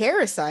a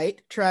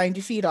parasite trying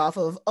to feed off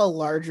of a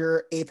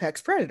larger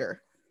apex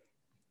predator.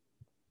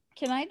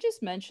 Can I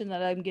just mention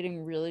that I'm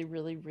getting really,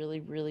 really, really,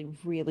 really,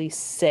 really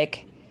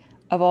sick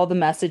of all the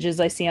messages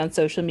I see on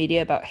social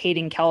media about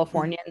hating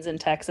Californians in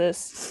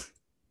Texas?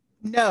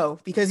 No,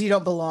 because you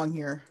don't belong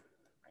here.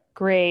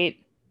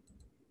 Great.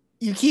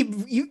 You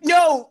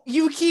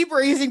keep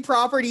raising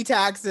property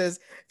taxes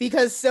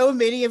because so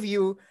many of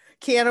you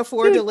can't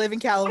afford to live in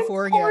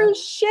California. I'm poor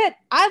as shit.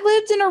 I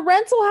lived in a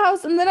rental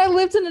house and then I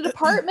lived in an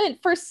apartment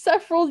for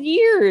several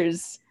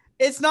years.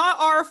 It's not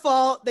our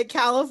fault that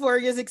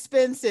California is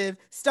expensive.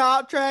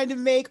 Stop trying to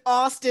make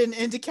Austin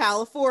into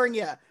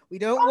California. We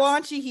don't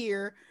want you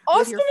here.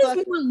 Austin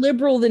is more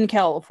liberal than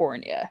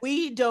California.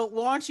 We don't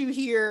want you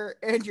here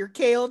and your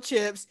kale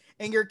chips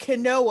and your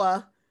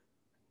quinoa.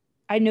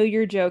 I know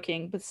you're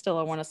joking, but still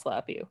I want to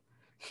slap you.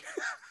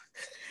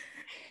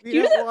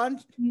 You don't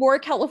want more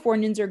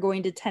Californians are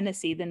going to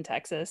Tennessee than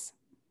Texas.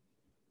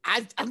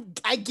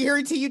 I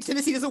guarantee you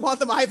Tennessee doesn't want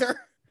them either.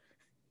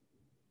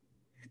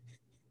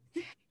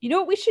 You know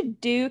what we should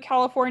do,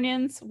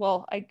 Californians?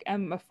 Well,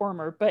 I'm a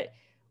former, but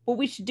what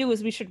we should do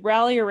is we should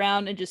rally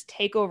around and just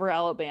take over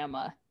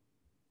Alabama.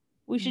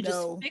 We should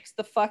just fix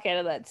the fuck out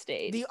of that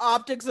state. The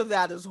optics of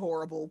that is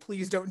horrible.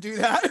 Please don't do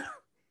that.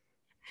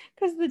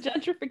 Because the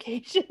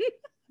gentrification.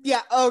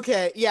 Yeah,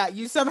 okay. Yeah,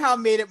 you somehow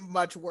made it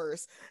much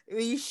worse.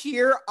 The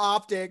sheer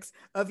optics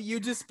of you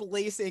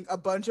displacing a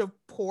bunch of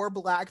poor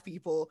black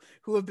people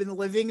who have been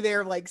living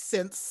there like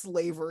since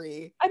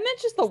slavery. I meant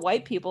just the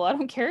white people. I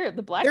don't care.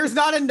 The black There's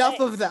not enough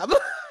of them.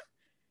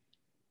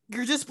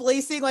 You're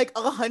displacing like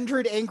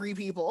 100 angry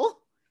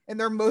people, and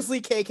they're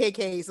mostly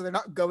KKK, so they're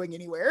not going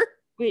anywhere.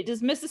 Wait,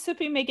 does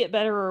Mississippi make it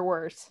better or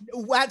worse?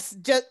 That's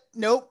just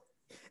nope.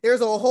 There's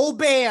a whole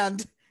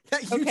band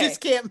that you just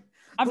can't.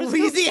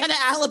 Louisiana,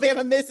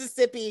 Alabama,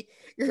 Mississippi.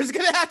 You're just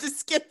gonna have to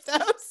skip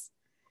those.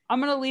 I'm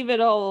gonna leave it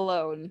all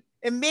alone.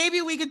 And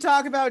maybe we could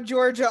talk about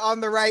Georgia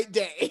on the right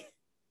day.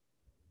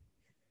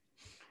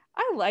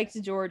 I liked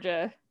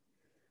Georgia.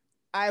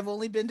 I've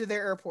only been to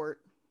their airport.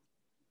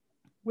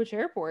 Which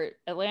airport?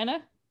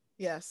 Atlanta?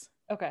 Yes.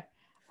 Okay.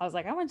 I was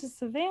like, I went to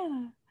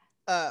Savannah.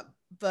 Uh,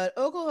 but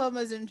Oklahoma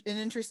is an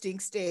interesting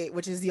state,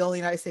 which is the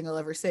only nice thing I'll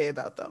ever say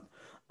about them.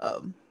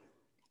 Um,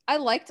 I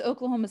liked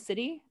Oklahoma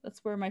City.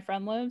 That's where my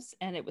friend lives,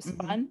 and it was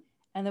mhm, fun.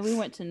 And then we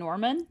went to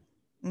Norman,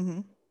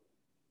 mhm.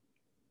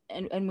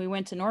 and we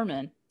went to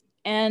Norman.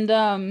 And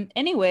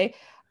anyway,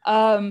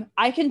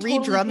 I can Ree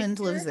totally Drummond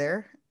lives picture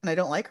there, and I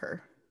don't like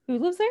her. who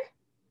lives there.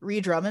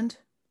 Ree Drummond?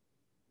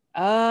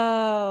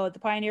 Oh, the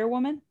Pioneer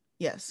Woman.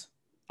 Yes.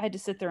 I had to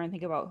sit there and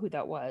think about who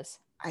that was.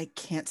 I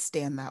can't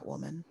stand that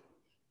woman.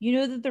 You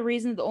know that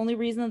the only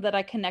reason that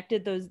I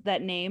connected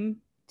that name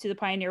to the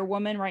Pioneer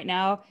Woman right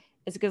now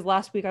is because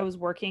last week I was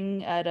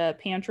working at a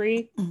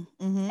pantry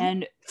Mm-hmm.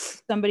 and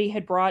somebody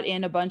had brought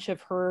in a bunch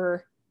of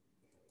her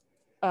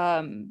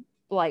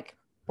like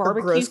Her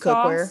barbecue gross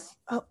cookware. sauce.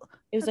 Oh,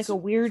 It was like that's a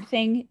weird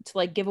thing to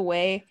like give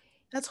away.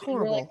 that's And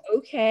we're like, horrible.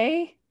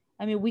 okay.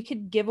 I mean, we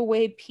could give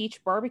away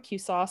peach barbecue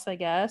sauce, I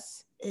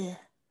guess. Eh.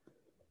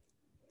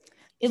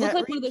 It looked Yeah,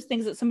 like one of those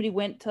things that somebody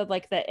went to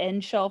like the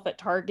end shelf at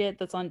Target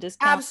that's on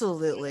discount.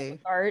 absolutely.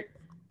 Cart.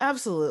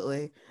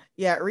 Absolutely.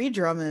 Yeah, Ree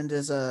Drummond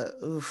is a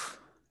oof.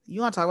 You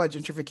want to talk about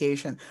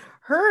gentrification?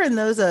 Her and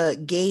those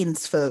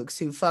Gaines folks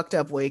who fucked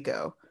up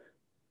Waco.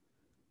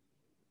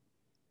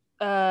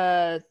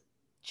 Uh,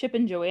 Chip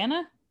and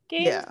Joanna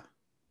games. Yeah.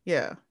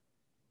 Yeah.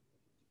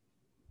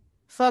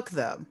 Fuck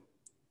them.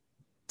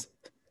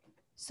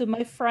 So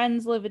my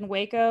friends live in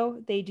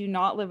Waco. They do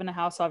not live in a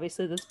house,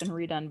 obviously, that's been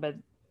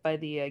redone by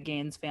the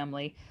Gaines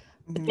family.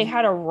 But they Hmm.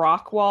 had a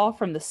rock wall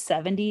from the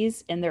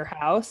 70s in their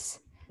house,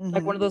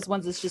 like one Hmm. of those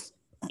ones that's just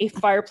a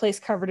fireplace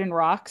covered in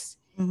rocks.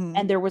 Hmm.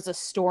 And there was a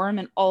storm,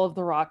 and all of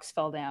the rocks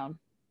fell down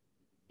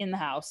in the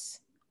house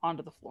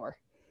onto the floor.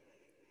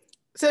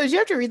 So did you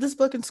have to read this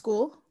book in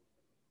school?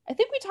 I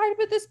think we talked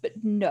about this, but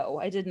no,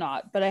 I did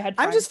not. But I had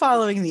I'm friends. just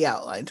following the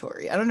outline,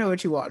 Tori. I don't know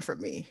what you want from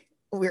me.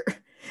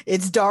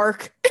 It's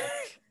dark.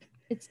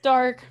 It's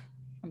dark.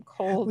 I'm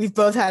cold. We've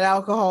both had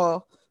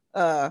alcohol.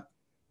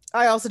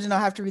 I also did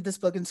not have to read this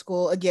book in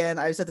school. Again,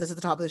 I said this at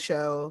the top of the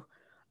show.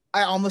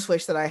 I almost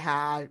wish that I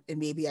had, and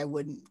maybe I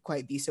wouldn't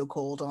quite be so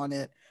cold on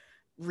it.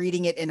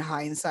 Reading it in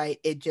hindsight,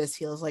 it just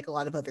feels like a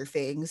lot of other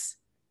things.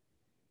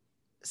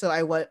 So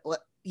I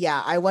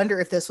wonder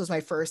if this was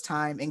my first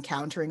time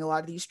encountering a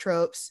lot of these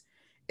tropes,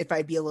 if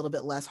I'd be a little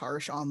bit less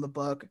harsh on the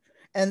book.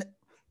 And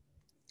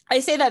I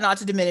say that not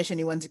to diminish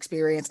anyone's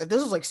experience. If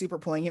this was like super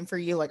poignant for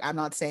you, like I'm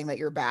not saying that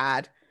you're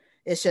bad.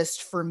 It's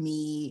just for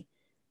me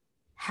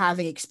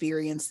having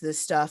experienced this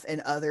stuff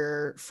in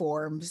other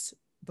forms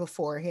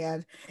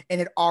beforehand, and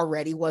it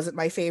already wasn't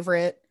my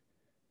favorite.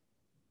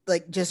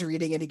 Like just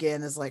reading it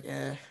again is like,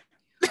 eh.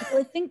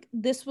 Well, I think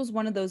this was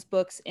one of those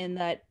books in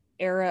that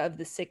era of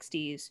the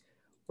 60s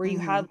where you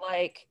Mm-hmm. had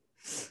like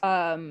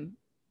um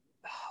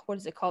what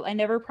is it called? I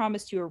Never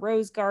Promised You a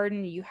Rose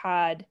Garden. You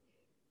had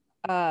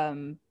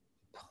um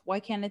why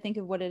can't I think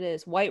of what it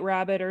is? White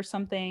Rabbit or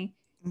something.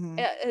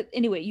 Mm-hmm.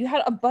 Anyway, you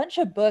had a bunch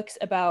of books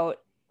about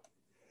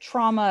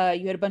trauma,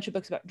 you had a bunch of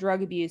books about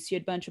drug abuse, you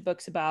had a bunch of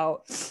books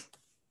about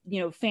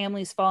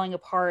families falling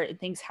apart and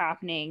things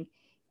happening,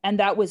 and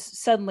that was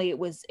suddenly it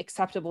was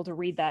acceptable to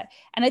read that.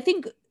 And I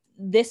think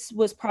this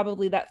was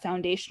probably that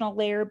foundational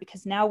layer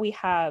because now we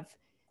have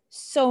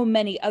so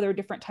many other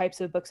different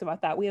types of books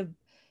about that. We have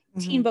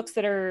teen Mm-hmm. books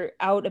that are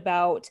out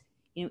about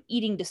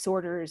eating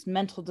disorders,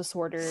 mental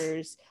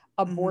disorders,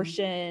 Mm-hmm.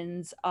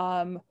 abortions,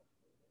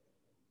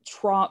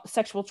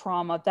 sexual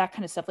trauma, that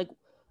kind of stuff. Like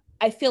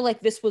I feel like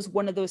this was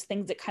one of those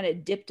things that kind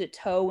of dipped a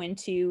toe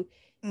into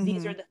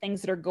these Mm-hmm. are the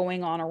things that are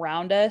going on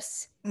around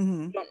us.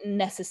 Mm-hmm. You don't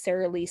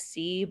necessarily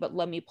see, but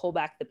let me pull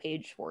back the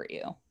page for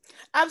you.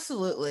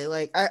 Absolutely.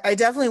 Like I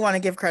definitely want to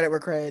give credit where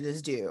credit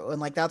is due.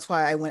 And like that's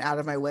why I went out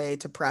of my way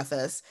to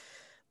preface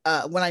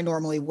when I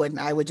normally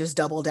wouldn't. I would just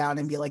double down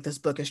and be like, this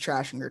book is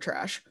trash and you're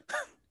trash.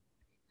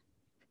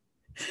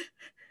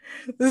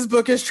 This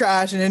book is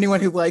trash, and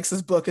anyone who likes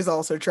this book is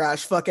also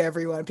trash. Fuck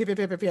everyone. Pew, pew,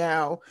 pew, pew,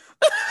 pew.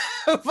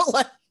 But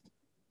like,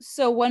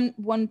 So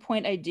one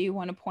point I do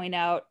want to point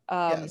out,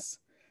 yes.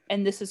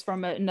 and this is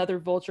from another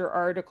Vulture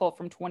article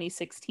from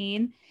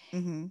 2016.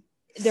 Mm-hmm.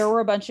 There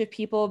were a bunch of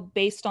people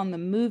based on the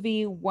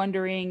movie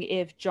wondering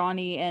if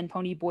Johnny and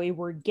Ponyboy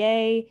were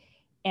gay,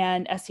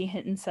 and S.E.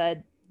 Hinton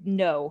said,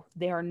 no,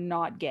 they are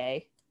not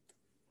gay.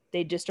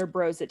 They just are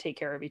bros that take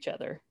care of each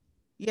other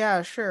Yeah,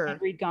 and sure.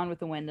 read Gone with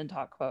the Wind and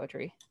talk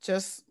poetry.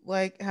 Just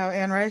like how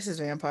Anne Rice's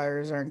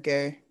vampires aren't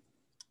gay.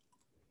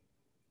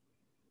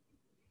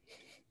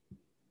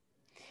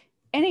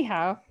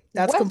 Anyhow,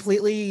 That's what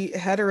completely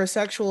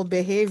heterosexual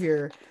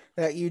behavior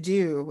that you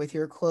do with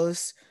your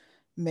close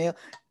male.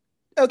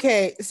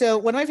 Okay, so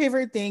one of my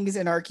favorite things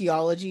in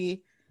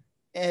archaeology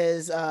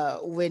is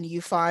when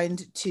you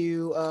find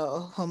two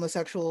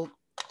homosexual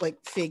like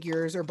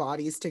figures or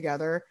bodies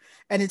together,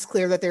 and it's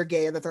clear that they're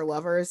gay and that they're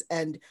lovers,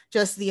 and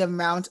just the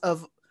amount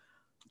of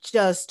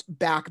just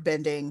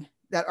backbending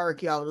that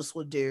archaeologists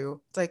will do.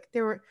 It's like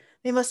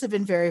they must have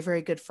been very,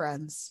 very good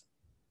friends.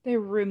 they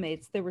were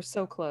roommates, they were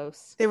so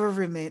close. They were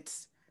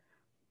roommates.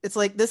 It's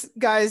like this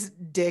guy's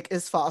dick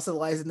is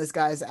fossilized in this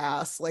guy's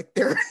ass. Like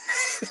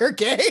they're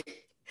gay.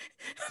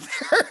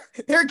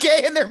 they're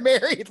gay and they're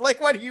married. Like,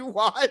 what do you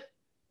want?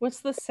 What's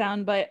the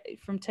soundbite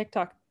from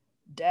TikTok?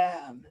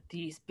 Damn,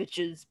 these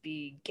bitches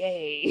be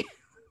gay.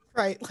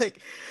 Right.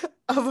 Like,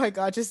 oh my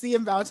god, just the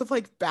amount of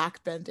like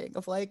backbending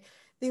of like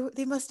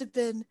they must have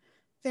been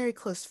very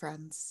close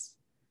friends.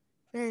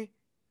 Very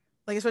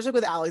like, especially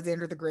with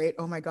Alexander the Great.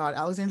 Oh my god,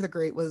 Alexander the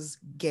Great was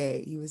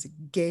gay. He was a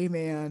gay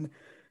man.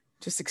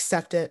 Just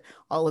accept it.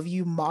 All of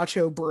you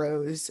macho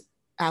bros.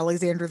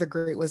 Alexander the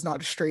Great was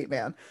not a straight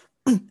man.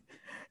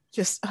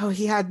 Just, oh,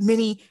 he had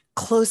many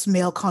close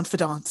male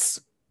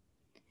confidants.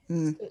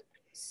 Mm.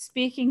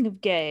 Speaking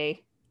of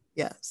gay.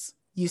 Yes.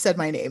 You said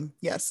my name.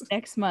 Yes.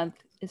 Next month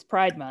is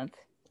Pride Month.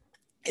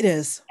 It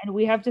is. And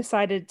we have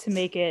decided to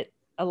make it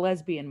a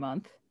lesbian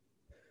month.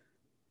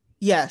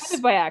 Yes. Kind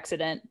of by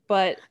accident,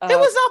 but it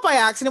was not by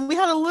accident. We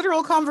had a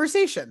literal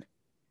conversation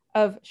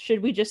of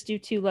should we just do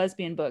 2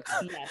 lesbian books?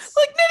 Yes.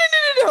 Like,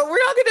 no. We're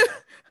not gonna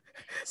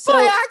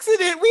by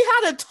accident. We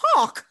had a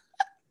talk.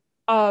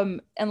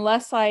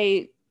 Unless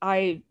I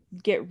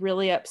get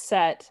really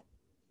upset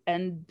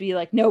and be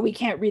like, no, we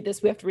can't read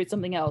this. We have to read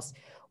something else.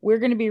 We're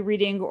going to be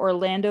reading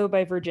Orlando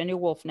by Virginia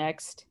Woolf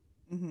next,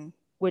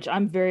 which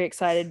I'm very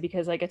excited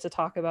because I get to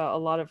talk about a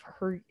lot of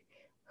her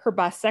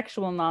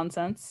bisexual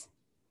nonsense,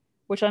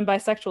 which I'm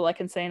bisexual. I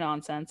can say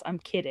nonsense. I'm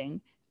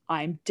kidding.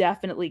 I'm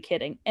definitely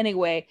kidding.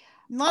 Anyway.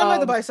 Not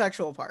about the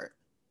bisexual part.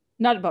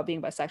 Not about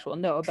being bisexual.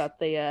 No, about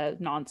the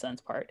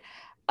nonsense part.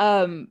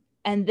 And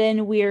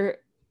then we're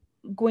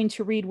going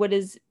to read what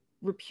is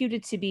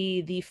reputed to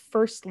be the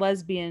first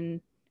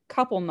lesbian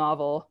couple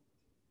novel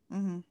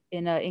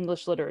in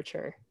English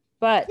literature.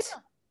 But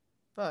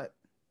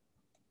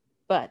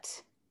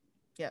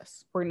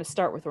yes, we're going to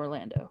start with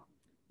Orlando.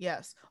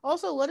 Yes.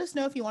 Also, let us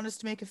know if you want us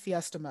to make a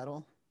Fiesta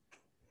medal.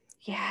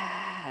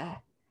 Yeah.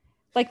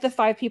 Like the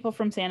 5 people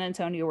from San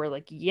Antonio were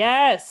like,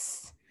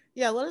 yes.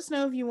 Yeah, let us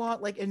know if you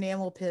want like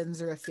enamel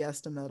pins or a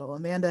Fiesta medal.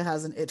 Amanda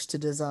has an itch to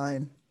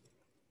design.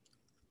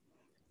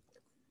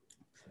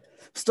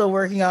 Still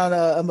working on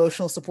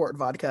emotional support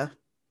vodka.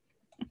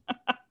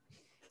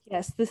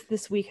 Yes,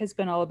 this week has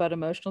been all about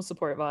emotional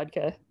support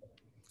vodka.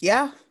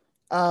 Yeah.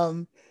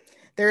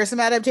 There are some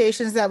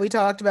adaptations that we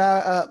talked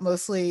about,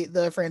 mostly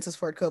the Francis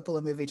Ford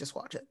Coppola movie. Just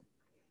watch it.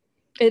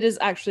 It is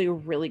actually a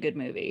really good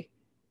movie.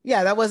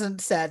 Yeah, that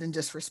wasn't said in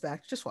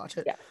disrespect. Just watch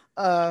it.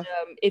 Yeah.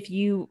 If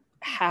you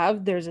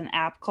there's an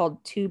app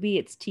called Tubi.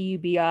 It's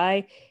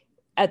TUBI.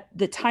 At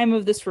the time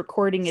of this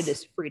recording, it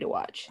is free to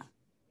watch.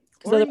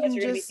 Because otherwise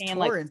you're going to be paying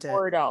like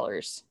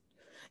 $4.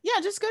 Yeah,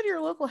 just go to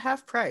your local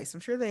half price. I'm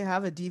sure they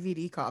have a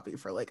DVD copy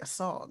for like a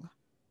song.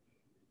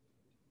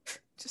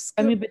 Just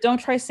go. I mean, but don't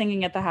try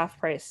singing at the half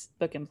price,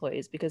 book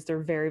employees, because they're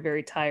very,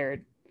 very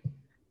tired.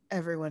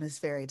 Everyone is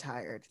very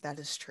tired. That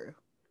is true.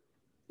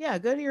 Yeah,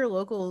 go to your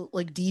local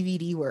like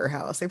DVD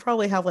warehouse. They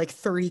probably have like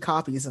 30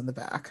 copies in the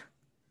back.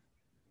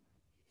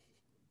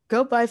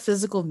 Go buy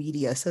physical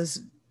media,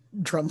 says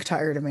drunk,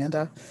 tired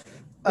Amanda.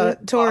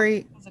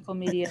 Tori, physical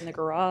media in the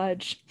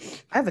garage.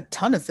 I have a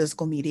ton of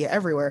physical media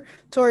everywhere.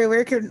 Tori,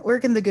 where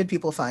can the good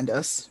people find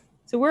us?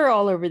 So we're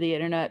all over the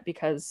internet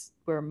because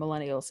we're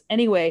millennials.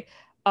 Anyway,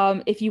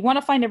 if you want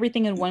to find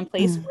everything in one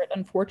place, we're at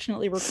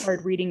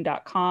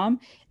unfortunatelyrequiredreading.com.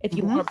 If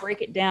you want to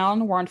break it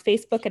down, we're on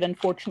Facebook at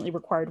Unfortunately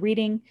Required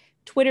Reading,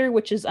 Twitter,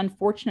 which is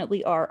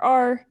Unfortunately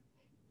RR,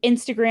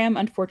 Instagram,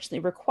 Unfortunately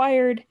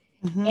Required.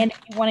 And if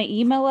you want to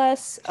email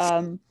us,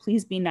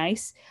 please be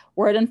nice.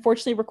 We're at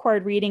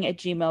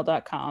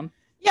unfortunatelyrequiredreading@gmail.com.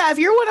 Yeah, if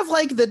you're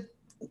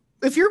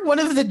one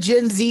of the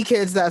Gen Z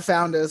kids that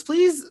found us,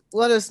 please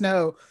let us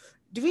know.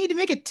 Do we need to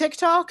make a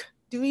TikTok?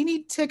 Do we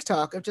need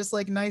TikTok of just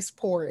like nice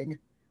pouring?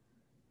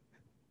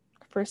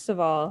 First of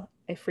all,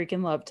 I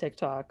freaking love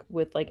TikTok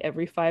with like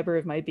every fiber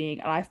of my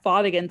being. And I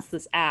fought against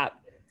this app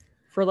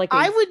for like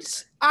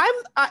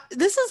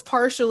this is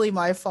partially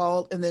my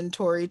fault, and then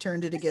Tori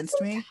turned it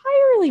against me.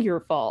 Entirely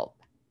your fault.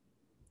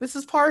 This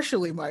is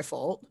partially my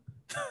fault.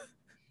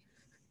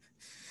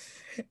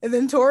 And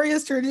then Tori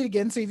has turned it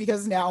against me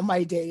because now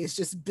my day is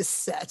just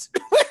beset.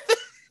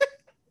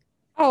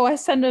 Oh, I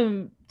send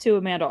them to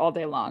Amanda all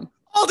day long.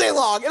 All day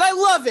long, and I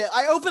love it.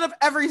 I open up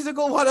every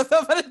single one of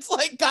them, and it's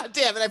like, God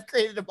damn it, I've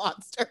created a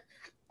monster.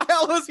 I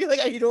almost feel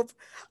like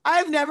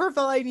I've never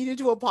felt I needed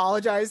to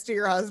apologize to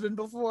your husband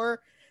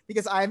before,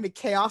 because I'm a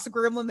chaos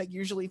gremlin that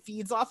usually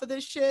feeds off of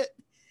this shit.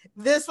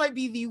 This might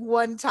be the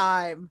one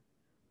time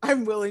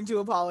I'm willing to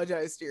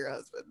apologize to your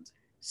husband.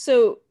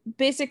 So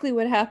basically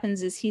what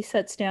happens is he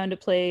sits down to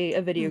play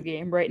a video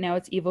game. Right now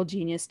it's Evil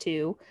Genius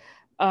 2.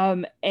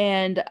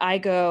 And I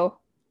go,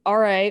 all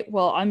right,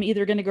 well, I'm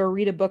either going to go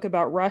read a book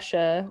about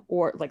Russia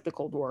or like the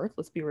Cold War,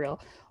 let's be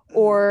real,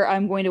 or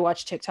I'm going to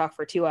watch TikTok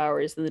for 2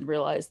 hours and then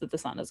realize that the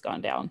sun has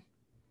gone down.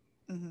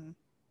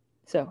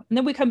 So, and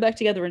then we come back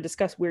together and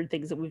discuss weird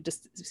things that we've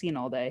just seen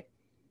all day.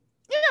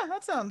 Yeah,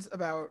 that sounds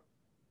about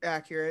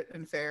accurate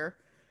and fair.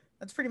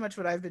 That's pretty much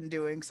what I've been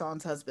doing,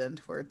 San's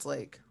husband, where it's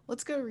like,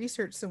 let's go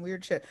research some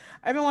weird shit.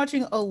 I've been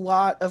watching a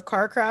lot of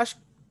car crash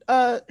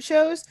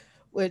shows,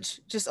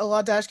 which just a lot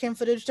of dash cam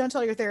footage. Don't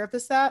tell your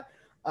therapist that.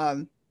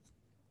 Um,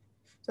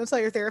 don't tell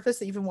your therapist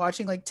that you've been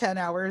watching like 10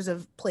 hours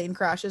of plane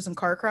crashes and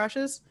car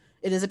crashes.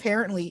 It is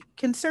apparently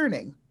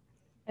concerning.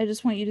 I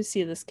just want you to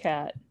see this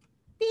cat.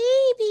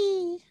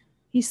 Baby.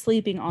 He's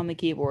sleeping on the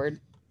keyboard.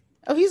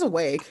 Oh, he's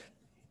awake.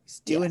 He's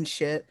doing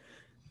shit.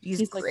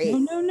 He's great.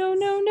 Like,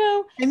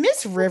 no. I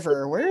miss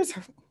River.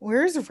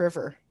 Where's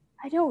River?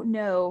 I don't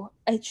know.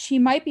 She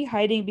might be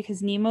hiding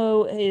because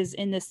Nemo is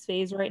in this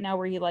phase right now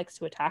where he likes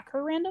to attack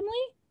her randomly.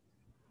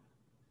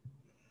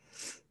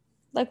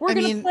 Like, we're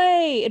going to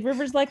play. And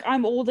River's like,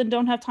 I'm old and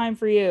don't have time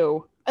for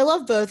you. I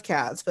love both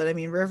cats, but I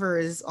mean, River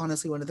is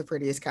honestly one of the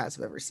prettiest cats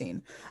I've ever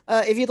seen.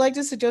 If you'd like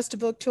to suggest a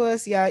book to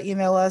us,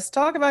 email us.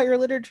 Talk about your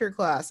literature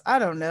class. I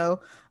don't know.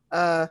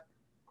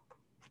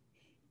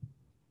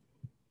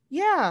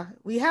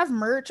 We have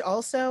merch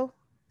also.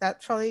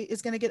 That probably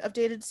is going to get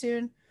updated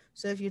soon.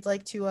 So if you'd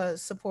like to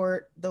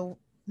support the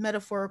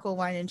Metaphorical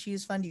Wine and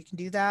Cheese Fund, you can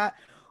do that.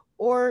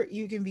 Or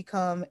you can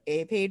become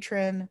a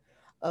patron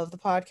of the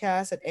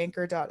podcast at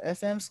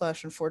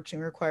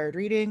anchor.fm/unfortunately required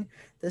reading.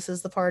 This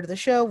is the part of the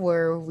show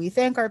where we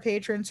thank our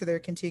patrons for their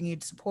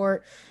continued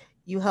support.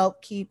 You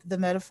help keep the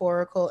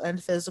metaphorical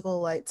and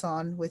physical lights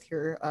on with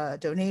your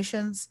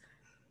donations.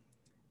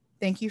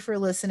 Thank you for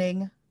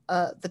listening.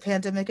 The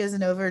pandemic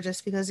isn't over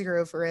just because you're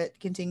over it.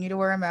 Continue to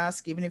wear a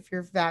mask even if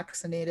you're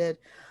vaccinated.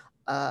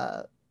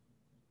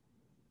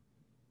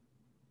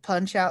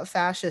 Punch out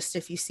fascist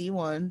if you see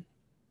one.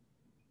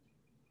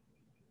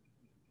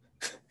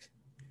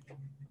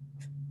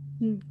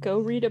 Go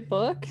read a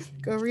book.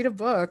 Go read a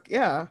book.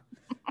 Yeah.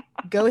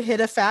 Go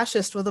hit a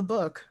fascist with a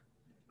book.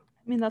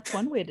 I mean, that's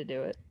one way to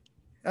do it.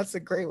 That's a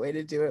great way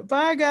to do it.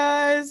 Bye,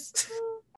 guys.